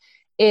love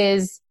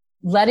is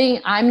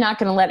I'm not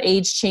going to let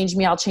age change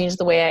me. I'll change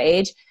the way I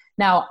age.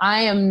 Now,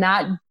 I am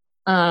not,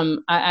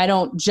 I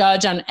don't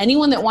judge on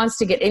anyone that wants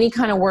to get any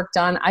kind of work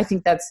done. I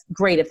think that's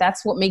great. If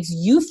that's what makes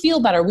you feel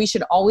better, we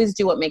should always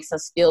do what makes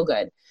us feel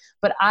good.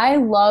 But I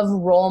love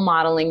role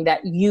modeling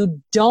that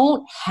you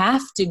don't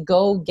have to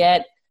go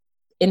get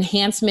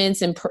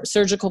enhancements and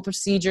surgical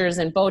procedures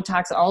and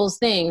Botox, all those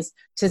things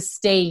to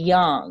stay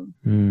young.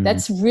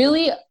 That's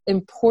really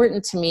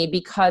important to me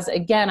because,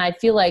 again, I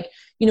feel like,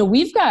 you know,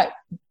 we've got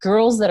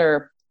girls that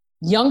are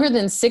younger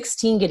than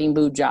 16 getting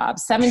boob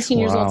jobs, 17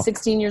 years old,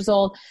 16 years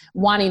old,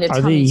 wanting a tummy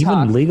tuck. Are they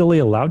even legally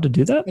allowed to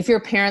do that? If your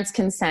parents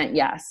consent,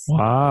 yes.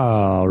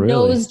 Wow, really?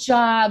 Nose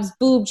jobs,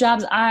 boob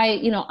jobs,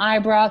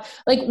 eyebrow,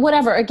 like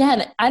whatever.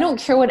 Again, I don't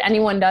care what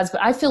anyone does,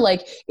 but I feel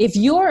like if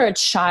you're a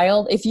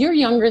child, if you're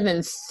younger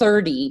than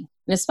 30,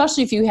 and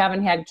especially if you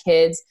haven't had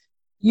kids,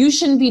 you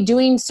shouldn't be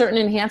doing certain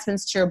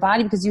enhancements to your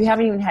body because you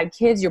haven't even had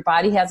kids. Your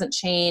body hasn't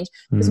changed.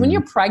 Because when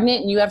you're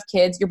pregnant and you have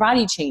kids, your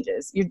body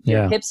changes.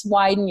 Your hips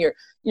widen, your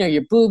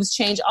boobs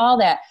change, all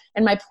that.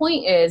 And my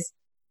point is,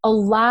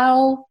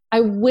 I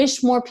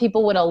wish more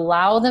people would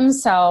allow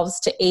themselves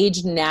to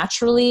age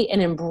naturally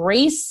and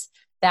embrace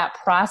that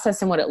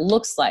process and what it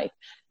looks like.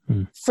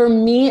 For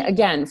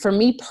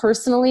me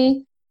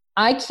personally,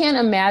 I can't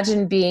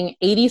imagine being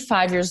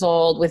 85 years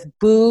old with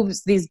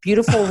boobs, these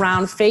beautiful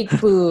round fake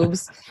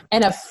boobs,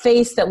 and a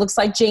face that looks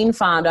like Jane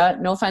Fonda.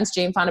 No offense,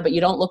 Jane Fonda, but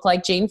you don't look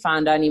like Jane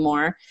Fonda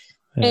anymore.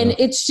 Yeah. And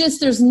it's just,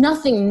 there's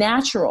nothing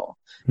natural.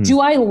 Do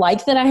I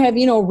like that I have,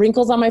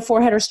 wrinkles on my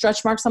forehead or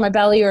stretch marks on my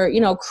belly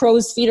or,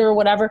 crow's feet or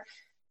whatever,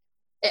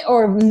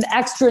 or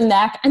extra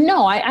neck?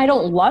 No, I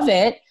don't love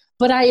it,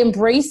 but I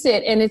embrace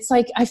it. And it's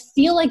like, I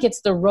feel like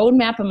it's the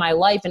roadmap of my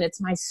life and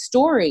it's my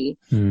story.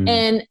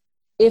 And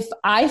if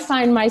I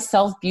find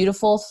myself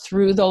beautiful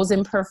through those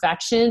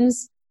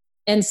imperfections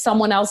and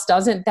someone else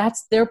doesn't,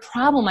 that's their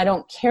problem. I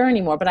don't care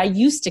anymore, but I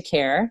used to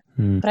care,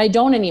 but I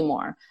don't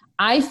anymore.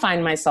 I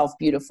find myself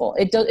beautiful.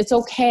 It's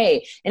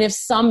okay. And if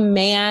some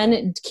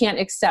man can't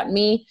accept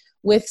me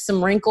with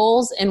some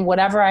wrinkles and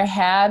whatever I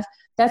have,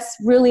 that's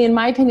really, in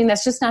my opinion,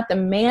 that's just not the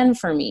man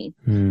for me.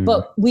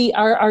 But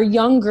our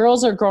young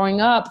girls are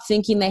growing up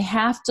thinking they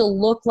have to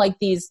look like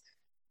these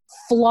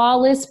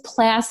flawless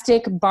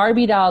plastic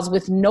Barbie dolls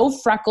with no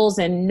freckles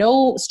and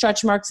no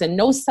stretch marks and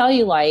no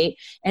cellulite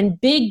and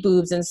big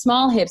boobs and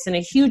small hips and a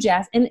huge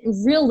ass. And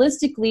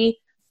realistically,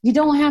 you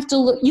don't have to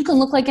look, you can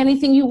look like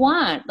anything you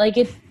want.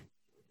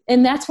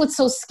 And that's what's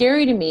so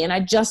scary to me. And I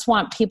just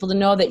want people to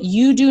know that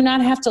you do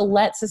not have to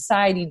let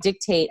society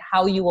dictate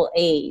how you will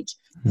age.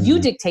 You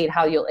dictate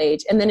how you'll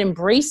age, and then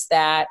embrace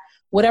that,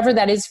 whatever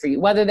that is for you,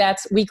 whether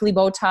that's weekly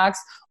Botox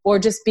or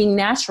just being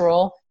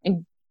natural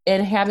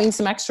and having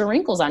some extra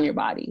wrinkles on your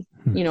body,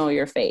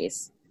 your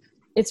face.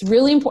 It's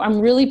really important.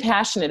 I'm really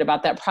passionate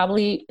about that,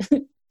 probably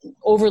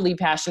overly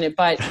passionate,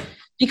 but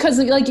because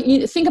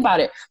you think about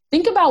it.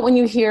 Think about when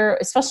you hear,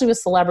 especially with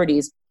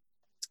celebrities,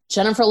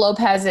 Jennifer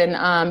Lopez and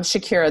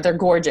Shakira, they're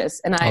gorgeous.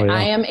 And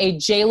I am a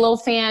J-Lo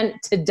fan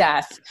to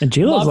death. And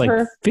J-Lo's like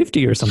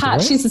 50 or something,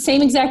 right? She's the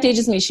same exact age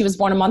as me. She was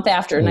born a month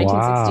after, in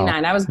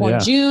 1969. I was born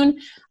June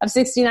of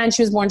 69.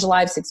 She was born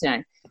July of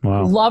 69.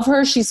 Wow. Love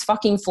her. She's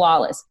fucking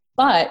flawless.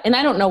 And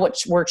I don't know what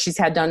work she's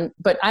had done,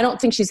 but I don't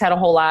think she's had a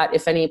whole lot,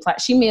 if any.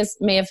 She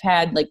may have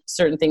had like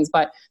certain things,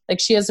 but like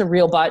she has a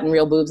real butt and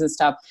real boobs and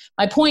stuff.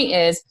 My point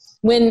is,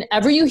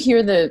 whenever you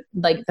hear the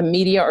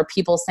media or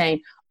people saying,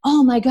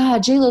 oh my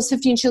God, J-Lo's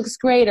 50 and she looks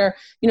great, or,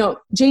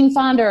 Jane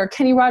Fonda or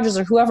Kenny Rogers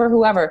or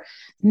whoever,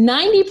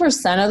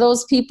 90% of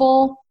those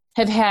people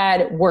have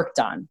had work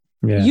done.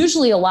 Yeah.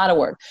 Usually a lot of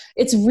work.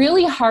 It's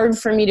really hard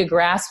for me to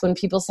grasp when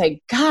people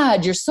say,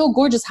 God, you're so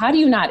gorgeous. How do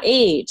you not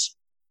age?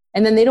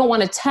 And then they don't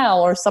want to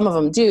tell, or some of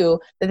them do,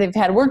 that they've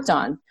had work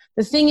done.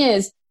 The thing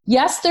is,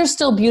 yes, they're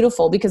still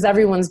beautiful because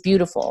everyone's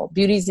beautiful.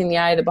 Beauty's in the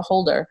eye of the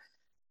beholder.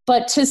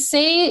 But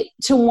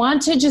to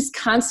want to just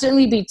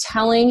constantly be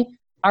telling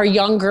our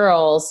young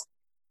girls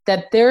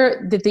that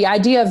the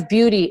idea of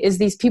beauty is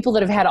these people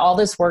that have had all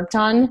this work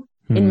done,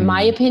 in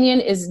my opinion,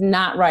 is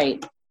not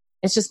right.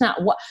 It's just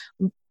not what.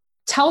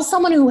 Tell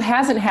someone who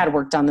hasn't had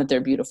work done that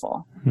they're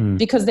beautiful,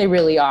 because they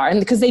really are. And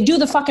because they do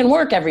the fucking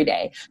work every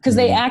day, because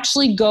they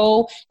actually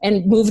go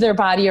and move their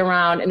body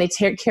around and they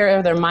take care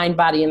of their mind,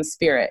 body, and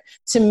spirit.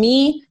 To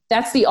me,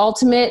 that's the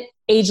ultimate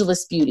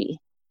ageless beauty.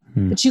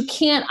 But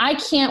I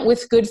can't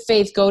with good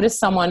faith go to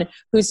someone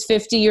who's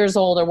 50 years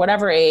old or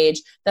whatever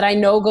age that I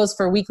know goes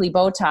for weekly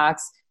Botox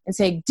and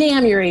say,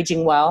 damn, you're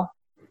aging well.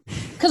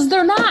 Because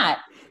they're not.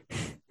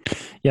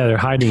 Yeah, they're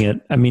hiding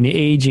it. I mean,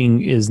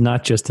 aging is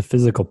not just a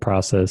physical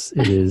process.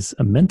 It is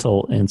a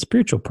mental and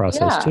spiritual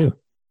process too.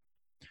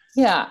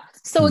 Yeah.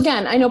 So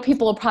again, I know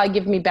people will probably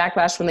give me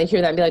backlash when they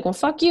hear that and be like, well,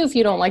 fuck you if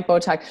you don't like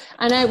Botox.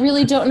 And I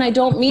really don't. And I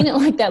don't mean it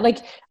like that. Like,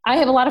 I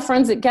have a lot of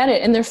friends that get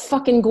it and they're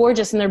fucking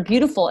gorgeous and they're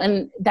beautiful.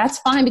 And that's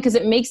fine because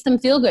it makes them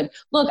feel good.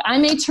 Look, I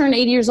may turn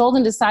 80 years old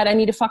and decide I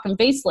need a fucking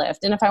facelift.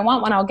 And if I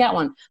want one, I'll get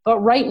one. But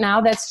right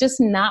now, that's just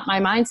not my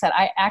mindset.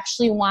 I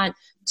actually want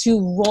to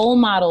role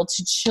model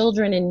to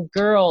children and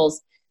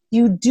girls.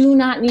 You do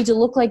not need to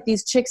look like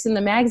these chicks in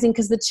the magazine,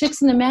 because the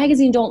chicks in the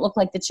magazine don't look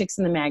like the chicks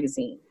in the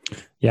magazine.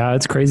 Yeah,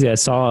 it's crazy. I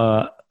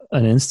saw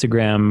an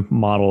Instagram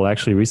model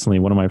actually recently.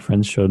 One of my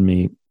friends showed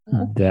me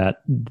that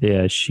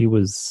she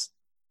was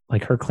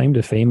like, her claim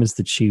to fame is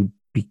that she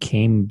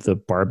became the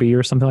Barbie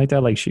or something like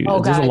that. Like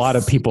there's a lot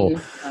of people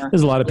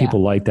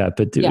like that,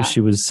 but I think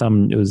she was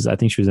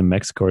in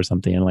Mexico or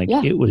something.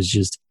 And it was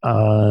just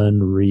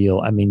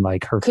unreal. I mean,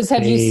 like her face. Because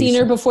have you seen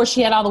her before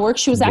she had all the work?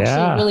 She was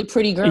actually a really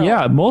pretty girl.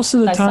 Yeah. Most of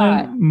the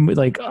time,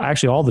 like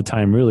actually all the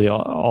time, really,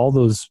 all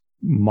those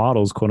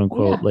models, quote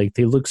unquote, like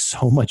they look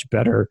so much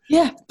better.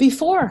 Yeah.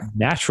 Before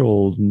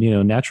natural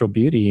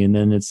beauty. And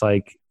then it's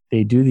like,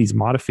 they do these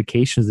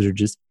modifications that are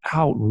just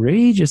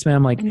outrageous, man.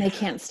 I'm like, and they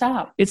can't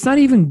stop. It's not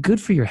even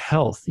good for your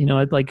health. You know,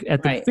 at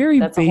the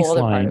very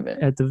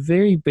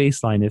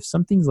baseline, if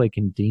something's like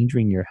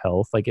endangering your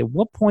health, like at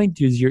what point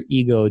does your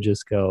ego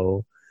just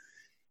go,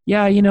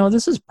 yeah, you know,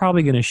 this is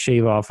probably going to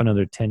shave off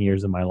another 10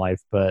 years of my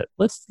life, but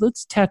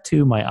let's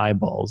tattoo my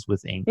eyeballs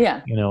with ink,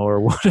 you know,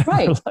 or whatever.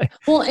 Right.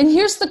 Well, and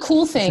here's the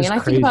cool thing, and I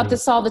think about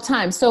this all the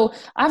time. So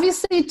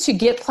obviously to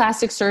get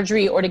plastic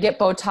surgery or to get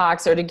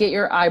Botox or to get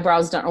your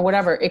eyebrows done or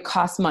whatever, it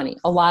costs money,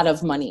 a lot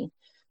of money.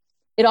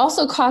 It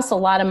also costs a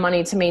lot of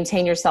money to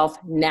maintain yourself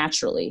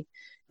naturally.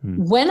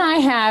 When I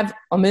have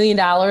 $1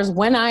 million,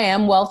 when I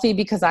am wealthy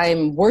because I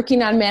am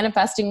working on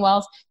manifesting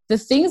wealth, the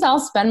things I'll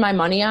spend my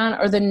money on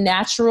are the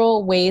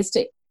natural ways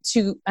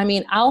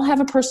I'll have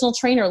a personal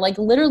trainer, like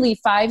literally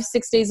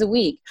 5-6 days a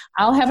week.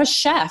 I'll have a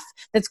chef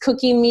that's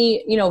cooking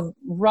me, you know,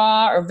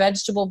 raw or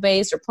vegetable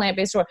based or plant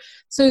based.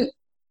 So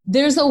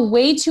there's a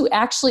way to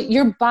actually,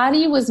 your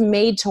body was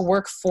made to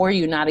work for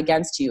you, not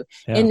against you.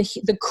 Yeah. And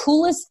the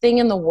coolest thing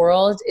in the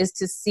world is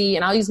to see,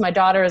 and I'll use my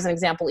daughter as an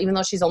example, even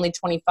though she's only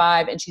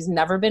 25 and she's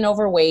never been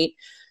overweight,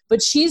 but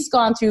she's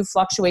gone through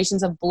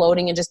fluctuations of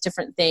bloating and just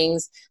different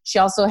things. She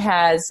also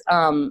has,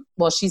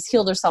 she's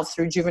healed herself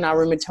through juvenile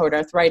rheumatoid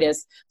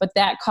arthritis, but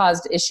that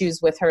caused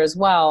issues with her as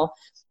well.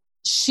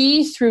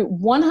 She, through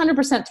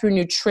 100% through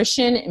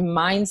nutrition and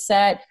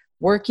mindset,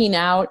 working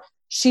out,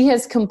 she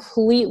has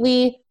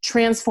completely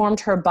transformed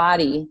her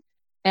body.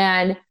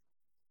 And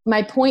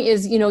my point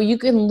is, you know, you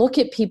can look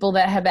at people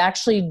that have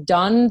actually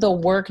done the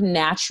work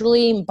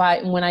naturally.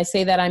 But when I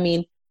say that, I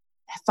mean,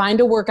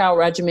 find a workout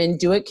regimen,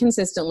 do it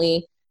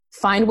consistently,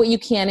 find what you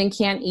can and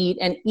can't eat,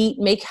 and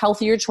make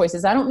healthier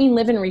choices. I don't mean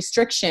live in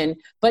restriction,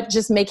 but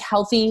just make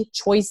healthy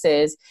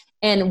choices.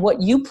 And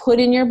what you put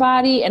in your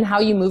body and how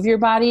you move your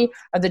body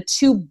are the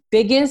two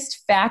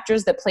biggest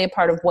factors that play a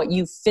part of what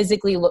you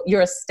physically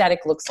your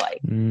aesthetic looks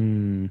like.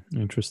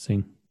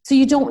 Interesting. So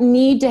you don't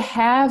need to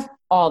have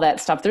all that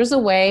stuff. There's a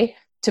way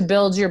to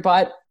build your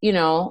butt, you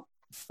know,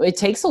 it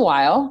takes a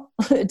while.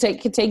 It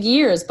could take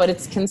years, but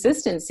it's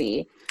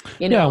consistency.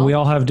 You know? Yeah, we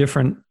all have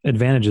different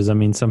advantages. I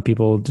mean, some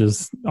people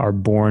just are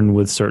born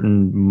with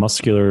certain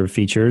muscular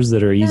features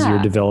that are easier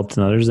developed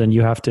than others, and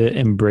you have to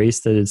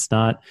embrace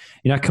that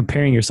you're not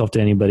comparing yourself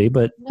to anybody,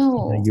 but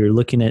you're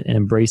looking at and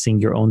embracing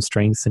your own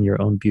strengths and your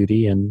own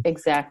beauty and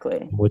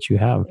what you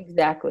have.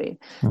 Exactly.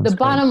 The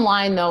bottom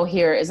line though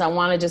here is I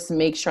want to just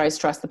make sure I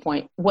stress the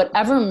point.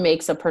 Whatever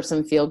makes a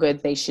person feel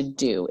good, they should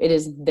do. It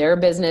is their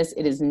business.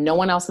 It is no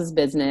one else's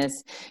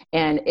business.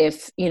 And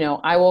if, you know,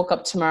 I woke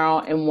up tomorrow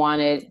and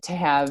wanted to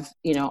have,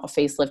 you know, a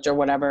facelift or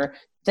whatever,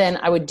 then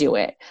I would do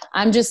it.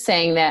 I'm just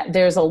saying that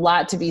there's a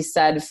lot to be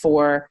said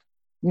for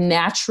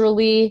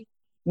naturally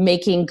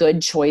making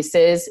good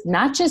choices,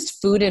 not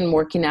just food and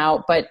working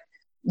out, but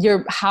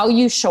how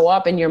you show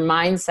up and your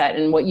mindset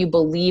and what you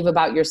believe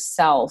about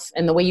yourself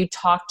and the way you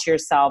talk to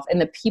yourself and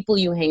the people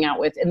you hang out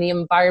with and the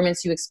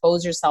environments you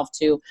expose yourself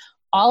to.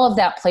 All of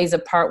that plays a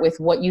part with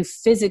what you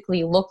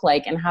physically look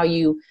like and how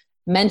you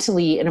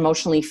mentally and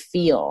emotionally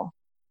feel.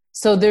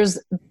 So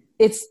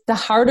it's the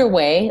harder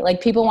way.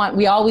 Like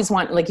we always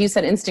want, like you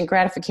said, instant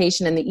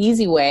gratification and the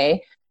easy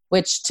way,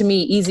 which to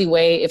me, easy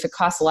way, if it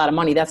costs a lot of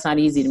money, that's not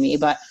easy to me.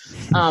 But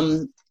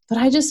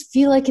I just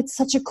feel like it's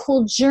such a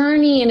cool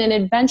journey and an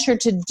adventure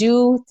to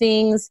do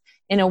things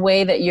in a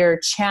way that you're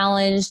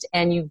challenged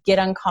and you get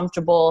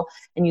uncomfortable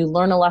and you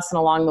learn a lesson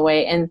along the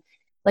way. And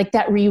like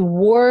that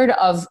reward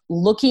of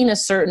looking a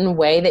certain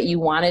way that you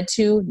wanted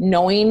to,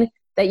 knowing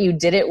that you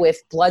did it with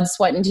blood,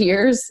 sweat, and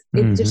tears.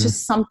 There's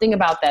just something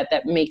about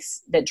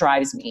that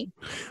drives me.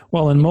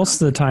 Well, and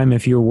most of the time,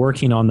 if you're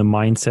working on the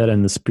mindset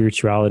and the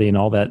spirituality and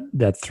all that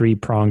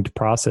 3-pronged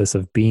process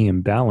of being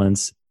in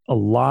balance, a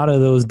lot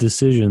of those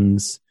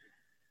decisions,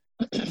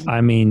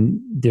 I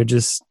mean, they're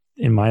just,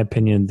 in my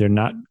opinion, they're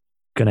not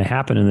going to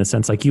happen in the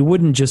sense, like you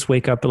wouldn't just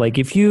wake up, like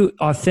if you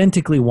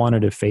authentically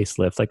wanted a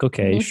facelift, like,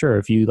 okay, sure.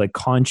 If you like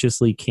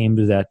consciously came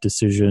to that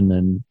decision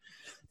and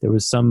there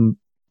was some,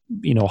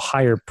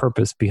 higher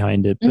purpose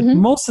behind it. But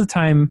most of the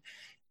time,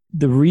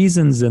 the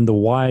reasons and the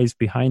whys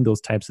behind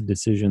those types of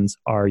decisions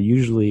are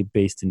usually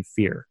based in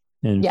fear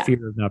and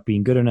fear of not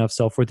being good enough,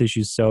 self-worth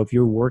issues. So if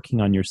you're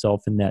working on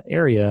yourself in that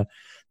area,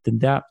 then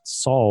that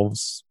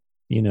solves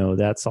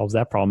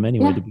that problem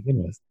anyway to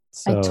begin with.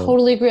 So, I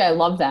totally agree. I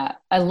love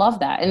that.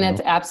 And that's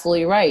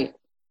absolutely right.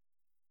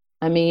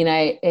 I mean,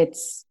 it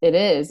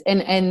is.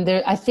 And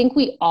there, I think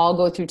we all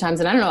go through times,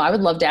 and I don't know, I would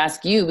love to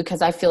ask you,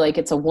 because I feel like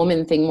it's a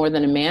woman thing more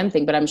than a man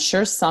thing, but I'm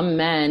sure some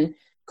men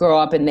grow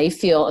up and they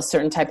feel a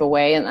certain type of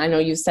way. And I know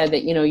you said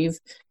that, you've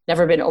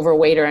never been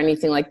overweight or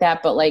anything like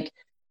that, but like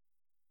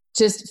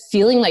just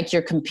feeling like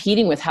you're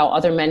competing with how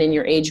other men in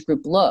your age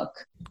group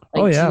look.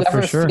 Like, do you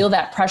ever feel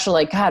that pressure?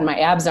 Like, God, my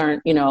abs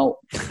aren't, a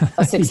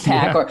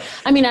 6-pack or,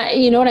 I mean,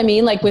 you know what I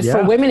mean? Like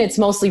for women, it's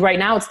mostly right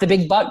now, it's the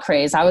big butt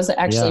craze. I was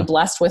actually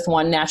blessed with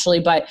one naturally,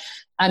 but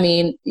I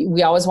mean,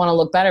 we always want to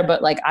look better,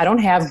 but like, I don't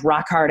have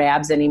rock hard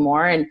abs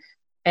anymore. And,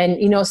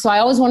 so I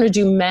always wonder,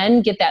 do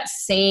men get that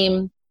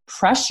same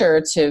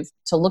pressure to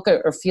look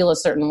at or feel a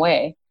certain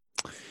way?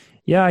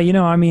 Yeah.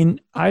 I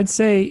mean, I'd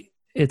say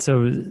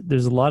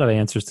there's a lot of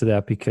answers to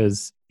that,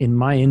 because in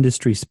my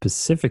industry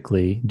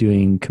specifically,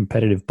 doing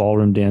competitive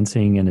ballroom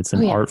dancing, and it's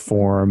an art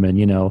form,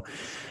 and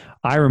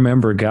I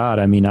remember, God,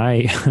 I mean,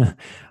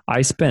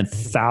 I spent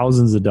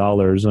thousands of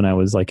dollars when I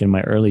was like in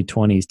my early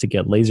 20s to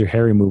get laser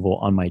hair removal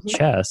on my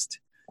chest,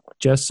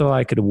 just so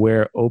I could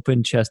wear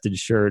open chested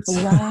shirts.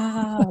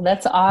 Wow,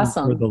 that's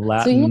awesome. For the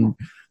Latin,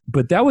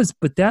 but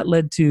that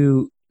led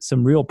to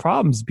some real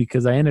problems,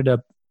 because I ended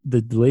up,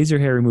 the laser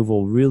hair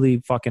removal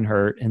really fucking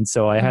hurt. And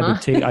so I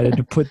had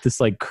to put this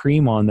like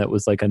cream on that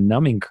was like a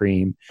numbing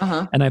cream.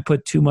 And I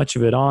put too much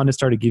of it on. It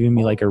started giving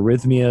me like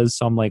arrhythmias.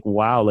 So I'm like,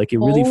 wow, like it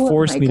really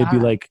forced me to be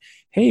like,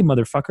 hey,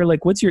 motherfucker,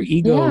 like what's your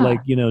ego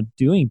like,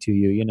 doing to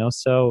you,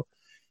 So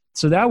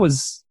that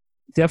was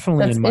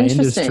definitely in my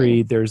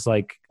industry. There's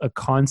like a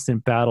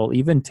constant battle.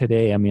 Even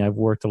today, I mean, I've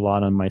worked a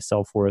lot on my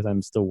self-worth.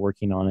 I'm still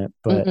working on it.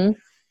 But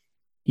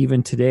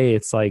even today,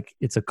 it's like,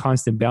 it's a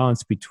constant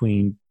balance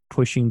between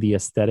pushing the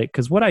aesthetic.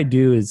 Because what I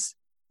do is,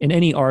 and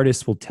any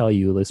artist will tell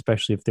you,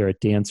 especially if they're a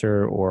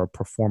dancer or a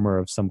performer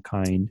of some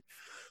kind,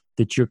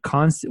 that you're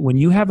constant, when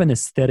you have an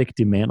aesthetic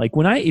demand, like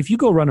if you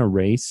go run a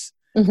race,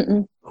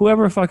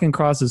 whoever fucking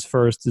crosses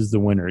first is the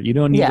winner. You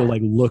don't need to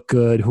like look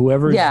good.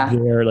 Whoever's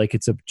there, like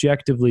it's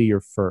objectively your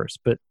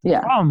first. But the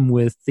problem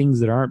with things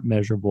that aren't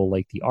measurable,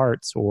 like the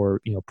arts or,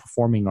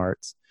 performing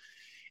arts,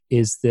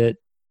 is that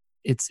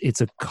it's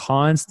a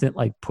constant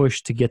like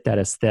push to get that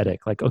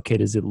aesthetic. Like, okay,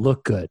 does it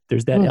look good?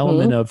 There's that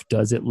element of,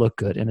 does it look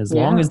good? And as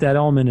long as that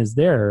element is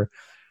there,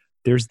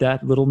 there's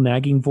that little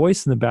nagging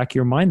voice in the back of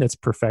your mind that's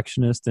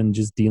perfectionist and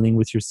just dealing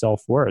with your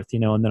self-worth,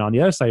 and then on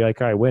the other side, you're like,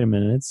 all right, wait a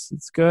minute,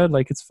 it's good.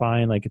 Like, it's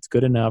fine. Like, it's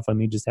good enough. Let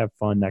me just have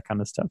fun, that kind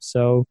of stuff.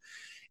 So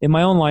in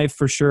my own life,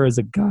 for sure, as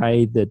a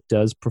guy that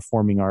does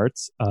performing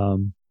arts,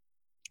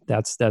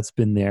 that's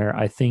been there.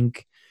 I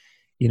think,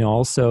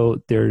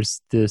 also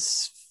there's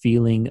this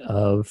feeling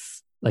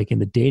of like in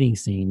the dating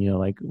scene,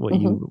 like what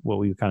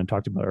we kind of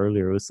talked about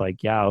earlier, it was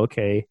like, yeah,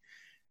 okay,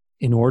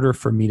 in order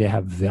for me to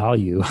have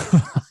value,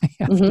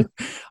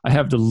 I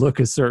have to look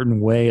a certain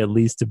way, at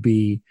least to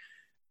be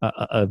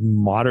a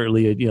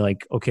moderately,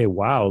 like, okay,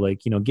 wow,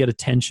 like, get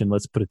attention.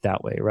 Let's put it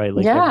that way. Right.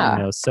 Like,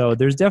 so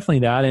there's definitely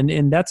that.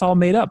 And that's all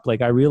made up.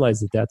 Like, I realize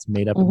that that's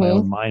made up in my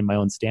own mind, my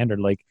own standard.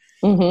 Like,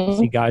 you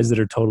see guys that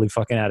are totally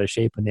fucking out of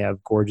shape and they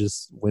have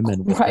gorgeous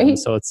women with them.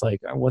 So it's like,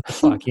 what the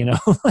fuck,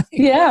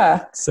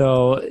 Like,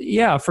 So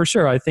yeah, for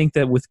sure. I think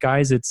that with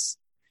guys, it's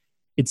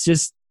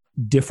just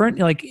different.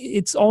 Like,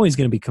 it's always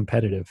going to be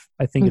competitive.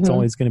 I think it's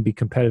always going to be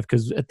competitive,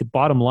 because at the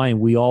bottom line,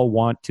 we all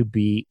want to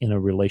be in a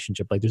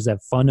relationship. Like, there's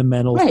that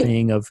fundamental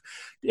thing of,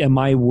 am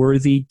I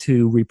worthy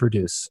to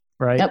reproduce?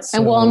 Right. Yep.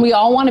 So, and we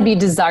all want to be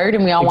desired,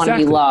 and we all want to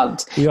be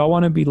loved. We all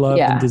want to be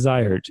loved and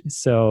desired.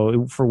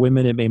 So for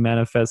women, it may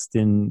manifest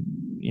in,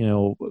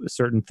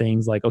 certain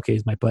things like, okay,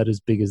 is my butt as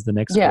big as the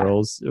next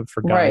girl's?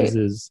 For guys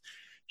is,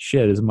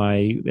 shit, am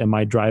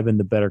I driving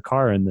the better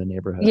car in the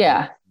neighborhood?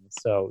 Yeah.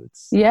 So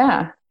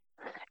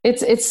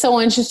it's so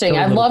interesting.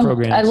 I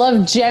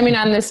love jamming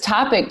on this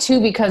topic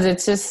too, because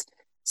it's just,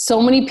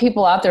 so many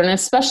people out there, and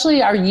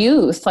especially our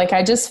youth. Like,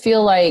 I just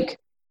feel like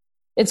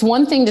it's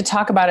one thing to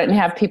talk about it and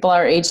have people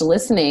our age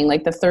listening,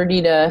 like the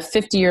 30 to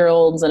 50 year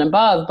olds and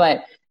above,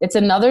 but it's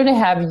another to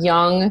have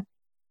young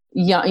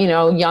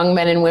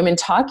men and women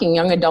talking,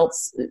 young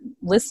adults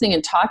listening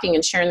and talking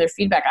and sharing their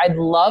feedback. I'd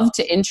love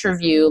to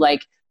interview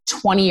like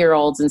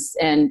 20-year-olds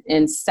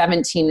and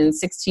 17 and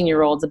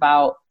 16-year-olds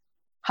about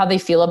how they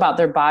feel about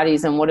their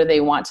bodies and what do they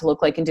want to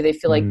look like, and do they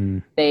feel like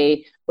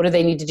what do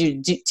they need to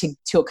do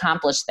to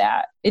accomplish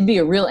that? It'd be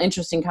a real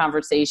interesting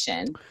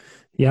conversation.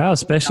 Yeah,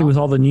 especially with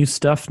all the new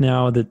stuff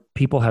now that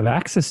people have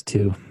access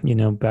to.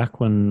 Back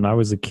when I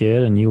was a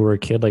kid and you were a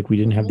kid, like we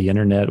didn't have the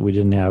internet, we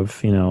didn't have,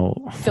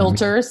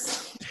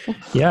 filters.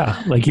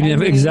 Yeah, like you didn't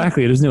have,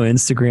 exactly. There's no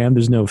Instagram,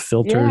 there's no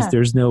filters,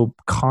 there's no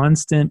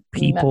constant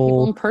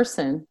people in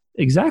person.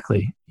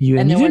 Exactly. You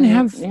didn't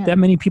have that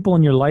many people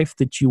in your life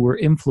that you were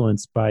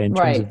influenced by in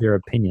terms of their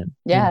opinion.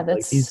 Yeah,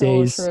 that's like these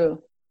days,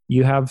 true.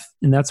 You have,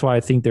 and that's why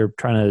I think they're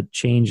trying to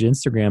change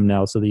Instagram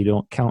now so that you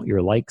don't count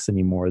your likes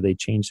anymore. They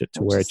changed it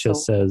to where it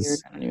just says, weird.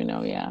 I don't even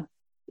know. Yeah.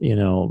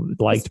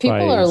 Liked by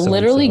people are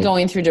literally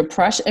going through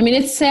depression. I mean,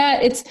 it's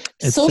sad. It's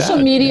social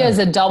sad, media is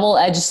a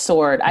double-edged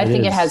sword. I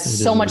think it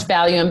has so much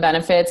value and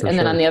benefits. And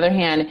then on the other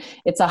hand,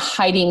 it's a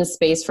hiding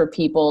space for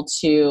people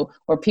to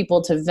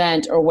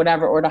vent or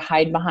whatever, or to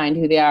hide behind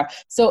who they are.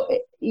 So,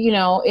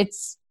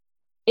 it's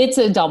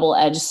a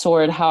double-edged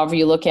sword, however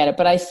you look at it.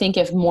 But I think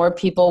if more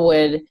people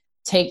would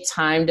take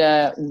time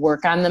to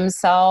work on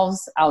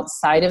themselves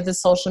outside of the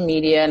social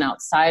media and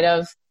outside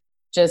of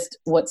just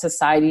what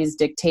society is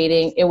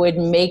dictating, it would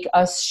make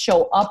us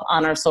show up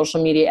on our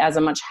social media as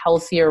a much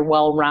healthier,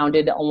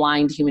 well-rounded,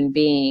 aligned human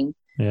being.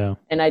 Yeah.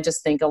 And I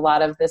just think a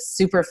lot of this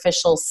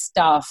superficial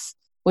stuff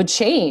would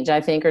change,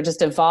 I think, or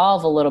just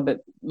evolve a little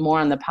bit more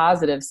on the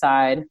positive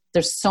side.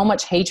 There's so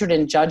much hatred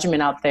and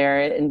judgment out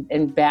there and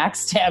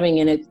backstabbing,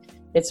 and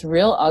it's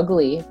real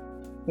ugly,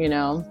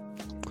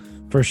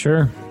 For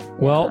sure. Yeah.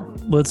 Well,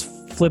 let's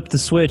flip the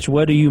switch.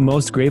 What are you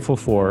most grateful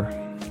for?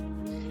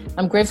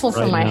 I'm grateful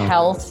for my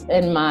health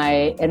and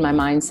my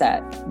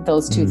mindset,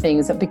 those two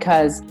things,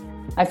 because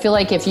I feel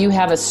like if you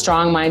have a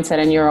strong mindset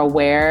and you're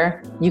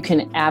aware, you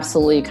can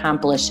absolutely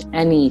accomplish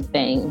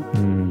anything.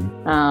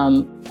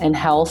 And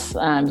health,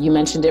 you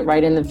mentioned it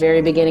right in the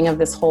very beginning of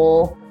this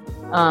whole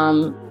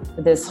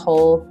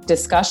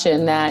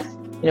discussion that,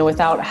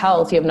 without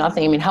health, you have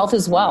nothing. I mean, health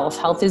is wealth.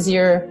 Health is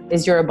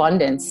your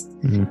abundance.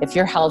 If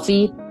you're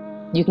healthy,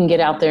 you can get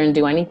out there and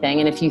do anything.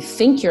 And if you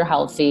think you're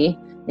healthy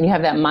and you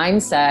have that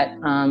mindset,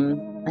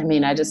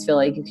 I just feel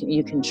like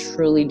you can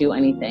truly do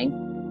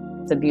anything.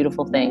 It's a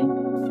beautiful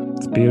thing.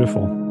 It's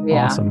beautiful.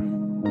 Yeah. Awesome.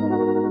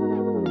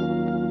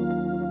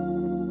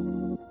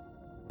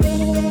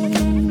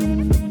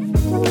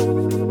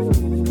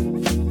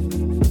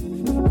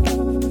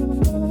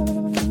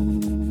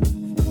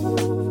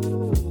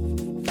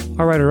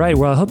 All right.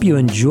 Well, I hope you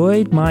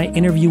enjoyed my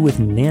interview with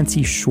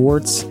Nancy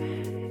Schwartz.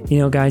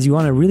 Guys, you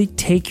want to really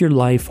take your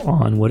life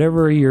on,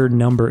 whatever your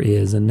number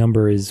is. A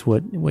number is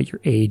what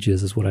your age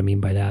is what I mean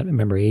by that.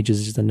 Remember, age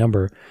is just a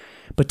number.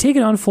 But take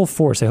it on full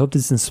force. I hope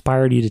this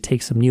inspired you to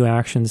take some new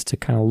actions, to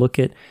kind of look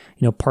at,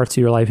 parts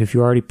of your life. If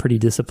you're already pretty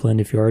disciplined,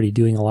 if you're already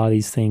doing a lot of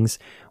these things,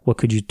 what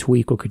could you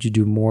tweak? What could you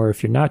do more?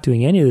 If you're not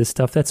doing any of this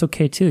stuff, that's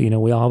okay too.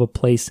 We all have a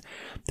place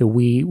that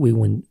we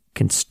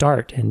can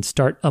start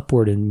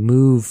upward and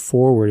move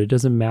forward. It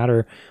doesn't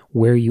matter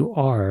where you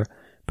are,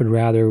 but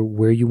rather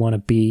where you want to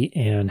be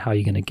and how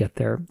you're going to get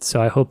there.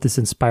 So I hope this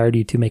inspired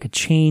you to make a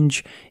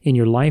change in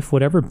your life,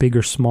 whatever, big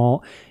or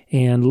small,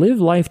 and live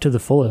life to the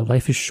fullest.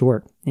 Life is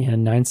short,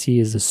 and Nancy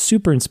is a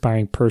super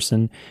inspiring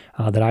person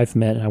that I've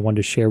met and I wanted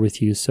to share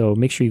with you. So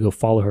make sure you go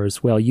follow her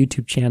as well.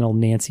 YouTube channel,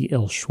 Nancy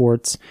L.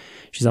 Schwartz.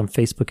 She's on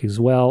Facebook as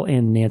well,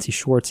 and Nancy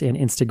Schwartz, and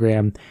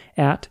Instagram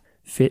at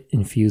Fit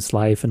Infused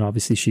Life. And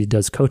obviously she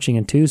does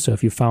coaching too. So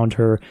if you found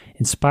her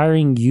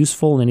inspiring,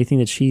 useful, and anything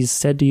that she's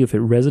said to you, if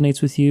it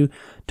resonates with you,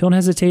 don't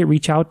hesitate,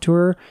 reach out to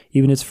her,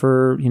 even if it's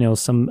for,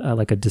 some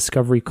like a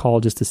discovery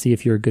call just to see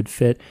if you're a good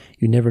fit.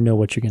 You never know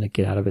what you're going to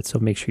get out of it. So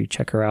make sure you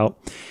check her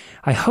out.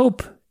 I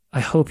hope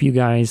you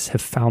guys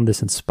have found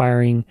this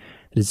inspiring,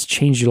 that it's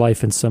changed your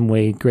life in some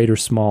way, great or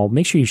small.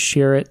 Make sure you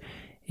share it.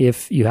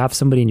 If you have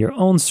somebody in your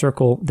own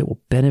circle that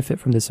will benefit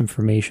from this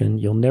information,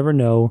 you'll never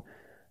know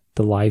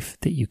the life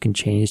that you can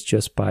change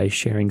just by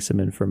sharing some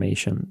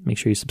information. Make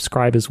sure you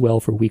subscribe as well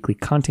for weekly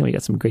content. We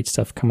got some great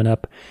stuff coming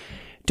up.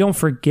 Don't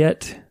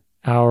forget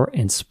our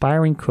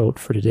inspiring quote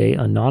for today,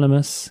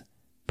 anonymous,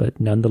 but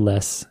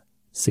nonetheless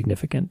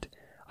significant.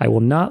 I will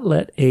not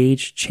let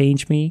age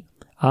change me.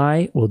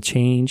 I will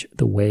change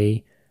the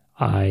way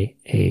I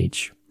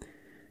age.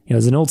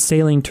 There's an old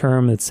sailing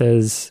term that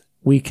says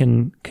we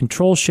can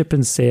control ship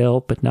and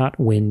sail, but not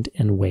wind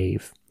and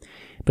wave.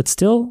 But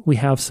still, we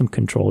have some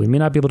control. We may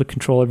not be able to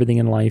control everything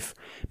in life,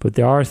 but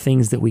there are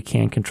things that we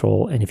can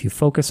control. And if you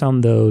focus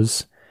on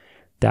those,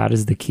 that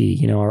is the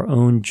key. Our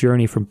own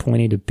journey from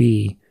point A to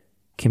B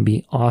can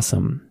be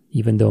awesome,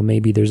 even though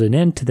maybe there's an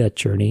end to that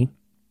journey.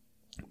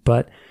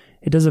 But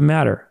it doesn't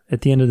matter.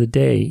 At the end of the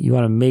day, you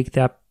want to make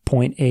that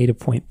point A to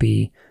point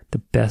B the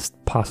best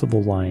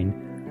possible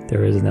line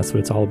there is. And that's what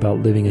it's all about,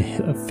 living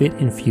a fit,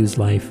 infused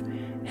life,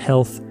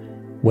 health,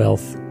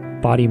 wealth,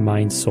 body,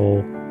 mind,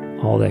 soul,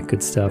 all that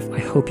good stuff. I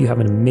hope you have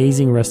an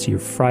amazing rest of your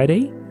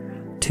Friday.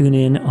 Tune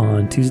in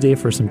on Tuesday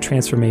for some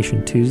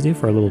Transformation Tuesday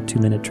for our little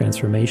 2-minute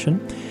transformation.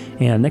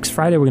 And next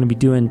Friday, we're going to be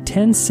doing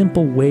 10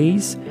 simple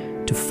ways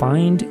to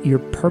find your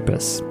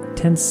purpose.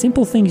 10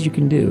 simple things you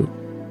can do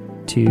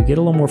to get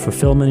a little more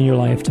fulfillment in your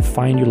life, to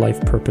find your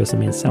life purpose. I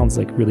mean, it sounds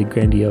like really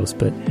grandiose,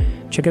 but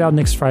check it out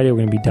next Friday. We're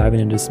going to be diving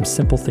into some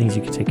simple things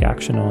you can take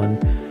action on,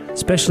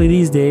 especially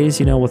these days,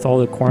 with all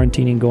the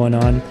quarantining going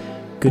on.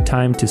 Good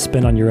time to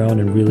spend on your own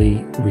and really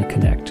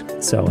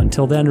reconnect. So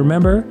until then,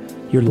 remember,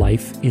 your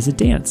life is a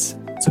dance.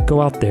 So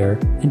go out there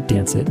and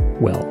dance it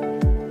well.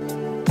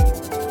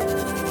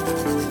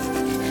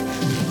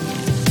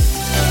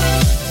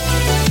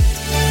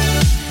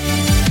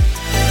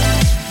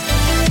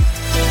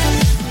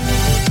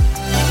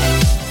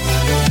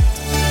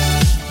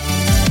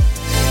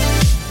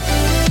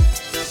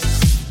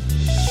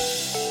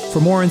 For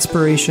more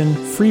inspiration,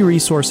 free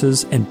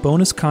resources, and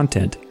bonus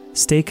content,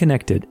 stay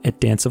connected at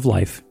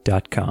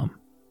danceoflife.com.